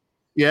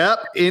 Yep.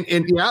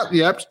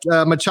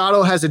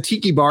 Machado has a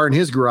tiki bar in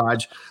his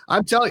garage.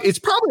 I'm telling you, it's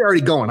probably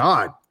already going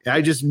on.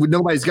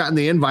 Nobody's gotten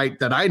the invite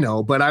that I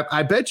know, but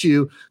I bet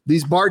you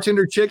these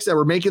bartender chicks that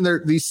were making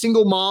these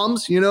single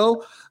moms, you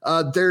know,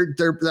 I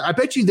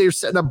bet you they're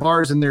setting up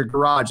bars in their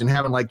garage and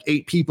having like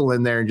 8 people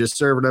in there and just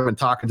serving them and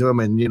talking to them.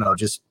 And, you know,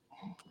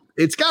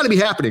 it's got to be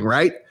happening,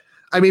 right?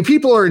 I mean,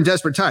 people are in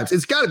desperate times.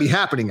 It's got to be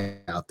happening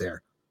out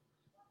there.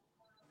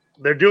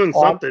 They're doing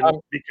something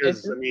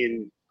because, I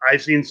mean,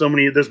 I've seen so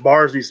many, there's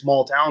bars, these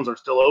small towns are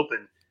still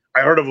open.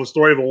 I heard of a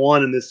story of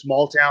one in this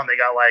small town. They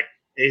got like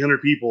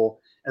 800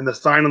 people. And the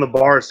sign on the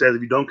bar says,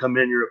 if you don't come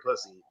in, you're a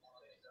pussy.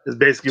 Is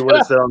basically what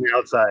it said on the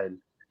outside.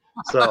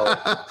 So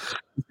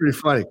it's pretty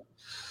funny.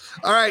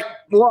 All right.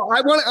 Well,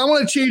 I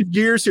want to change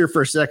gears here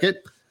for a second.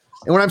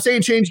 And when I'm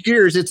saying change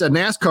gears, it's a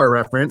NASCAR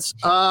reference.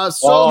 So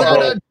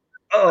that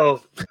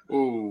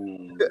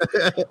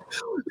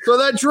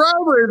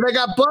driver that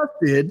got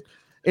busted,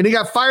 and he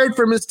got fired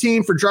from his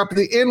team for dropping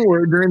the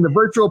N-word during the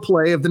virtual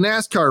play of the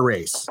NASCAR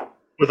race.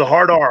 With a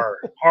hard R.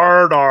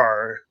 Hard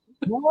R.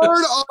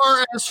 Hard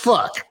R as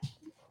fuck.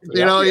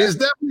 You know, he's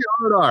definitely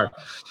hard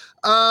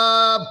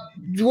R.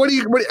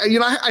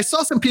 I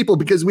saw some people,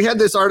 because we had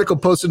this article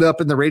posted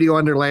up in the Radio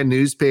Underland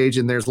news page,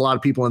 and there's a lot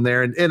of people in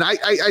there. And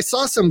I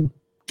saw some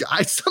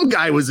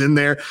guy was in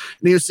there,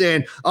 and he was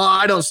saying, oh,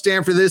 I don't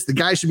stand for this. The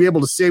guy should be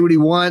able to say what he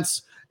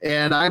wants.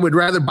 And I would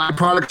rather buy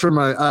products from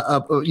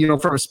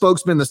from a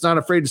spokesman that's not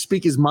afraid to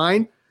speak his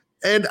mind.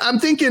 And I'm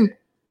thinking,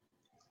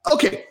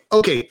 okay,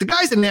 the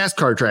guy's a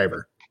NASCAR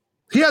driver.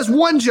 He has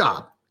one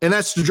job. And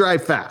that's to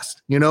drive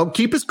fast, you know,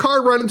 keep his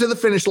car running to the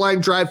finish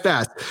line, drive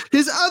fast.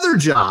 His other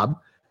job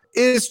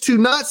is to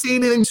not say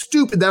anything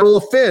stupid that will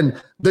offend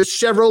the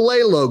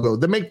Chevrolet logo,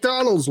 the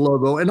McDonald's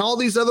logo, and all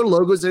these other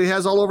logos that he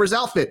has all over his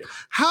outfit.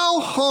 How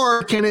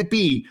hard can it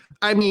be?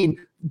 I mean,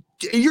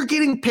 you're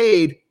getting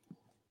paid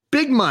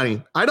big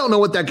money. I don't know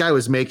what that guy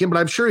was making, but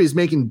I'm sure he's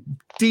making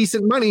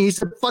decent money. He's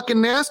a fucking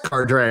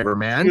NASCAR driver,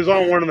 man. He was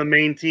on one of the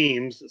main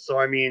teams. So,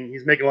 I mean,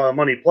 he's making a lot of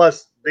money.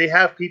 Plus, they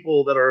have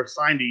people that are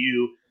assigned to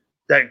you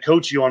that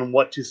coach you on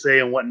what to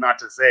say and what not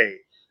to say.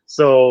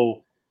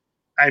 So,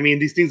 I mean,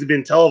 these things have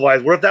been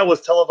televised. What if that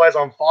was televised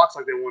on Fox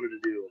like they wanted to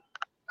do?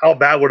 How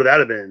bad would that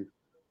have been?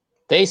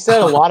 They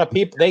said a lot of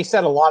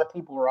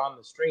people were on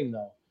the stream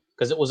though,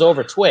 because it was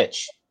over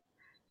Twitch.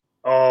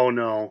 Oh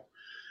no.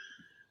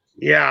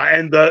 Yeah,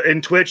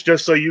 and Twitch,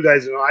 just so you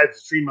guys know, I've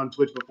streamed on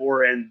Twitch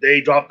before, and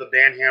they dropped the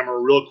ban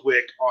hammer real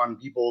quick on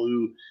people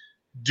who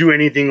do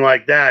anything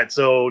like that.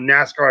 So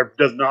NASCAR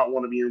does not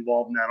want to be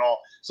involved in that at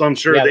all. So I'm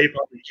sure they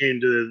probably came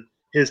to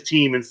his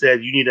team and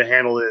said, "You need to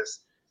handle this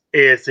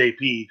ASAP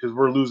because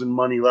we're losing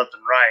money left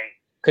and right."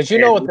 Because you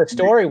know what the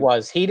story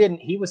was.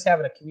 He was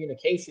having a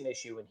communication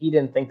issue and he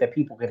didn't think that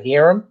people could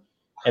hear him.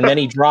 And then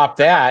he dropped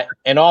that.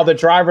 And all the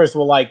drivers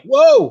were like,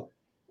 whoa,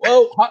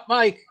 hot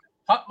mic.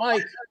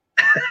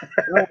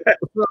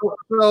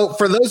 So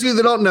for those of you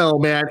that don't know,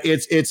 man,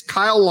 it's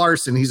Kyle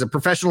Larson. He's a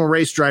professional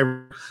race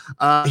driver.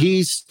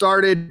 He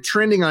started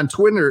trending on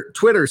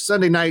Twitter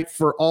Sunday night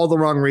for all the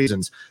wrong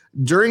reasons.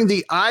 During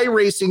the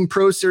iRacing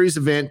Pro Series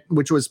event,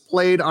 which was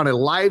played on a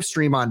live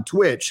stream on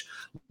Twitch,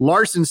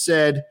 Larson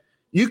said,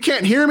 "You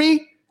can't hear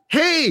me?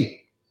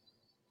 Hey!"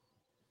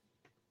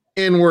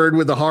 N-word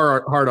with a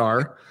hard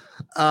R.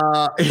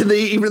 And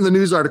even in the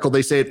news article,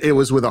 they say it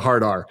was with a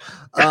hard R.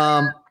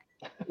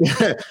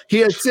 He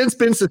has since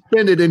been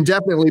suspended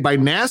indefinitely by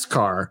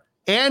NASCAR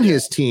and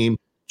his team,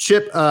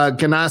 Chip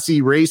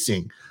Ganassi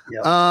Racing.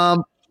 Yep.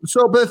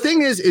 But the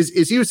thing is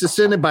he was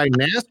suspended by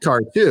NASCAR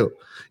too.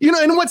 You know,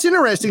 and what's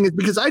interesting is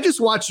because I just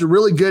watched a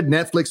really good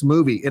Netflix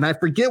movie, and I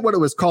forget what it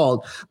was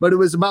called, but it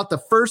was about the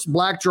first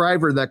black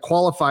driver that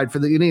qualified for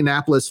the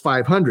Indianapolis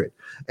 500.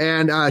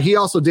 And he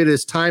also did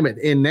his time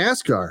in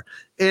NASCAR.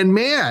 And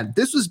man,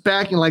 this was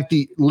back in like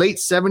the late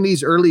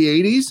 70s, early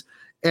 80s.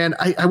 And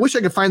I wish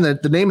I could find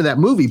the name of that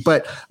movie,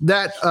 but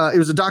that it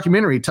was a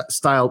documentary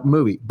style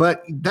movie.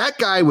 But that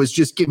guy was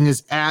just getting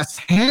his ass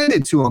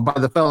handed to him by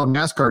the fellow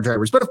NASCAR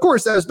drivers. But of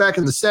course, that was back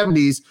in the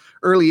 70s,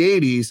 early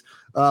 80s,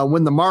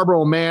 when the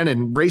Marlboro Man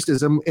and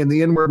racism and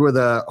the N-word with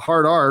a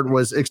hard R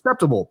was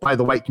acceptable by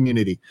the white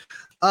community.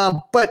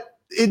 But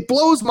it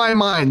blows my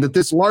mind that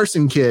this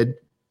Larson kid,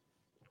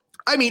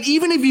 I mean,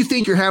 even if you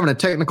think you're having a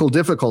technical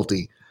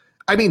difficulty,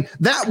 I mean,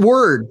 that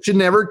word should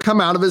never come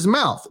out of his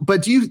mouth.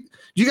 But do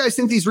you guys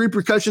think these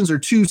repercussions are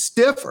too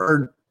stiff?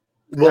 Or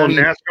well,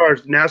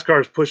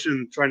 NASCAR's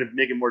pushing, trying to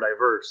make it more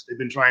diverse. They've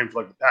been trying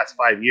for like the past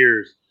 5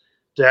 years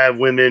to have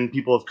women,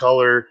 people of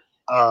color.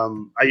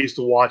 I used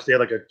to watch, they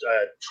had like a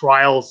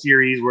trial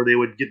series where they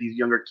would get these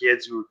younger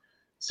kids who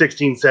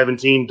 16,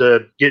 17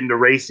 to get into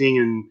racing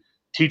and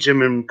teach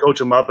them and coach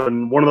them up.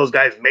 And one of those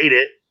guys made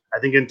it, I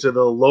think, into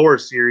the lower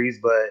series.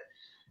 But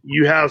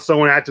you have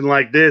someone acting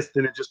like this,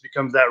 then it just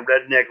becomes that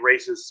redneck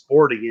racist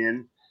sport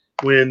again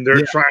when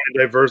they're trying to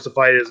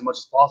diversify it as much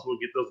as possible to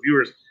get those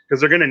viewers, because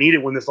they're going to need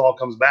it when this all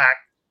comes back,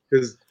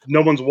 because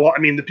no one's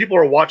the people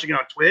are watching it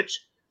on Twitch,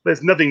 but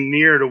it's nothing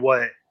near to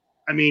what,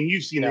 I mean,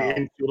 you've seen the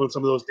infield and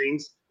some of those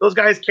things. Those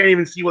guys can't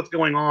even see what's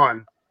going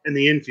on in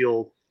the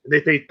infield, and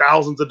they pay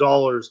thousands of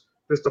dollars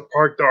just to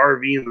park the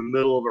RV in the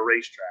middle of a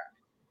racetrack.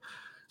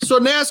 So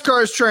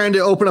NASCAR is trying to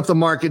open up the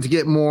market to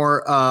get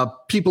more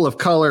people of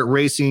color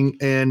racing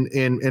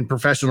in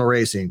professional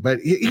racing. But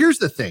here's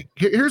the thing.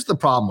 Here's the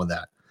problem with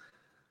that.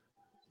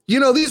 You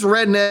know, these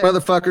redneck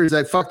motherfuckers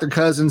that fuck their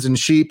cousins and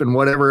sheep and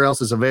whatever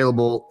else is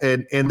available,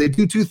 and they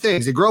do two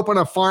things. They grow up on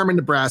a farm in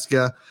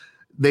Nebraska.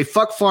 They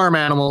fuck farm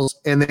animals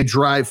and they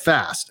drive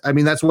fast. I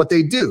mean, that's what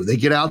they do. They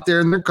get out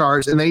there in their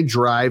cars and they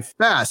drive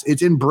fast.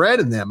 It's inbred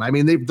in them. I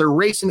mean, they're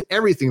racing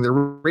everything. They're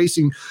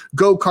racing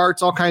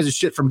go-karts, all kinds of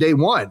shit from day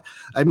one.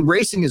 I mean,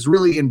 racing is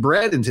really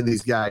inbred into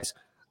these guys.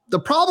 The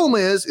problem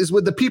is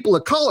with the people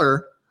of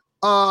color,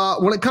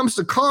 when it comes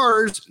to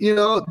cars, you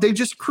know, they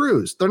just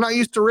cruise. They're not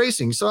used to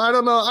racing. So I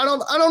don't know. I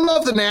don't know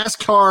if the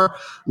NASCAR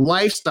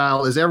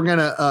lifestyle is ever going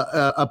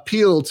to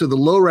appeal to the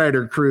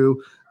lowrider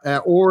crew.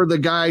 Or the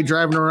guy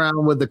driving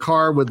around with the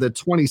car with the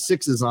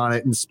 26s on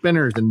it and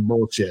spinners and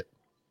bullshit.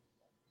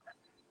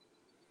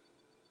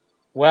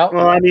 Well,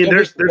 I mean,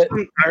 there's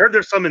some, I heard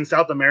there's some in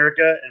South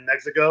America and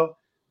Mexico.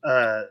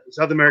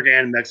 South America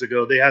and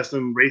Mexico, they have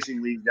some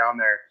racing leagues down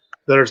there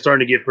that are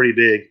starting to get pretty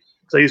big.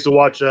 So I used to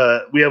watch.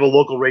 We have a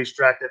local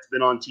racetrack that's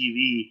been on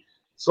TV,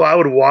 so I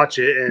would watch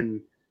it, and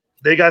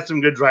they got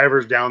some good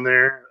drivers down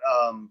there.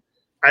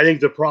 I think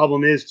the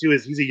problem is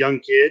he's a young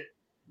kid,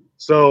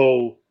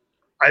 so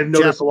I've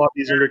noticed a lot of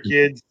these older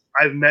kids.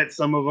 I've met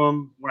some of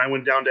them when I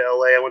went down to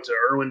LA. I went to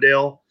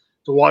Irwindale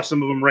to watch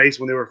some of them race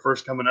when they were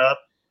first coming up.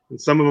 And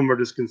some of them are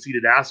just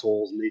conceited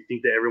assholes, and they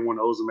think that everyone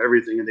owes them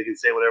everything and they can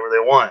say whatever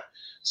they want.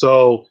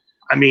 So,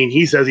 I mean,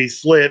 he says he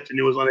slipped and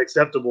it was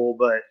unacceptable,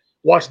 but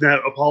watching that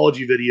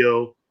apology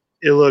video,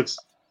 it was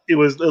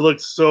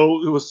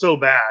so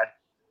bad.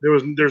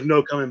 There's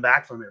no coming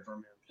back from it from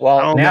him.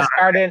 Well,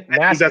 NASCAR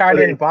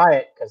didn't buy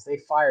it because they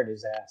fired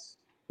his ass.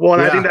 Well,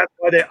 and I think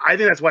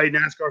that's why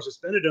NASCAR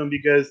suspended him,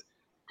 because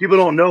people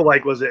don't know.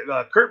 Like, was it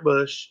Kurt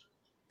Busch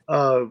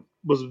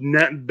was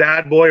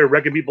bad boy or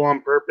wrecking people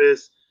on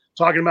purpose,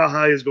 talking about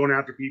how he was going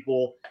after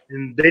people,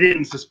 and they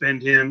didn't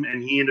suspend him,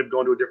 and he ended up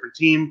going to a different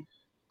team,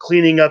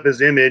 cleaning up his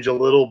image a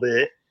little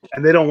bit,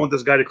 and they don't want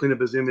this guy to clean up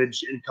his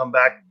image and come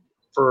back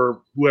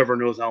for whoever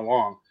knows how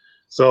long.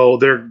 So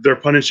they're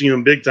punishing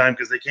him big time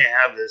because they can't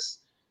have this.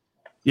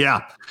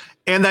 Yeah.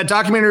 And that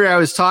documentary I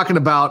was talking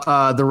about,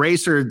 the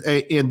racer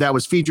that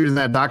was featured in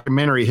that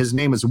documentary, his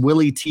name is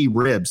Willie T.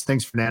 Ribbs.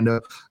 Thanks,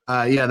 Fernando.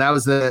 That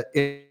was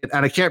and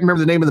I can't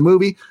remember the name of the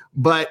movie,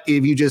 but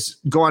if you just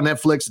go on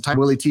Netflix and type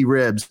Willie T.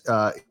 Ribbs,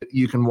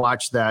 you can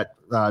watch that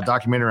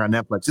documentary on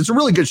Netflix. It's a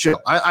really good show.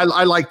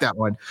 I like that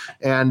one,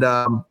 and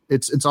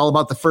it's all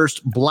about the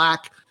first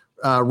black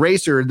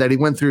racer that he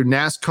went through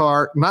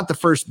NASCAR. Not the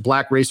first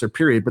black racer,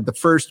 period, but the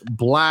first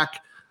black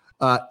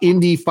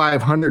Indy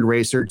 500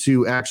 racer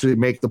to actually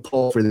make the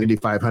pole for the Indy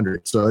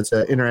 500. So it's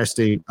an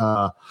interesting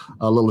a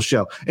little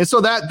show. And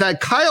so that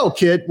Kyle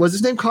kid, was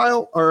his name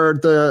Kyle, or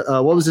the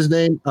what was his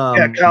name?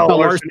 Kyle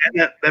Larson.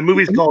 That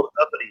movie's called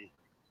Uppity.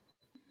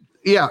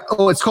 Yeah.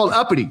 Oh, it's called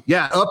Uppity.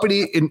 Yeah,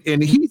 Uppity.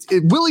 And he's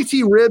Willie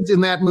T. Ribbs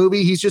in that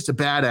movie. He's just a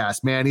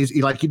badass, man.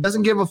 He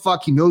doesn't give a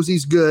fuck. He knows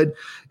he's good,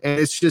 and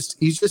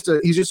he's just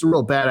a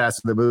real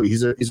badass in the movie.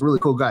 He's a really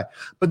cool guy.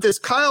 But this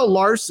Kyle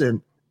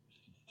Larson,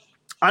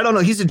 I don't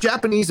know. He's a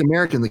Japanese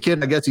American. The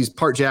kid, I guess he's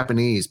part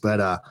Japanese,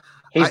 but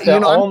he's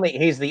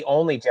the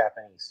only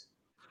Japanese.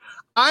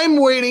 I'm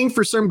waiting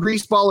for some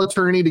greaseball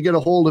attorney to get a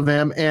hold of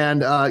him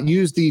and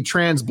use the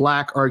trans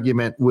black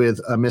argument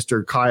with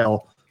Mr.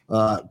 Kyle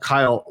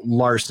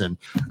Larson.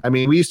 I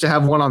mean, we used to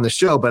have one on the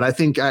show, but I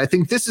think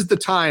this is the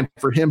time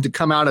for him to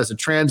come out as a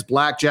trans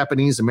black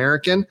Japanese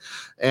American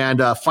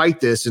and fight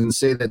this and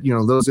say that,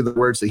 those are the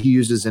words that he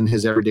uses in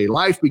his everyday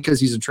life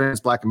because he's a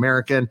trans black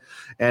American,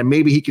 and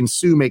maybe he can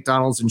sue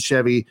McDonald's and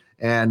Chevy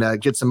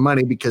and get some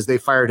money because they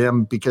fired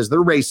him because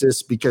they're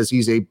racist because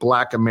he's a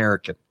black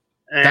American.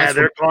 And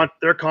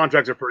their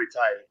contracts are pretty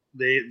tight.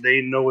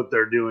 They know what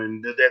they're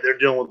doing. They're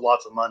dealing with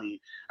lots of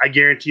money. I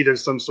guarantee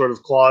there's some sort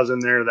of clause in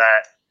there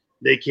that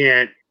they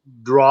can't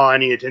draw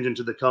any attention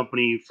to the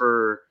company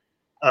for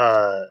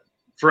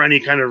any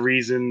kind of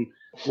reason,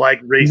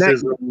 like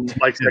racism,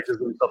 like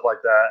sexism, stuff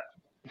like that.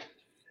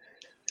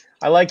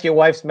 I like your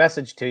wife's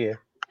message to you.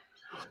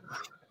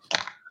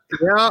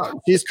 Yeah,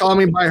 she's calling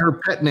me by her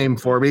pet name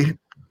for me.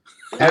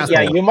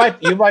 Yeah, you might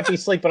be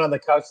sleeping on the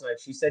couch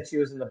tonight. She said she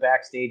was in the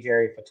backstage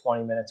area for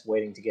 20 minutes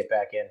waiting to get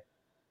back in.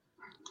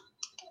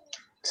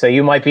 So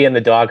you might be in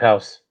the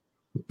doghouse.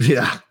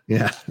 Yeah.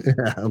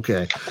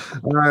 Okay.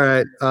 All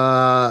right.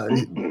 Now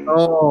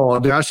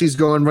she's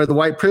going by the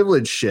white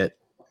privilege shit.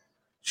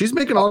 She's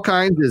making all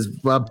kinds of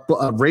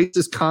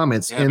racist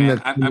comments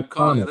I'm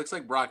calling it. It looks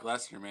like Brock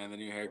Lesnar, man, the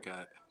new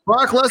haircut.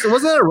 Brock Lesnar,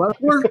 wasn't that a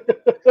wrestler?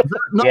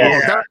 No,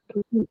 yeah.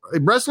 A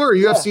wrestler or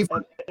UFC?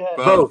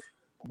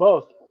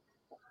 Both.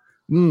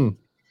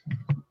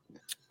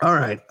 All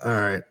right.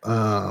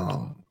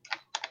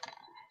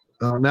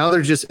 Now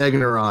they're just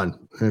egging her on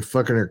and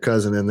fucking her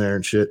cousin in there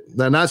and shit.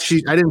 I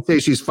didn't say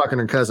she's fucking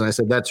her cousin. I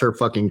said that's her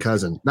fucking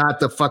cousin, not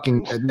the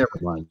fucking. Never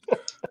mind.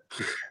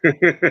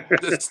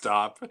 Just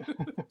stop.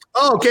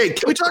 Oh, okay.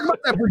 Can we talk about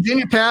that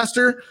Virginia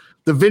pastor?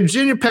 The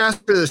Virginia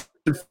pastor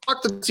that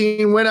fucked the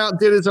team, went out,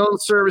 did his own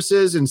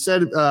services, and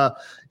said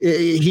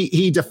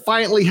he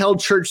defiantly held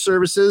church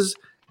services,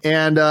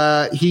 and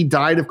he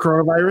died of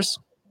coronavirus.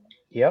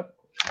 Yep.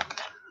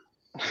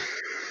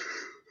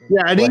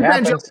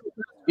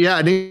 Yeah,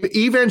 an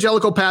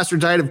evangelical pastor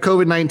died of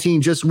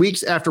COVID-19 just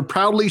weeks after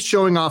proudly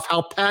showing off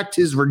how packed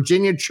his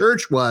Virginia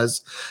church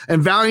was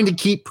and vowing to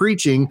keep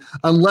preaching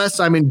unless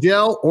I'm in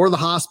jail or the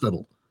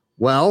hospital.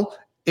 Well,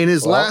 in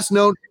his last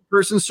known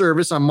in-person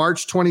service on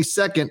March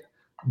 22nd,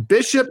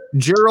 Bishop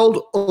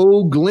Gerald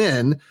O.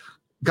 Glynn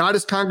got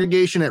his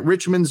congregation at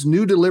Richmond's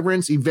New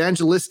Deliverance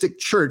Evangelistic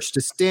Church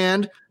to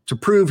stand to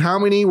prove how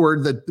many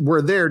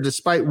were there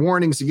despite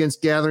warnings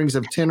against gatherings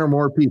of 10 or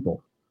more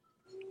people.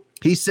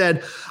 He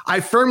said, I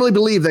firmly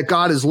believe that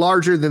God is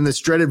larger than this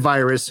dreaded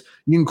virus.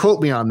 You can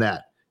quote me on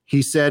that.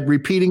 He said,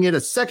 repeating it a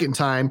second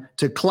time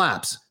to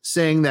claps,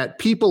 saying that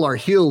people are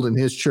healed in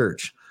his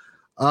church.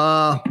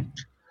 Well,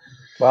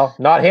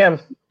 not him.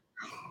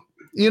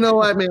 You know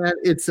what, man?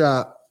 It's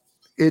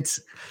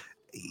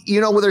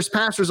there's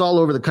pastors all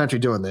over the country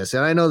doing this,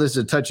 and I know this is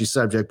a touchy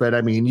subject, but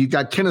I mean, you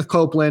got Kenneth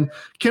Copeland,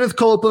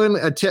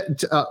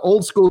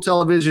 old school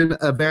television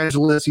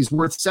evangelist. He's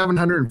worth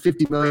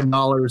 $750 million,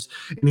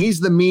 and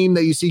he's the meme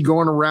that you see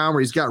going around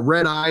where he's got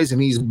red eyes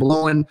and he's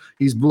blowing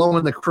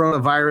the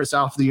coronavirus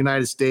off the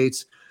United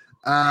States.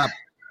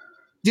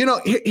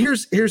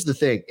 Here's the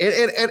thing,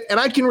 and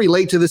I can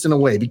relate to this in a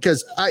way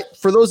because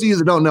for those of you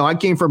that don't know, I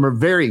came from a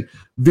very,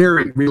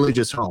 very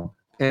religious home,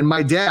 and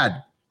my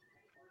dad,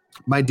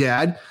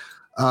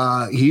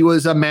 he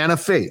was a man of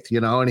faith,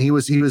 and he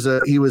was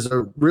a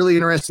really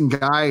interesting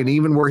guy. And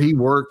even where he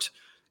worked,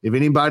 if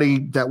anybody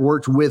that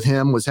worked with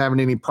him was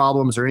having any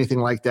problems or anything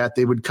like that,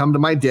 they would come to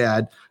my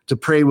dad to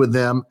pray with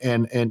them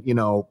and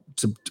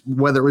to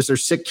whether it was their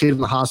sick kid in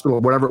the hospital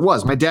or whatever it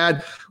was. My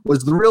dad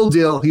was the real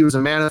deal. He was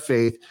a man of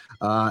faith,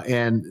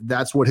 and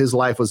that's what his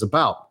life was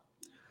about.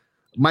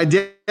 My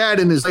dad,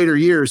 in his later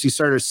years, he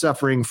started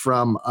suffering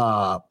from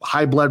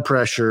high blood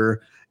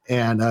pressure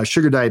and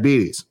sugar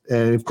diabetes.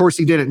 And of course,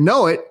 he didn't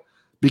know it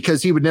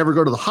because he would never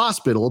go to the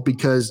hospital,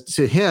 because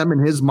to him, in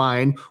his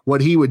mind,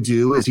 what he would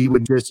do is he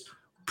would just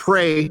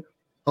pray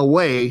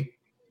away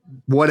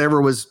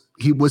whatever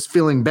he was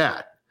feeling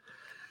bad.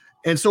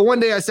 And so one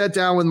day I sat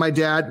down with my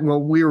dad.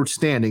 Well, we were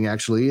standing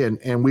actually,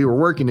 and we were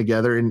working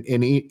together.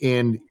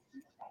 And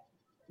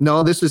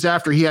no, this was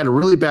after he had a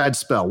really bad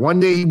spell. One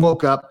day he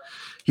woke up,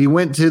 he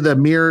went to the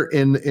mirror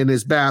in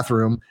his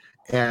bathroom,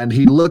 And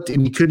he looked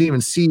and he couldn't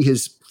even see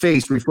his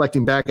face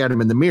reflecting back at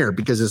him in the mirror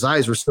because his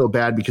eyes were so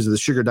bad because of the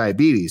sugar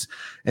diabetes.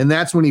 And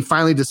that's when he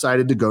finally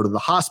decided to go to the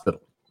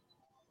hospital.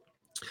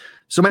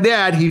 So my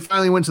dad, he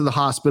finally went to the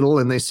hospital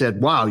and they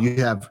said, wow, you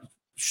have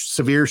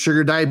severe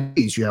sugar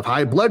diabetes, you have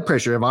high blood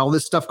pressure, you have all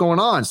this stuff going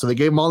on. So they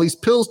gave him all these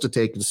pills to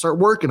take to start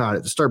working on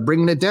it, to start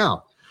bringing it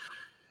down.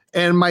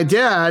 And my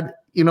dad,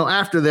 you know,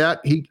 after that,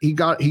 he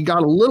got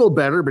a little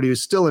better, but he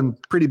was still in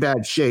pretty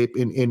bad shape.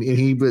 And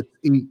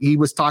he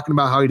was talking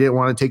about how he didn't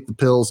want to take the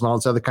pills and all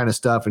this other kind of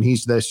stuff. And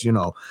he's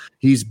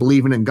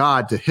believing in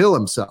God to heal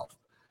himself.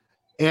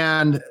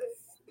 And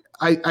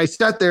I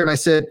sat there and I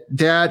said,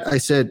 Dad, I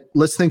said,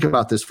 let's think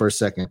about this for a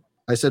second.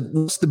 I said,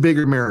 what's the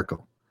bigger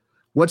miracle?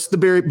 What's the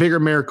bigger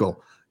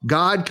miracle?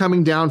 God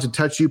coming down to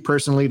touch you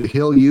personally to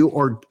heal you,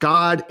 or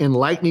God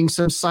enlightening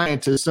some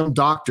scientist, some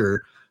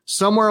doctor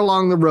somewhere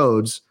along the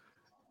roads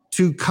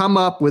to come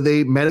up with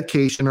a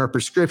medication or a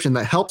prescription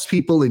that helps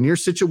people in your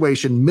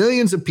situation,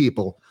 millions of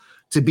people,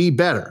 to be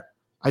better?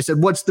 I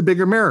said, what's the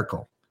bigger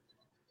miracle?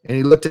 And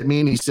he looked at me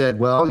and he said,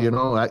 well, you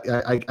know,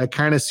 I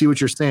kind of see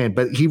what you're saying,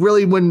 but he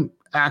really wouldn't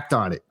act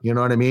on it. You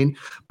know what I mean?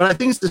 But I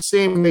think it's the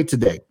same way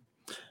today.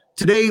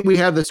 Today, we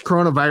have this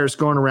coronavirus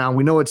going around.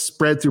 We know it's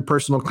spread through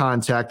personal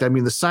contact. I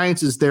mean, the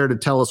science is there to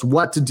tell us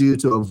what to do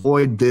to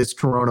avoid this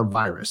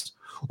coronavirus,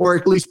 or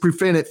at least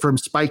prevent it from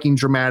spiking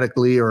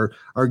dramatically or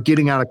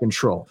getting out of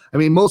control. I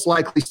mean, most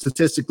likely,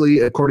 statistically,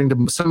 according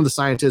to some of the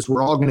scientists,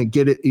 we're all going to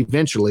get it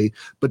eventually,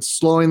 but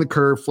slowing the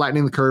curve,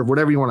 flattening the curve,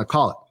 whatever you want to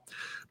call it.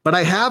 But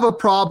I have a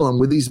problem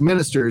with these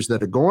ministers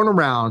that are going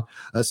around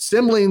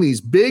assembling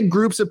these big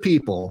groups of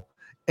people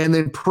and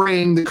then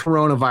praying the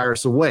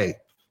coronavirus away.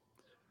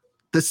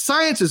 The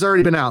science has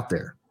already been out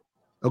there,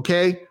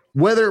 okay?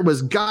 Whether it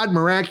was God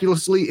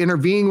miraculously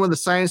intervening with the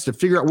science to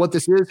figure out what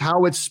this is,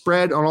 how it's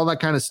spread, and all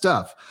that kind of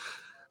stuff.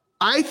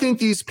 I think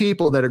these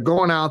people that are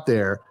going out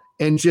there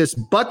and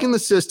just bucking the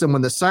system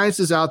when the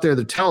science is out there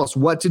to tell us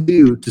what to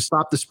do to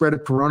stop the spread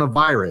of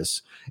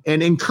coronavirus,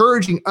 and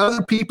encouraging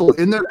other people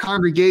in their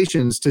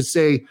congregations to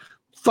say,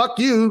 fuck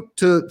you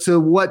to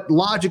what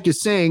logic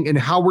is saying and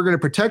how we're going to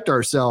protect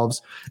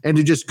ourselves, and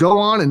to just go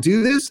on and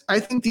do this.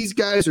 I think these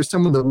guys are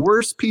some of the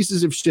worst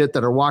pieces of shit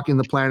that are walking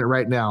the planet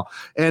right now.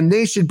 And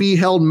they should be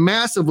held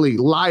massively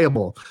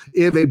liable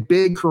if a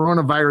big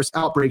coronavirus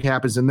outbreak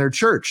happens in their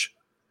church.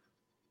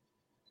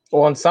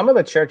 Well, in some of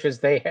the churches,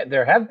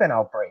 there have been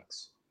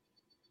outbreaks.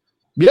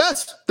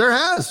 Yes, there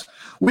has.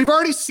 We've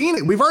already seen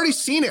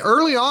it.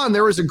 Early on,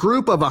 there was a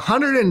group of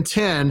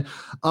 110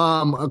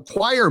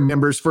 choir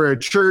members for a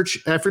church.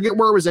 I forget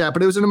where it was at,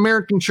 but it was an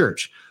American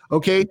church.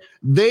 Okay.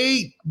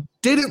 They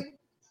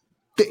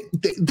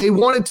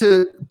wanted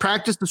to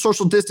practice the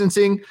social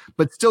distancing,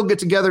 but still get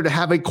together to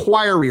have a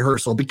choir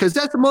rehearsal, because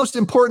that's the most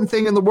important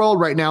thing in the world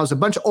right now, is a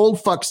bunch of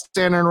old fucks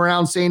standing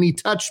around saying he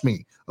touched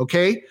me.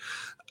 Okay.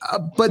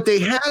 But they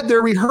had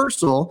their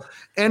rehearsal,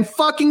 and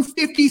fucking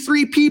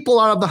 53 people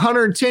out of the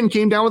 110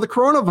 came down with the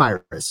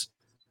coronavirus.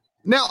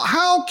 Now,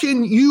 how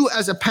can you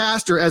as a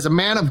pastor, as a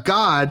man of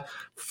God,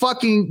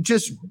 fucking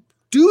just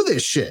do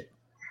this shit?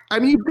 I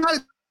mean, you've got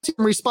to take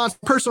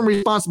personal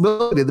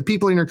responsibility. The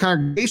people in your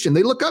congregation,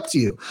 they look up to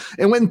you.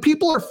 And when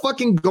people are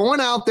fucking going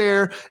out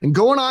there and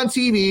going on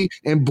TV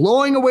and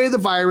blowing away the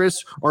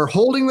virus or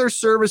holding their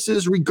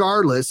services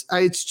regardless,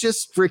 it's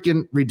just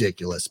freaking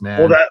ridiculous, man.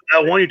 Well, that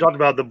one you talked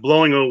about, the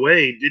blowing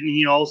away, didn't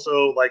he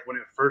also, like when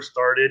it first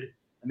started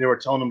and they were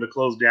telling him to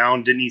close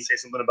down, didn't he say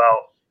something about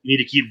you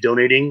need to keep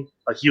donating?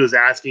 Like he was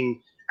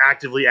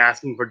actively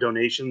asking for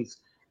donations,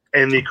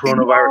 and the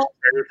coronavirus.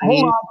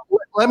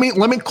 Let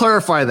me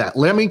clarify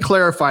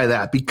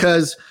that,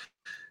 because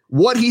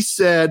what he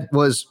said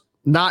was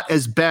not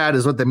as bad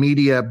as what the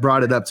media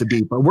brought it up to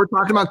be. But we're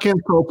talking about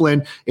Kenneth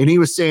Copeland, and he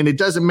was saying it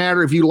doesn't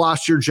matter if you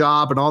lost your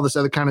job and all this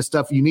other kind of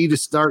stuff. You need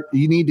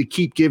to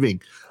keep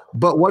giving.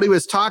 But what he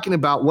was talking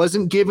about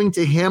wasn't giving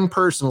to him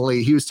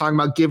personally. He was talking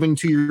about giving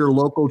to your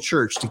local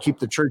church to keep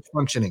the church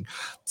functioning.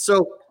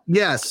 So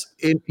yes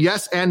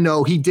and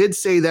no. He did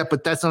say that,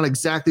 but that's not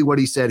exactly what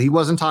he said. He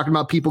wasn't talking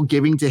about people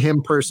giving to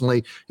him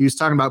personally. He was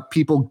talking about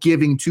people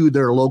giving to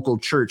their local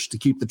church to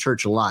keep the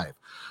church alive.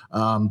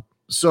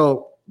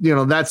 So you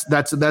know, that's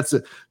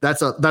a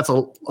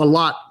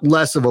lot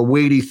less of a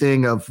weighty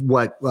thing of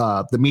what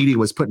the media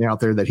was putting out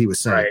there that he was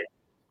saying. Right.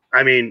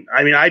 I mean,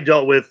 I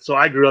dealt with, so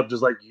I grew up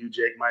just like you,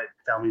 Jake. My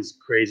family's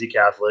crazy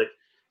Catholic.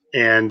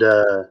 And,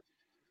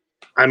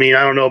 I mean,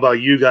 I don't know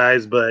about you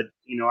guys, but,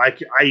 you know,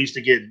 I used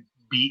to get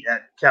beat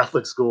at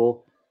Catholic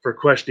school for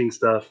questioning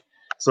stuff.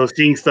 So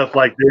seeing stuff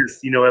like this,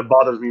 you know, it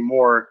bothers me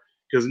more,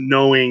 because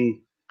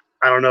knowing,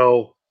 I don't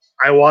know,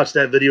 I watched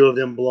that video of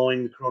them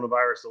blowing the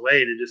coronavirus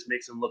away, and it just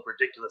makes them look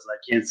ridiculous. And I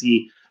can't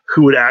see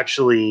who would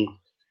actually,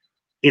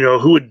 you know,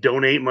 who would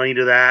donate money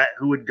to that,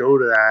 who would go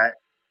to that.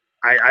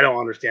 I don't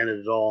understand it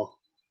at all.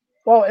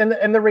 Well,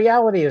 and the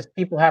reality is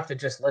people have to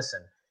just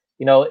listen.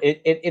 You know,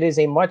 it is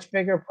a much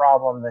bigger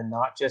problem than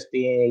not just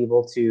being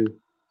able to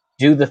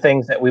do the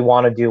things that we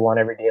want to do on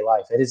everyday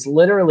life. It is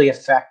literally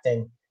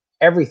affecting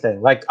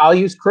everything. Like, I'll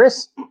use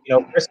Chris. You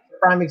know, Chris is a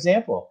prime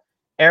example.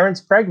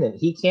 Erin's pregnant.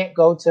 He can't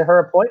go to her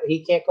appointment.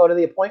 He can't go to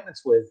the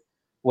appointments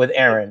with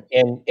Erin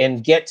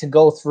and get to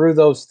go through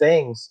those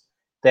things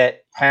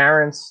that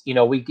parents, you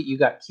know, you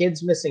got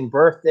kids missing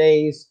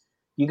birthdays.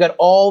 You got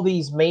all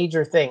these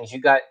major things. You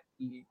got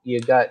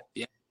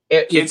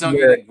kids don't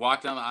get to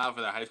walk down the aisle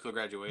for their high school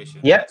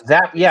graduation. Yeah,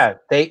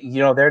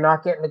 they're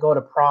not getting to go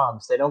to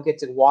proms. They don't get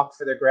to walk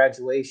for their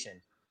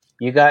graduation.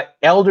 You got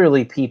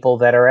elderly people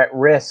that are at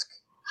risk,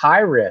 high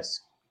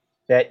risk,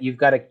 that you've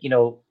got to, you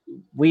know,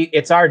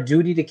 it's our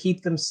duty to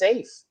keep them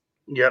safe.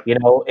 Yep. You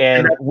know,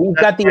 and we've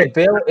got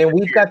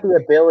the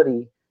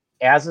ability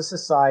as a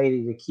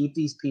society to keep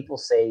these people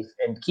safe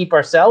and keep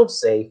ourselves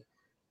safe.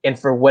 And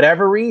for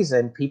whatever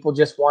reason, people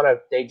just want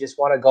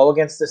to go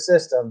against the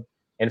system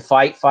and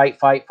fight.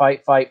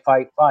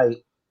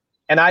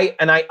 And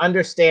I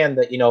understand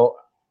that, you know,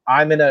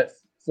 I'm in a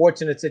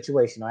fortunate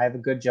situation. I have a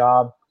good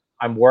job.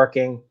 I'm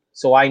working.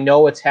 So I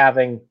know it's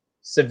having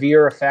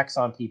severe effects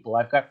on people.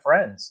 I've got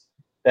friends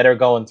that are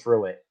going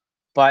through it,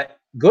 but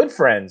good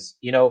friends,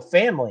 you know,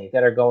 family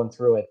that are going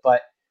through it.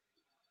 But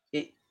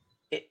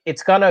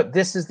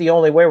this is the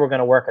only way we're going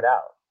to work it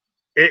out.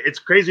 It's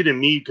crazy to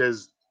me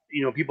because,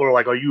 you know, people are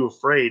like, are you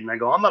afraid? And I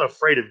go, I'm not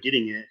afraid of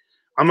getting it.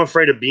 I'm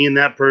afraid of being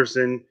that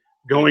person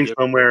going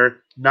somewhere,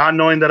 not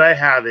knowing that I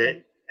have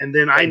it. And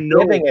then I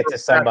know giving it to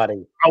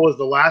somebody. I was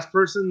the last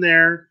person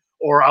there,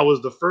 or I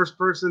was the first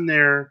person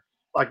there.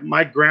 Like,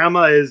 my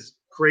grandma is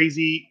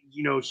crazy.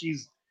 You know,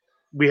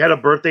 we had a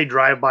birthday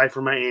drive-by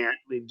for my aunt.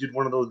 They did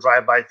one of those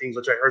drive-by things,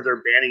 which I heard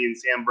they're banning in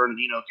San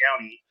Bernardino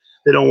County.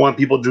 They don't want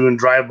people doing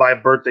drive-by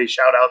birthday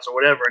shout-outs or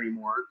whatever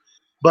anymore.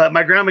 But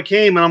my grandma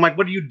came, and I'm like,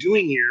 what are you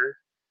doing here?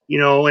 You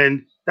know,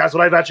 and that's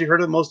what I've actually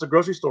heard at most of the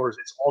grocery stores.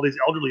 It's all these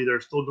elderly that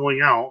are still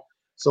going out.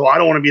 So I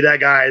don't want to be that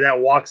guy that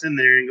walks in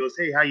there and goes,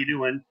 hey, how you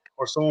doing?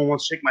 Or someone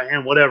wants to shake my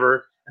hand,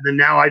 whatever. And then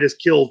now I just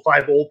killed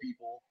 5 old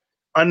people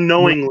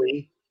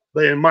unknowingly.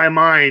 But in my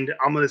mind,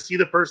 I'm going to see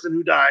the person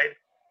who died,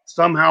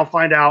 somehow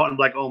find out, and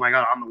be like, oh my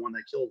God, I'm the one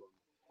that killed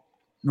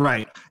them.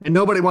 Right. And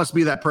nobody wants to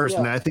be that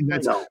person. Yeah. I think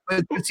that's,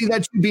 but see,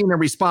 that's you being a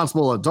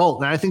responsible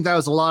adult. And I think that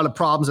was a lot of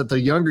problems that the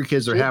younger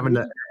kids are having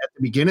at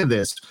the beginning of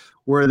this,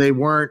 where they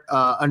weren't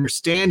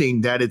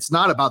understanding that it's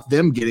not about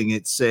them getting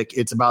it sick.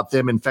 It's about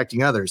them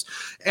infecting others.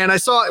 And I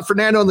saw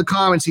Fernando in the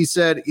comments. He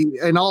said,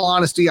 in all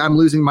honesty, I'm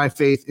losing my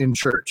faith in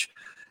church.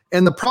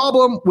 And the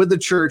problem with the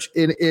church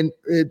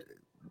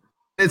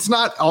it's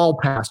not all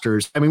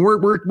pastors. I mean,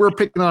 we're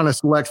picking on a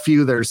select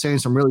few that are saying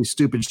some really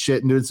stupid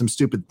shit and doing some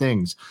stupid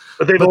things.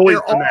 But they've always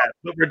done that.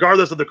 But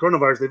regardless of the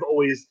coronavirus, they've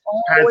always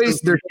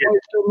there's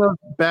always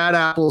bad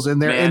apples in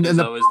there. Man and is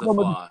always the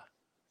flaw.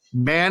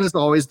 Man is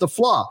always the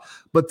flaw.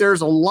 But there's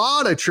a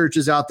lot of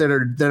churches out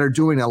there that are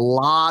doing a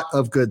lot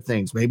of good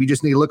things. Maybe you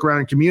just need to look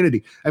around in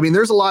community. I mean,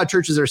 there's a lot of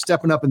churches that are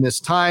stepping up in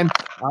this time.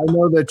 I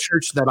know the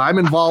church that I'm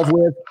involved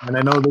with, and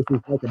I know this is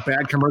like a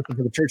bad commercial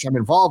for the church I'm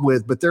involved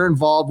with, but they're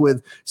involved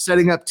with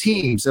setting up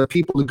teams of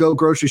people to go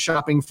grocery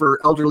shopping for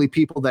elderly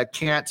people that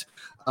can't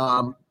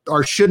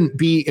or shouldn't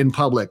be in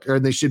public, or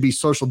they should be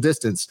social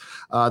distance.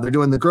 They're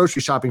doing the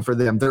grocery shopping for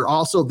them.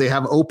 They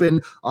have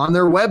open on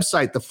their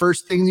website. The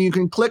first thing you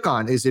can click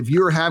on is if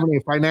you're having a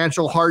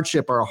financial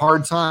hardship or a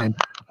hard time,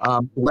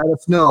 let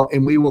us know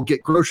and we will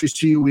get groceries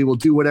to you. We will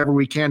do whatever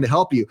we can to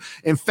help you.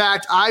 In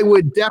fact, I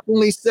would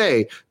definitely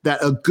say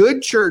that a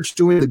good church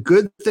doing the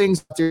good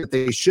things that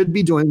they should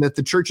be doing, that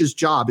the church's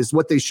job is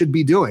what they should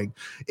be doing,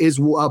 is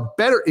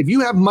better. If you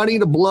have money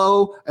to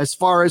blow as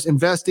far as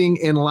investing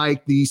in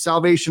like the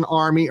Salvation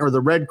Army or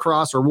the Red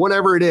Cross or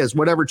whatever it is,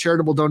 whatever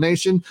charitable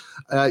donation,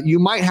 you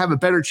might have a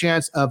better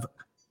chance of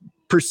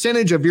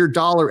percentage of your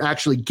dollar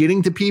actually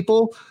getting to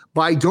people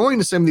by going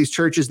to some of these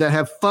churches that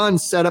have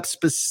funds set up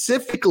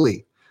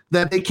specifically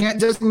that they can't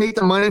designate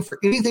the money for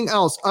anything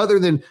else other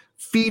than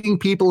feeding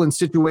people in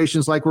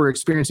situations like we're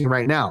experiencing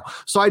right now.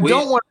 So I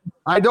don't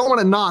want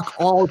to knock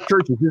all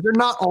churches, because they're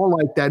not all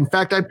like that. In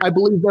fact, I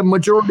believe the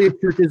majority of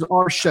churches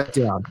are shut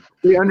down.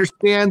 They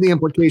understand the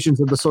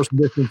implications of the social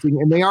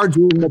distancing, and they are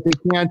doing what they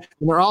can,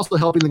 and they're also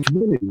helping the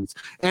communities.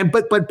 And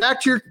but back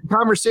to your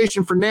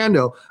conversation,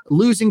 Fernando,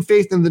 losing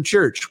faith in the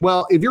church.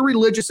 Well, if you're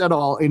religious at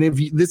all, and if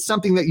it's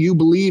something that you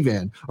believe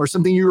in, or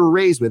something you were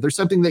raised with, or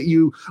something that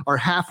you are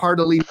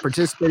half-heartedly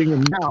participating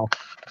in now,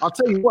 I'll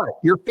tell you what,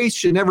 your faith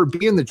should never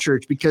be in the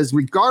church, because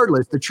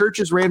regardless, the church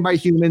is ran by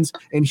humans,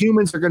 and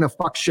humans are going to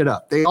fuck shit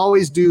up. They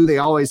always do. They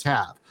always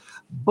have.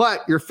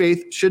 But your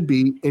faith should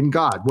be in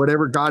God,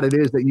 whatever God it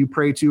is that you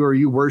pray to or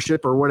you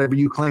worship or whatever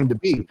you claim to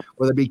be,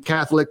 whether it be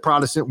Catholic,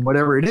 Protestant,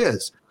 whatever it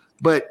is.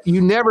 But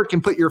you never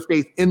can put your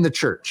faith in the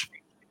church.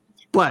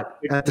 But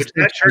that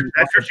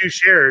church you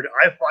shared,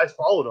 I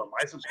followed them.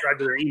 I subscribed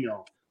to their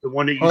email, the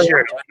one that you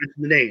shared. I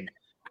mentioned the name.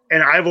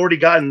 And I've already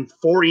gotten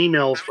 4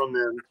 emails from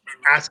them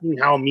asking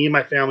how me and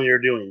my family are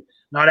doing.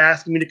 Not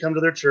asking me to come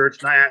to their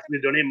church, not asking me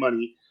to donate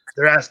money.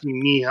 They're asking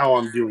me how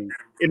I'm doing.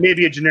 It may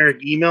be a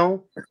generic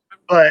email,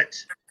 but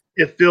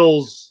it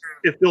feels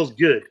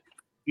good.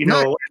 You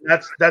know,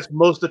 and that's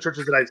most of the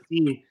churches that I've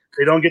seen.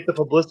 They don't get the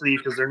publicity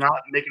because they're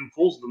not making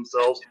fools of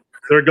themselves.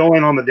 They're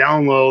going on the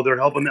down low. They're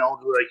helping the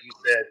elderly, like you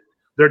said.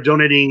 they're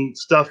donating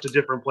stuff to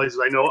different places.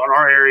 I know in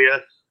our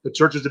area, the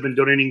churches have been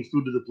donating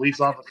food to the police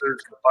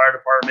officers, to the fire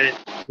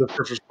department, the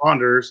first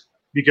responders,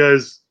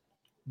 because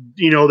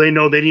they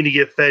know they need to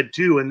get fed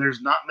too, and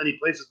there's not many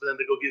places for them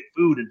to go get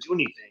food and do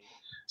anything.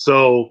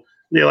 So,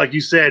 like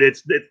you said,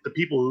 it's the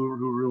people who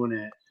ruin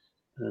it.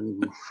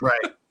 And right.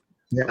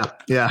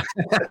 Yeah.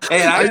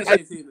 Hey,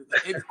 I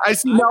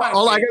see. No,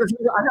 I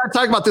gotta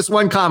talk about this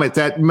one comment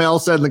that Mel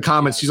said in the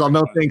comments. She's all,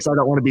 "No thanks, I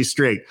don't want to be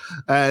straight,"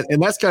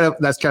 and that's kind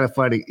of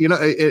funny.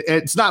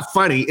 It's not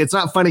funny. It's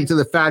not funny to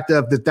the fact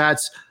of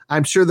that's.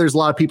 I'm sure there's a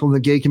lot of people in the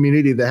gay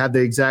community that have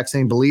the exact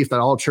same belief that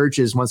all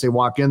churches, once they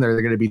walk in there,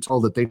 they're going to be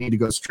told that they need to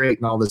go straight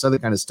and all this other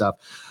kind of stuff.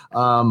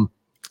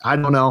 I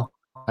don't know.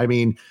 I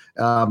mean,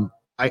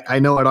 I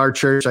know at our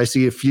church, I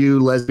see a few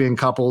lesbian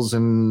couples,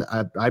 and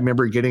I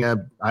remember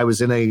I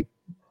was in a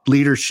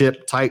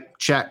leadership type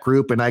chat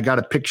group, and I got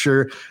a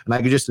picture, and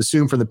I could just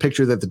assume from the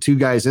picture that the two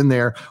guys in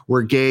there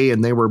were gay,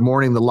 and they were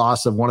mourning the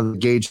loss of one of the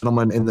gay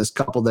gentlemen in this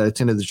couple that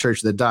attended the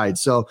church that died.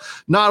 So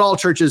not all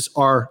churches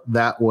are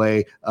that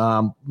way.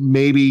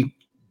 Maybe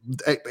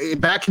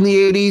back in the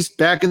 80s,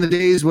 back in the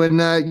days when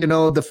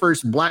the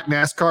first black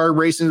NASCAR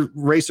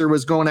racer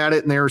was going at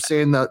it, and they were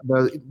saying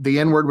the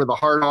N-word with a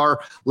hard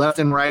R left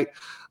and right.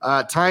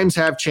 Times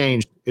have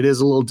changed. It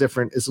is a little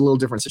different. It's a little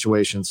different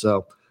situation.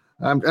 So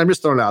I'm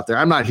just throwing it out there.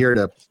 I'm not here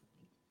to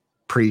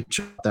preach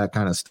that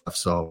kind of stuff.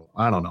 So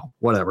I don't know,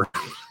 whatever.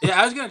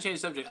 Yeah, I was going to change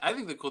the subject. I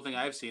think the cool thing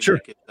I've seen, sure.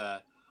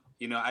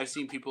 I've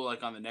seen people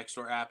like on the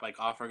Nextdoor app, like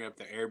offering up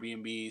their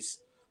Airbnbs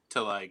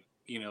to like,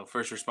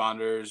 first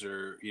responders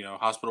or,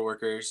 hospital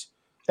workers.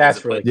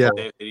 That's really cool.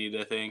 They need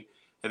a thing.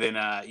 And then,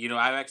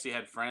 I've actually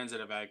had friends that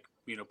have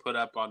put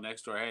up on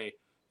Nextdoor, hey,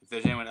 if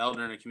there's anyone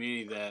elder in the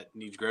community that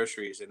needs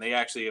groceries, and they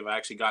have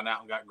gone out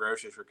and got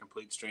groceries for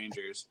complete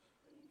strangers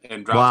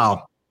and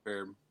dropped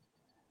them off.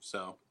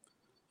 So,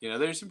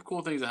 there's some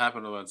cool things that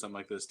happen about something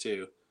like this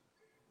too.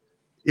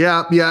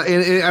 Yeah.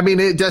 And I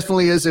mean, it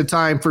definitely is a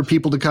time for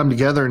people to come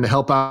together and to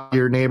help out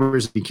your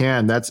neighbors if you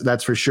can.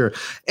 That's for sure.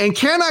 And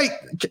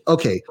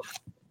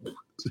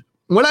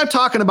when I'm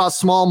talking about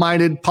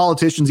small-minded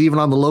politicians, even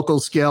on the local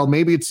scale,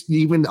 maybe it's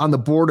even on the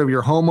board of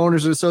your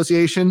homeowners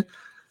association,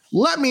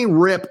 let me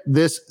rip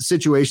this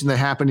situation that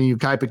happened in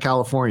Yucaipa,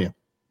 California.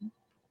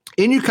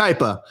 In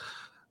Yucaipa,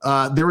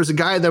 there was a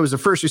guy that was a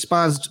first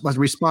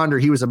responder.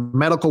 He was a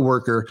medical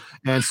worker.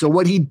 And so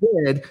what he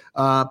did,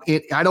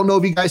 I don't know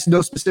if you guys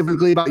know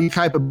specifically about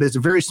Yucaipa, but it's a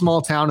very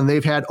small town, and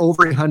they've had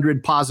over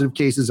 100 positive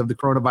cases of the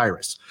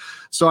coronavirus.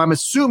 So I'm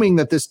assuming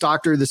that this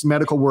doctor, this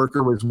medical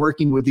worker, was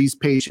working with these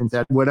patients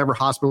at whatever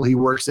hospital he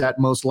works at,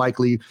 most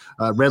likely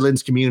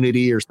Redlands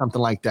Community or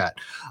something like that.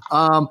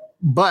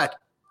 But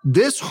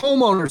this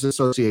homeowners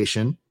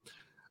association,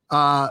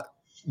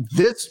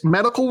 this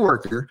medical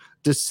worker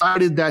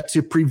decided that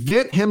to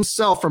prevent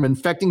himself from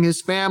infecting his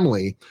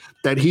family,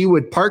 that he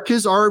would park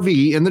his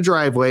RV in the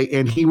driveway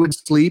and he would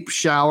sleep,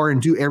 shower,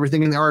 and do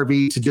everything in the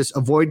RV to just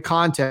avoid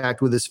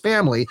contact with his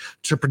family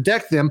to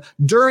protect them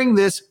during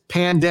this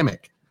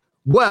pandemic.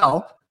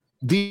 Well,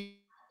 the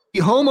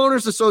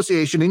homeowners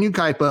association in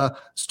Yucaipa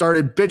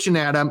started bitching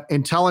at him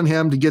and telling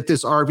him to get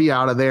this RV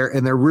out of there,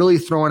 and they're really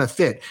throwing a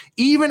fit.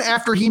 Even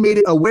after he made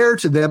it aware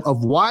to them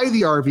of why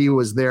the RV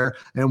was there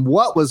and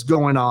what was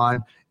going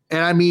on.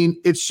 And I mean,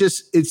 it's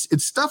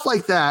stuff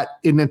like that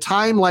in a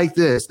time like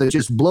this that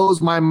just blows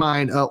my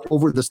mind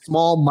over the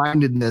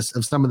small-mindedness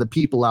of some of the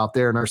people out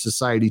there in our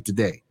society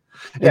today.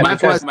 Yeah,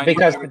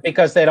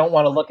 because they don't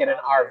want to look at an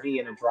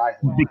RV in a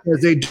driveway.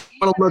 Because they don't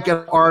want to look at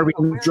an RV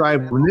in a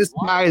driveway. When this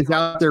guy is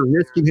out there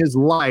risking his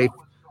life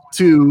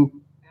to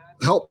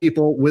help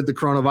people with the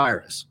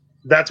coronavirus.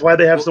 That's why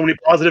they have so many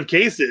positive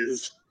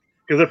cases,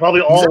 because they're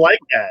probably all like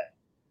that.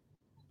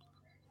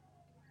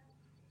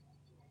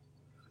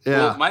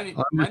 Yeah. Well,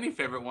 my new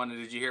favorite one.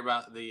 Did you hear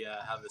about the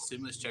how the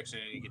stimulus checks are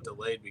going to get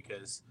delayed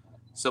because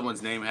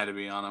someone's name had to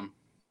be on them?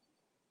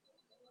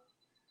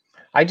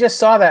 I just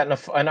saw that in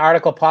an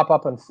article pop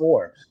up in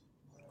Forbes.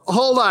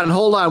 Hold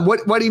on.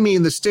 What do you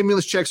mean the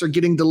stimulus checks are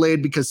getting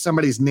delayed because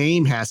somebody's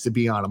name has to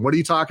be on them? What are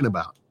you talking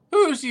about?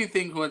 Who do you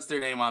think wants their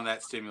name on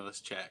that stimulus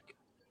check?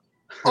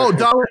 Oh,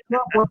 Donald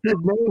Trump wants his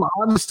name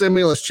on the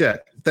stimulus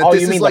check.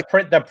 You mean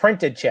the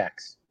printed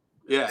checks?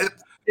 Yeah.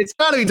 It's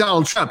got to be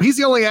Donald Trump. He's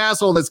the only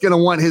asshole that's going to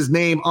want his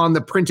name on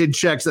the printed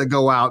checks that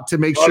go out to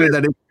make sure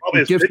that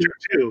it's gifted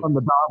from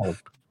the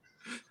Donald.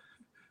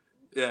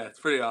 Yeah, it's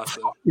pretty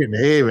awesome.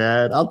 Hey,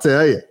 man, I'll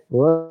tell you.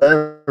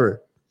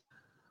 Whatever.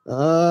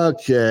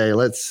 Okay,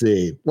 let's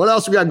see. What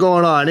else we got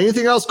going on?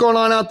 Anything else going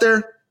on out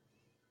there?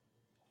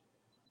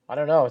 I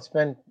don't know. It's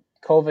been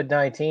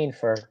COVID-19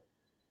 for...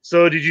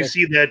 So did you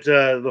see that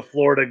the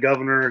Florida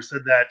governor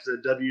said that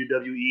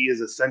WWE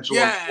is essential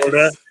in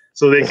Florida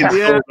so they can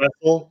still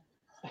wrestle?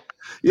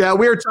 Yeah,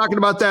 we were talking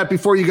about that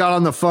before you got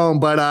on the phone,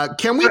 but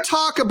can we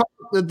talk about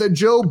the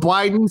Joe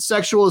Biden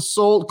sexual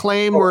assault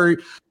claim where,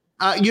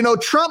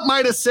 Trump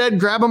might have said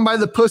grab him by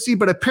the pussy,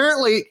 but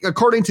apparently,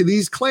 according to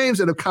these claims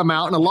that have come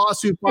out in a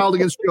lawsuit filed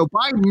against Joe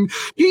Biden,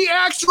 he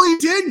actually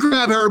did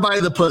grab her by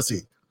the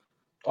pussy.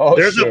 Oh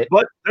there's shit!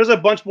 there's a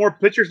bunch more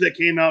pictures that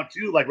came out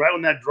too. Like right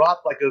when that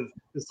dropped, like of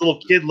this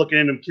little kid looking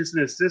at him kissing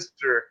his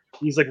sister.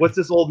 He's like, "What's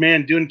this old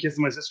man doing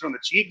kissing my sister on the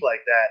cheek like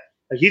that?"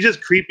 Like he's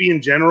just creepy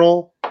in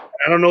general.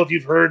 I don't know if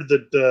you've heard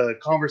the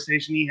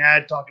conversation he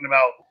had talking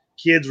about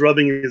kids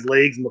rubbing his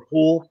legs in the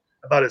pool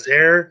about his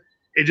hair.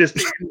 It just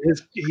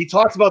he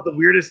talks about the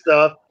weirdest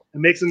stuff. It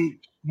makes him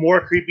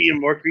more creepy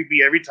and more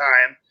creepy every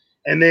time.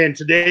 And then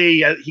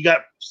today he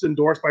got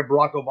endorsed by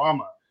Barack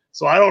Obama.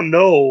 So I don't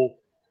know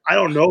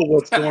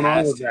what's going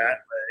on with that.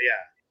 But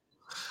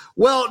yeah.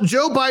 Well,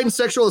 Joe Biden's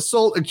sexual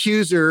assault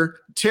accuser,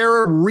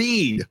 Tara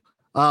Reid,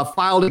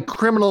 filed a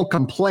criminal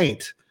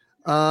complaint.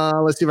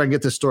 Let's see if I can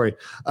get this story.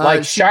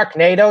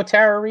 Sharknado,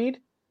 Tara Reid?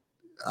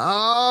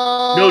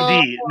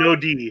 No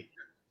D.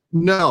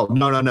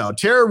 No.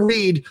 Tara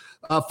Reid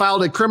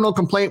filed a criminal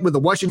complaint with the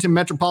Washington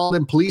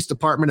Metropolitan Police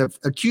Department of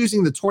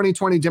accusing the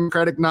 2020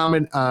 Democratic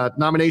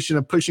nomination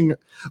of pushing.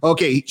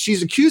 Okay,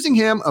 she's accusing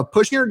him of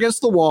pushing her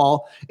against the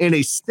wall in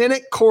a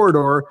Senate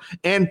corridor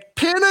and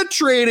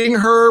penetrating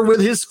her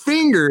with his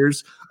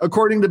fingers,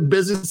 according to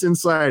Business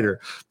Insider.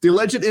 The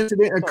alleged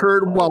incident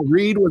occurred while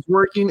Reid was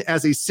working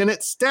as a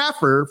Senate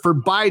staffer for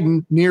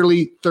Biden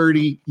nearly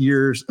 30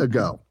 years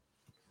ago.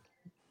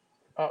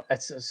 Oh,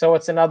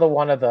 it's another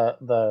one of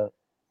the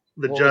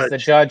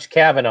Judge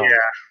Kavanaugh.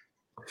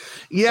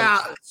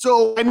 Yeah.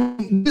 So I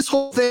mean, this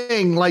whole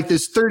thing, like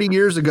this 30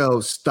 years ago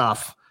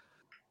stuff.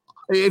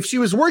 If she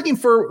was working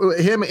for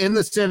him in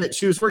the Senate,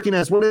 she was working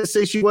as, what did it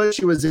say she was?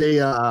 She was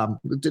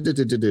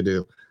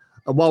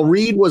while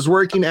Reid was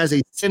working as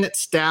a Senate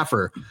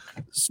staffer.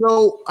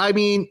 So I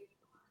mean,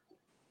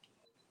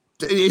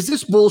 is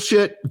this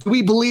bullshit? Do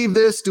we believe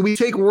this? Do we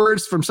take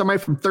words from somebody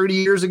from 30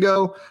 years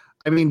ago?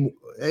 I mean,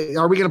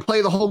 are we going to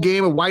play the whole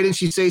game of why didn't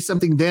she say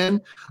something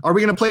then? Are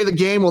we going to play the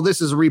game? Well, this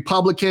is a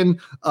Republican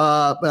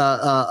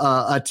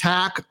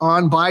attack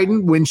on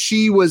Biden when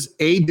she was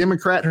a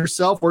Democrat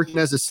herself, working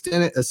as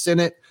a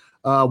Senate,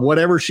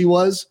 whatever she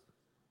was.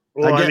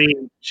 Well, I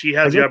mean, she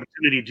has the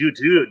opportunity to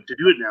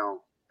do it now.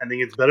 I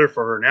think it's better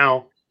for her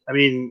now. I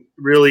mean,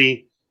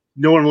 really,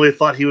 no one really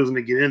thought he was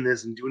going to get in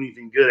this and do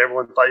anything good.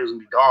 Everyone thought he was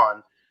going to be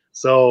gone.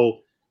 So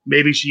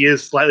maybe she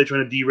is slightly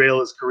trying to derail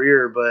his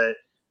career, but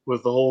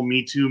with the whole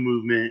Me Too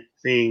movement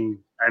thing,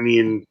 I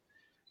mean,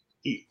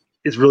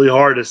 it's really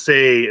hard to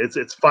say.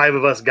 It's five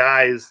of us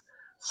guys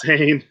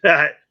saying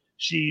that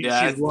she's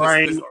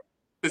lying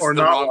or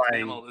not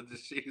lying.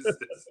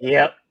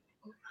 Yep.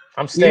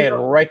 I'm staying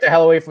right the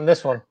hell away from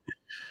this one.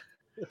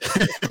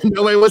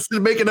 Nobody wants to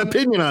make an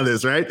opinion on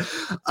this, right?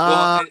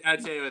 Well, I'll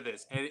tell you what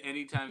this.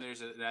 Anytime there's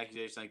an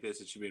accusation like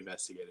this, it should be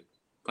investigated.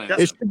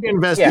 It should be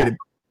investigated. Yeah.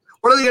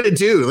 What are they going to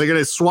do? They're going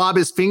to swab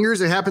his fingers?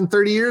 It happened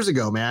 30 years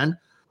ago, man.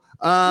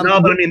 No,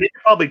 but I mean, they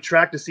could probably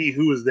track to see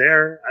who was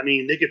there. I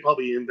mean, they could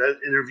probably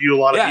interview a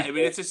lot of people. Yeah, I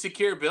mean, it's a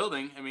secure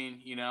building. I mean,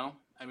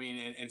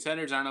 and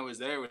senators aren't always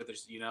there with their,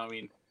 I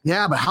mean.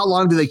 Yeah, but how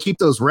long do they keep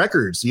those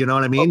records? You know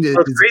what I mean?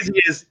 What's crazy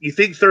is you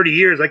think 30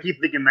 years. I keep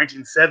thinking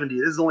 1970.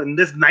 This is only in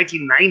this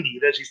 1990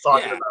 that she's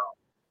talking about.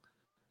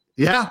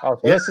 Yeah. Oh,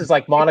 this is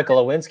like Monica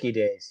Lewinsky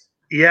days.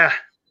 Yeah.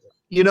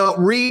 You know,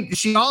 Reid,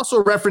 she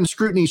also referenced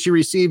scrutiny she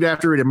received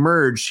after it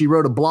emerged. She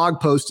wrote a blog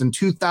post in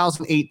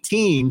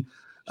 2018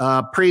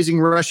 praising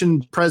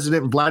Russian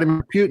President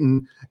Vladimir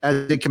Putin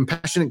as a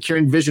compassionate,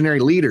 caring, visionary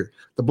leader.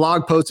 The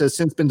blog post has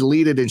since been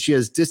deleted, and she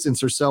has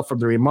distanced herself from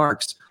the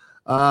remarks.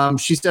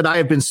 She said, "I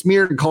have been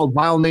smeared and called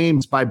vile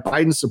names by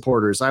Biden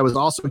supporters. I was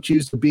also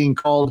accused of being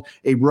called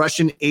a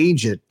Russian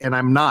agent, and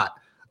I'm not."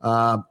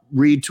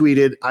 Reid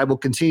tweeted, "I will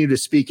continue to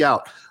speak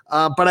out."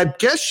 But I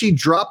guess she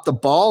dropped the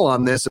ball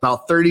on this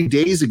about 30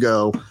 days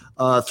ago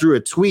through a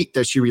tweet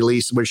that she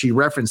released where she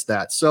referenced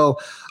that. So,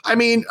 I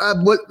mean,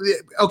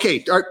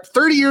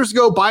 30 years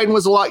ago, Biden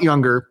was a lot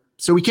younger.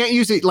 So we can't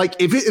use it. Like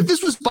if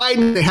this was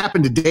Biden that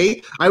happened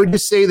today, I would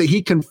just say that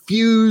he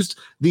confused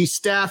the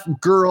staff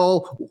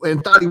girl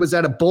and thought he was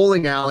at a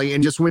bowling alley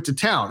and just went to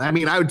town. I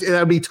mean, that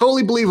would be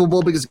totally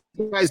believable because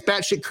the guy's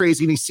batshit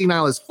crazy and he's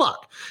senile as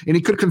fuck. And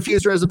he could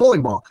confuse her as a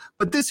bowling ball.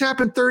 But this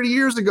happened 30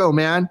 years ago,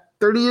 man.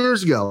 30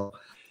 years ago.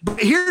 But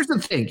here's the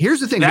thing.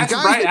 That's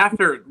right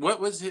after.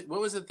 What was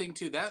the thing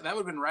too? That would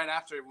have been right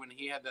after when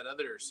he had that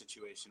other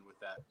situation with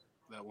that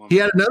woman. He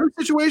had another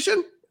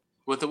situation?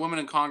 With the woman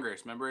in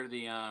Congress, remember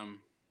the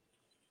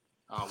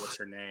what's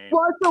her name?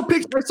 Well, I saw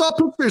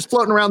pictures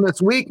floating around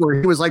this week where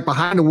he was like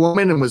behind a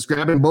woman and was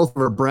grabbing both of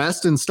her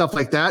breasts and stuff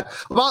like that.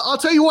 Well, I'll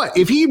tell you what,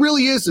 if he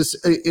really is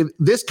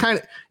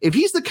if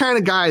he's the kind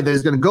of guy that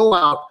is going to go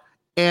out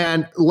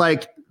and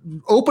like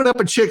open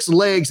up a chick's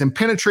legs and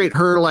penetrate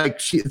her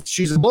like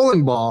she's a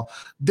bowling ball,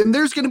 then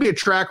there's going to be a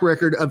track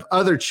record of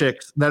other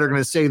chicks that are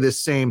going to say this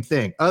same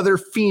thing. Other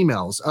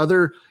females,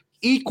 other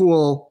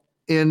equal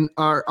in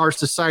our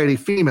society,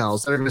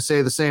 females that are going to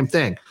say the same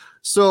thing.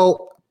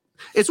 So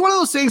it's one of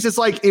those things. It's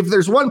like if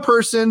there's one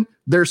person,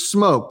 there's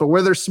smoke, but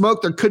where there's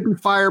smoke, there could be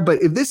fire.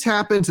 But if this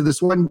happened to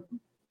this one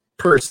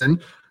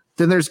person,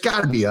 then there's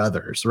got to be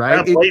others,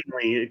 right?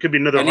 It could be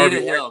another Anita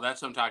Hill.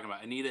 That's what I'm talking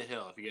about. Anita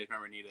Hill. If you guys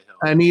remember Anita Hill.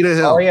 Anita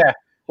Hill. Oh yeah,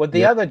 with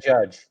the other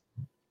judge.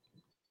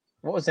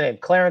 what was his name?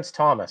 Clarence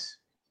Thomas.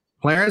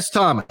 Clarence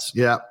Thomas.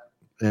 Yeah.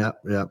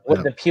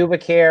 With the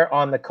pubic hair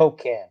on the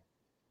Coke can.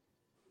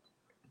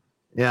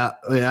 Yeah.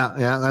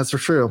 That's for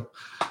true.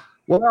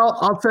 Well,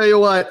 I'll tell you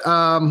what.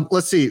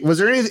 Let's see. Was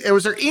there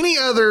any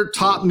other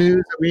top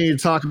news that we need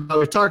to talk about?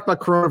 We've talked about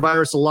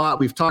coronavirus a lot.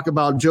 We've talked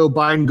about Joe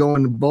Biden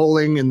going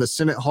bowling in the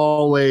Senate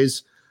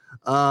hallways.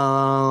 Hey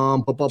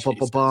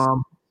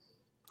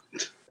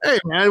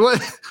man,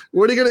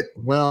 what are you gonna?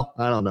 Well,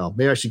 I don't know.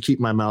 Maybe I should keep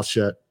my mouth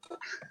shut.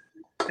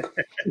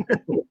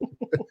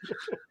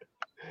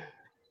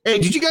 Hey,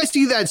 did you guys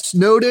see that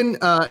Snowden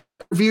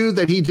interview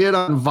that he did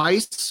on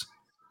Vice?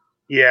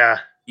 Yeah,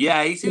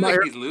 he seems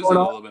like he's losing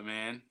a little bit,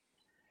 man.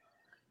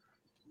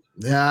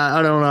 Yeah,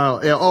 I don't know.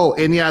 Oh,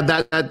 and yeah,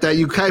 that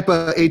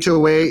Yucaipa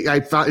HOA, I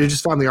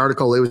just found the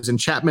article. It was in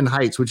Chapman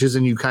Heights, which is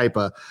in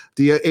Yucaipa.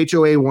 The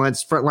HOA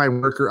wants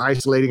frontline worker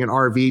isolating an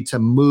RV to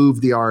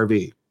move the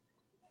RV.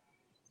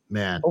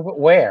 Man,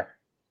 where?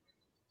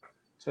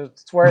 So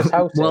it's where his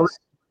house is.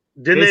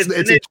 Didn't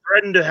they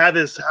threaten to have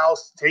his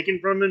house taken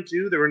from him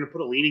too? They were going to put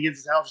a lien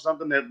against his house or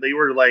something. That they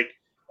were like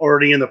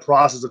already in the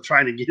process of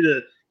trying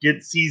to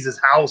seize his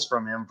house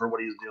from him for what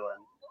he was doing.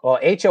 Well,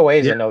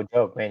 HOAs are no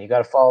joke, man. You got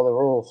to follow the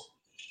rules.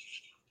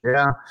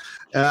 Yeah.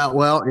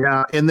 Well,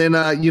 yeah. And then,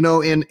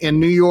 in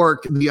New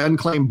York, the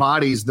unclaimed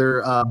bodies,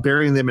 they're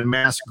burying them in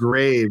mass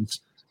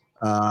graves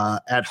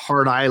at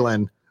Hart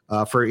Island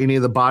for any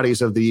of the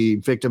bodies of the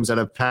victims that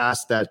have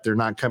passed that they're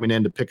not coming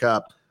in to pick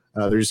up.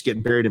 They're just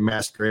getting buried in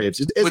mass graves.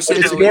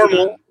 It's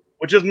normal,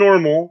 which is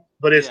normal,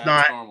 but it's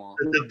not.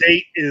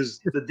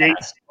 The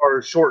dates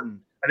are shortened.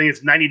 I think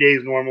it's 90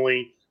 days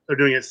normally. They're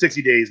doing it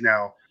 60 days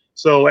now.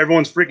 So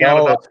everyone's freaking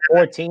out about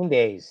 14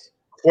 days.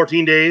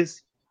 14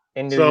 days?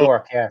 In New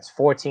York, yeah, it's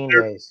 14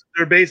 days.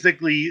 They're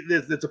basically,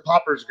 it's a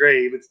pauper's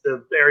grave. It's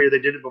the area they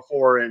did it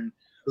before, and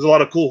there's a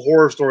lot of cool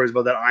horror stories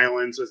about that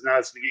island. So it's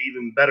going to get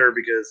even better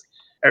because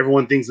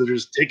everyone thinks that they're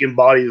just taking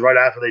bodies right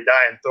after they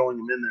die and throwing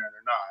them in there, and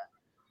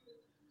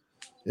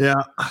they're not.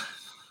 Yeah.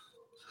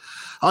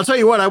 I'll tell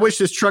you what, I wish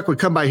this truck would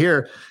come by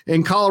here.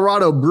 In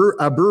Colorado,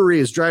 a brewery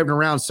is driving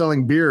around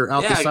selling beer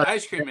out the side.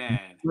 Ice cream man.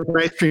 With an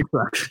ice cream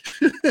truck.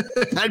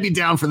 I'd be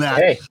down for that.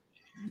 Hey,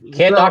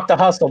 can't knock the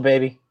hustle,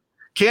 baby.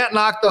 Can't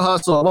knock the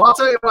hustle. Well, I'll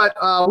tell you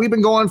what, we've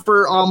been going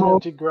for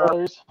almost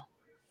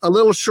a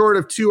little short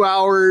of 2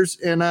 hours,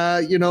 and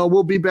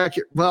we'll be back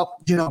here. Well,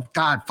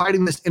 God,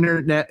 fighting this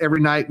internet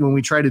every night when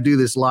we try to do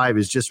this live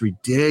is just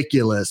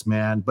ridiculous,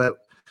 man. But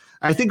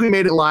I think we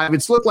made it live.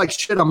 It's looked like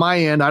shit on my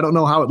end. I don't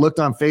know how it looked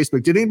on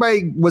Facebook.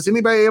 Was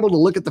anybody able to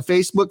look at the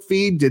Facebook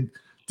feed? Did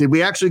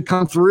we actually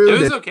come through?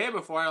 It was okay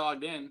before I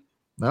logged in.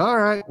 All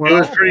right. Well, it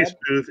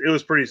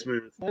was pretty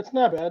smooth. That's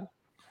not bad.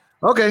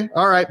 Okay.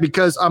 All right.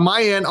 Because on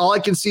my end, all I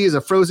can see is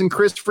a frozen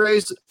Chris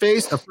face,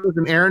 a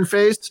frozen Aaron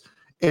face,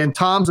 and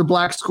Tom's a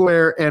black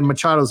square and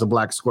Machado's a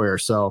black square.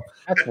 So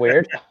that's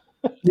weird.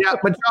 Yeah,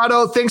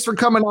 Machado, thanks for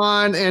coming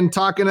on and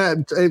talking.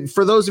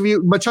 For those of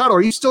you, Machado,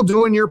 are you still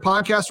doing your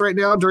podcast right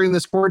now during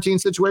this quarantine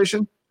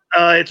situation?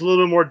 It's a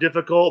little bit more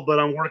difficult,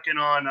 but I'm working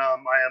on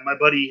my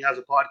buddy has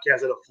a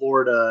podcast out of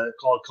Florida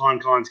called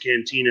Con's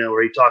Cantina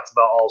where he talks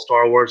about all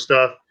Star Wars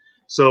stuff.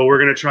 So we're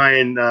going to try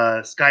and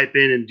Skype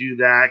in and do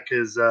that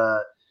because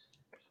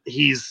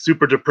he's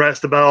super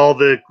depressed about all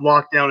the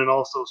lockdown and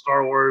also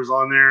Star Wars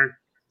on there.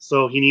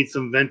 So he needs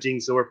some venting.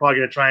 So we're probably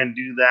going to try and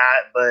do that.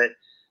 But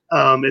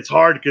it's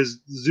hard because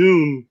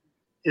Zoom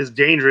is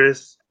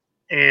dangerous.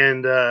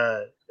 And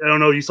I don't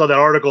know if you saw that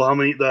article, how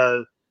many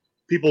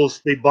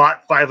they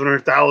bought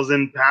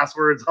 500,000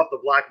 passwords off the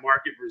black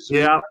market for Zoom.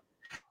 Yeah.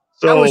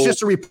 So that was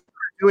just a report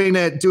doing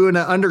an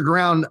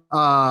underground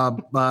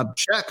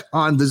check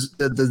on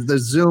the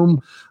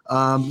Zoom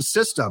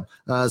system.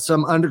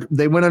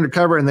 They went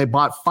undercover and they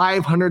bought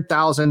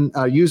 500,000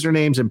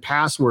 usernames and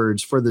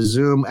passwords for the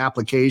Zoom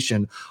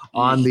application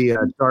on the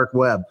dark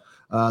web.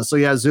 So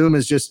yeah, Zoom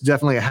is just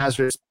definitely a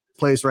hazardous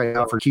place right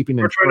now for keeping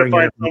it. We're trying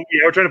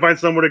to find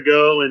somewhere to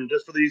go. And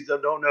just for these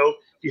that don't know,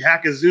 if you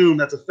hack a Zoom,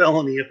 that's a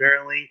felony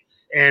apparently.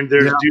 And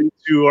there's dudes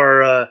who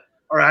are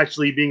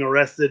actually being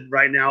arrested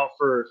right now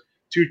for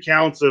 2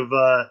 counts of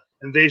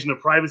invasion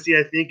of privacy,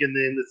 I think, and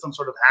then some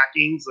sort of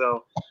hacking.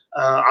 So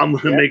I'm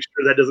going to make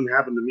sure that doesn't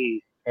happen to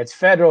me. It's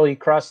federal. You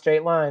cross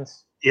state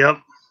lines. Yep.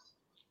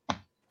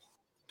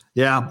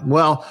 Yeah.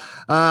 Well,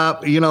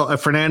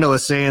 Fernando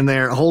is saying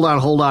there, hold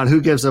on.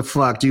 Who gives a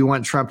fuck? Do you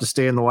want Trump to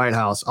stay in the White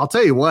House? I'll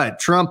tell you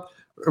what,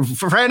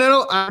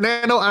 Fernando,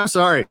 I'm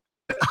sorry.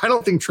 I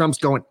don't think Trump's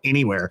going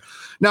anywhere.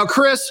 Now,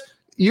 Chris,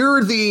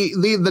 you're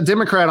the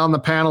Democrat on the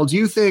panel. Do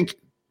you think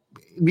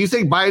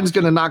Biden's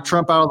going to knock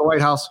Trump out of the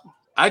White House?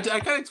 I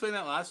kind of explained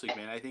that last week,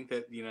 man. I think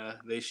that,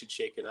 they should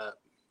shake it up,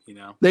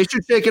 They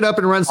should shake it up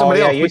and run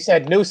somebody else. You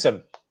said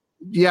Newsom.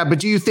 Yeah, but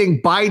do you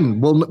think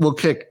Biden will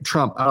kick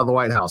Trump out of the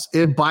White House?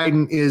 If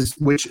Biden is,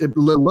 which it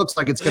looks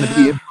like it's going to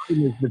be, if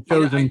Biden is the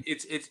chosen.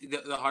 It's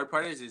the hard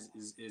part is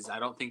I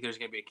don't think there's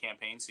going to be a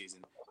campaign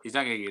season. He's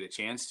not going to get a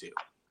chance to.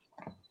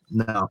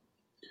 No.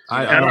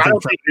 I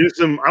don't think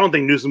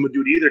Newsom would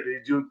do it either because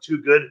he's doing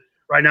too good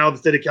right now in the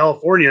state of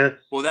California.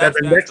 Well, that's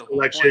the next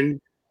election.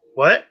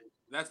 What?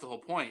 that's the whole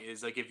point.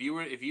 Is like if you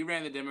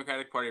ran the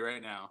Democratic Party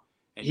right now,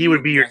 and He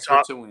would be your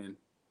top to win.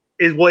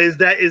 Is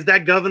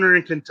that governor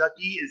in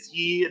Kentucky? Is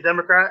he a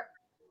Democrat?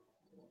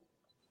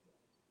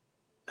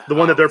 The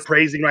one that they're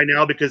praising right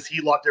now because he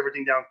locked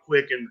everything down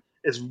quick and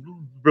is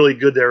really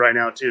good there right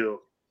now too.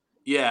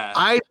 Yeah,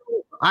 I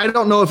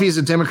don't know if he's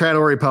a Democrat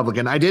or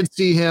Republican. I did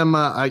see him.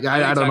 I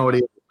don't know what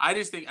he is. I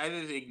just think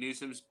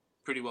Newsom's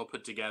pretty well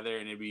put together,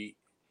 and the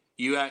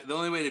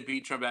only way to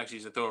beat Trump actually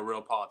is to throw a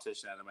real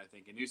politician at him. I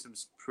think, and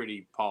Newsom's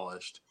pretty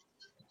polished.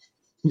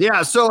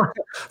 Yeah. So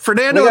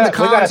Fernando in the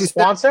comments, we got a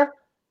sponsor.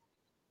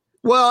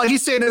 Well,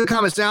 he's saying in the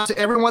comments now to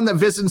everyone that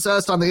visits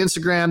us on the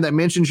Instagram that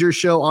mentions your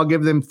show, I'll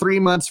give them 3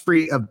 months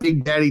free of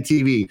Big Daddy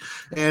TV.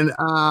 And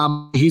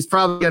he's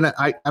probably gonna.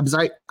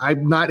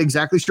 I'm not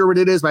exactly sure what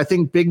it is, but I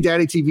think Big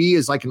Daddy TV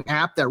is like an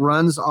app that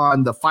runs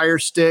on the Fire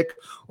Stick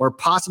or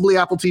possibly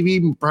Apple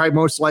TV, probably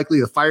most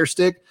likely the Fire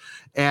Stick.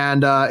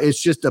 And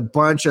it's just a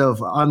bunch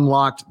of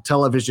unlocked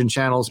television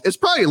channels. It's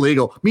probably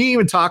illegal. Me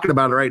even talking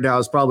about it right now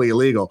is probably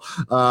illegal.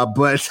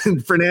 But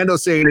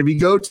Fernando's saying if you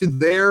go to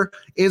their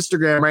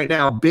Instagram right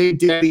now, Big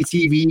Daddy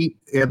TV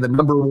and the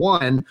number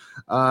 1,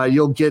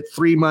 you'll get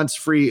 3 months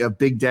free of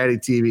Big Daddy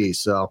TV.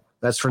 So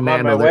that's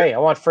Fernando. I'm on my way. I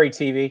want free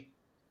TV.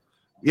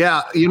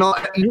 Yeah,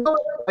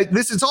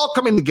 this is all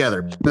coming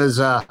together because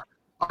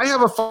I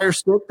have a Fire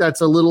Stick that's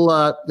a little,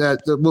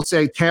 that we'll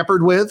say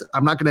tampered with.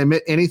 I'm not going to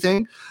admit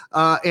anything.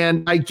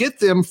 And I get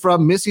them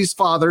from Missy's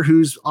father,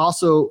 who's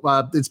also,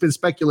 it's been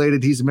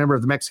speculated he's a member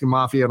of the Mexican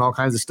Mafia and all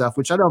kinds of stuff,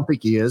 which I don't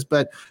think he is.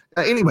 But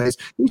anyways,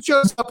 he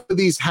shows up with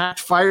these hacked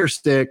Fire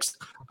Sticks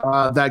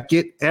that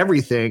get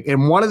everything.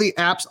 And one of the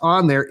apps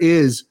on there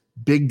is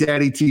Big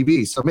Daddy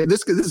TV. So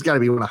this has got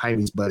to be one of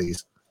Jaime's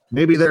buddies.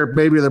 Maybe they're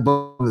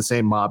both in the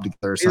same mob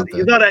together or something.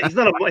 He's not a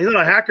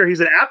hacker. He's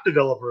an app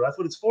developer. That's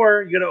what it's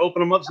for. You got to open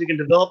them up so you can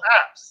develop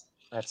apps.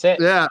 That's it.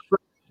 Yeah.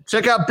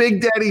 Check out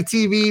Big Daddy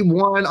TV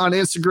 1 on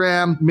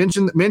Instagram.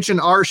 Mention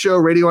our show,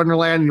 Radio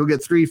Underland, and you'll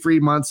get 3 free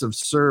months of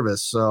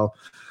service. So,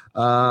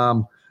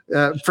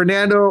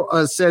 Fernando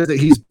says that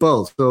he's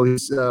both. So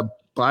he's.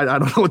 I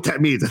don't know what that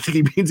means. I think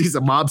he means he's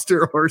a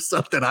mobster or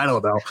something. I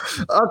don't know.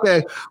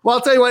 Okay. Well,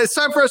 I'll tell you what. It's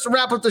time for us to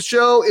wrap up the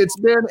show. It's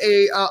been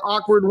a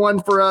awkward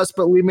one for us,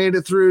 but we made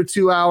it through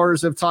 2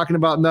 hours of talking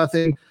about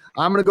nothing.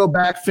 I'm going to go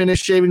back,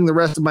 finish shaving the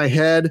rest of my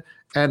head,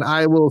 and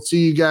I will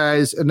see you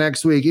guys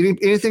next week.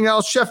 Anything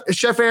else?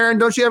 Chef Aaron,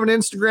 don't you have an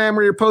Instagram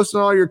where you're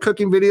posting all your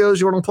cooking videos?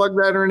 You want to plug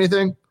that or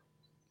anything?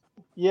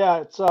 Yeah,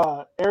 it's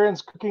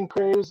Aaron's Cooking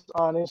Craves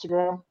on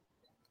Instagram.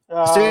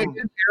 Say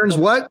again, Aaron's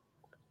what?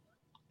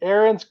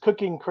 Aaron's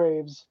Cooking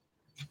Craves.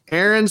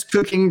 Aaron's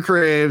Cooking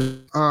Craves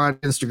on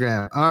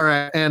Instagram. All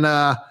right. And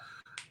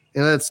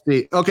let's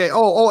see. Okay.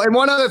 Oh, and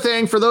one other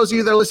thing for those of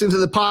you that are listening to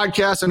the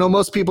podcast, I know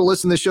most people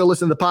listen to the show,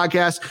 listen to the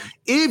podcast.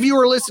 If you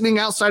are listening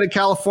outside of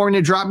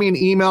California, drop me an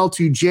email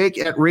to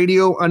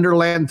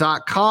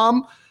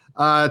jake@radiounderland.com.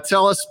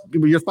 Tell us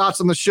your thoughts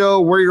on the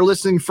show, where you're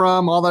listening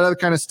from, all that other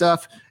kind of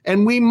stuff.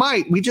 And we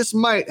just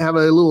might have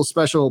a little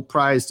special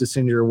prize to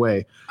send your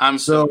way. I'm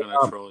still going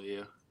to troll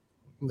you.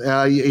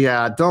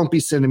 Yeah, don't be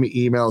sending me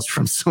emails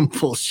from some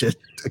bullshit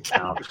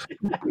account.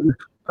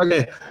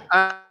 Okay,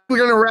 we're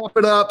gonna wrap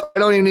it up. I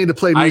don't even need to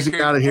play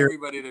music out of here.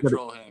 Everybody to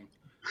troll him.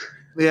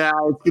 Yeah,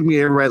 give me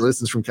everybody that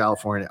listens from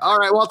California. All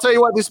right, well, I'll tell you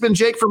what. This has been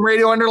Jake from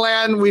Radio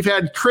Underland. We've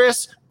had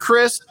Chris,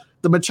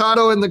 the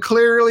Machado, and the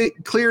Cleary.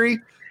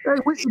 Hey,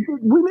 we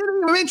didn't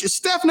even mention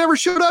Steph never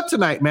showed up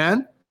tonight,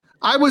 man.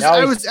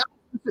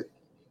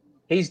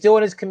 He's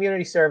doing his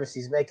community service.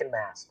 He's making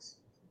masks.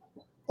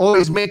 Oh,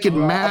 he's making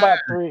masks. About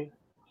 3.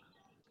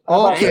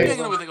 Okay. He's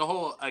making it with like a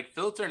whole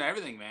filter and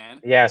everything, man.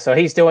 Yeah, so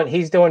he's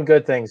doing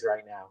good things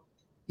right now.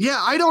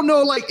 Yeah, I don't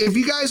know. Like, if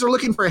you guys are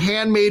looking for a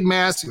handmade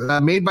mask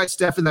made by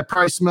Stefan that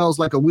probably smells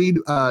like a weed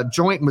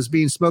joint was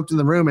being smoked in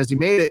the room as he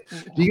made it,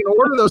 you can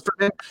order those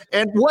from him.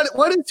 And what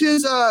is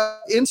his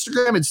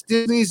Instagram? It's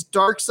Disney's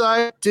Dark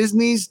Side.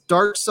 Disney's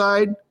Dark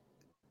Side,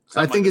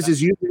 I think, is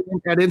his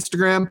username at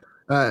Instagram.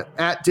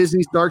 At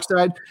Disney's Dark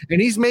Side,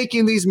 and he's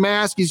making these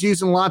masks. He's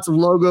using lots of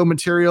logo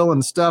material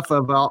and stuff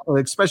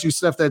especially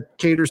stuff that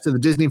caters to the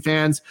Disney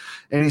fans.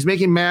 And he's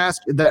making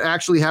masks that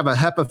actually have a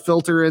HEPA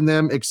filter in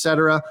them,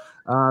 etc.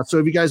 So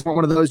if you guys want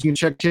one of those, you can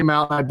check him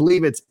out. I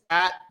believe it's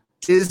at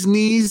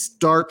Disney's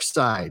Dark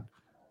Side.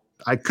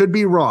 I could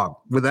be wrong,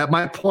 but that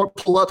might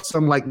pull up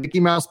some like Mickey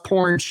Mouse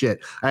porn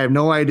shit. I have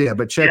no idea,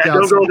 but check out.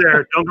 Don't go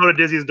there. Don't go to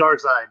Disney's Dark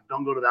Side.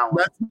 Don't go to that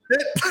one.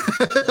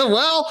 That's it.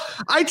 Well,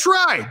 I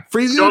tried.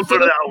 Don't go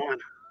to that one.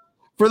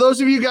 For those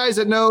of you guys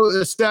that know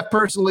Steph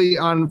personally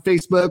on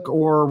Facebook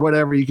or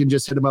whatever, you can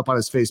just hit him up on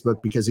his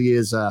Facebook because he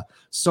is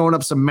sewing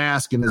up some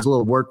masks in his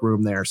little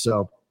workroom there.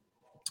 So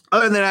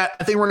other than that,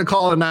 I think we're going to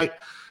call it a night.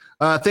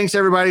 Thanks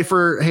everybody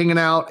for hanging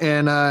out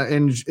and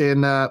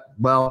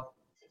well,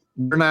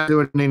 we're not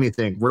doing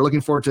anything. We're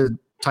looking forward to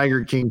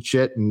Tiger King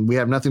shit, and we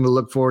have nothing to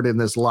look forward in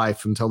this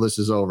life until this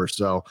is over.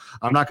 So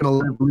I'm not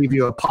going to leave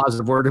you a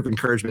positive word of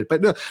encouragement.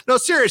 But no,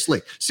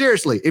 seriously,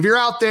 if you're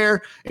out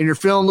there and you're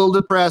feeling a little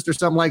depressed or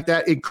something like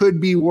that, it could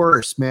be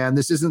worse, man.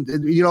 This isn't,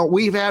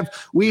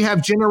 we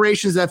have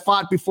generations that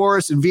fought before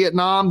us in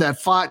Vietnam,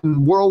 that fought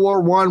in World War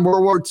I,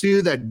 World War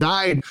II, that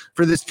died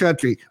for this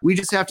country. We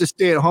just have to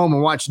stay at home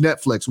and watch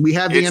Netflix. We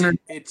have the internet.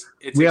 It's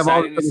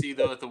exciting to see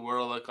though what the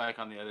world look like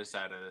on the other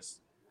side of this.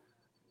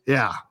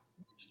 Yeah.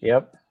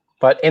 Yep.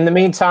 But in the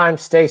meantime,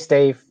 stay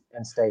safe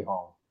and stay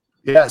home.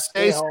 Yeah,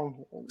 stay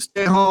home.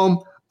 Stay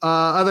home.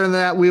 Other than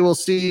that, we will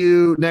see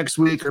you next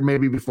week or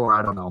maybe before.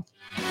 I don't know.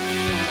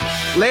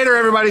 Later,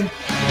 everybody.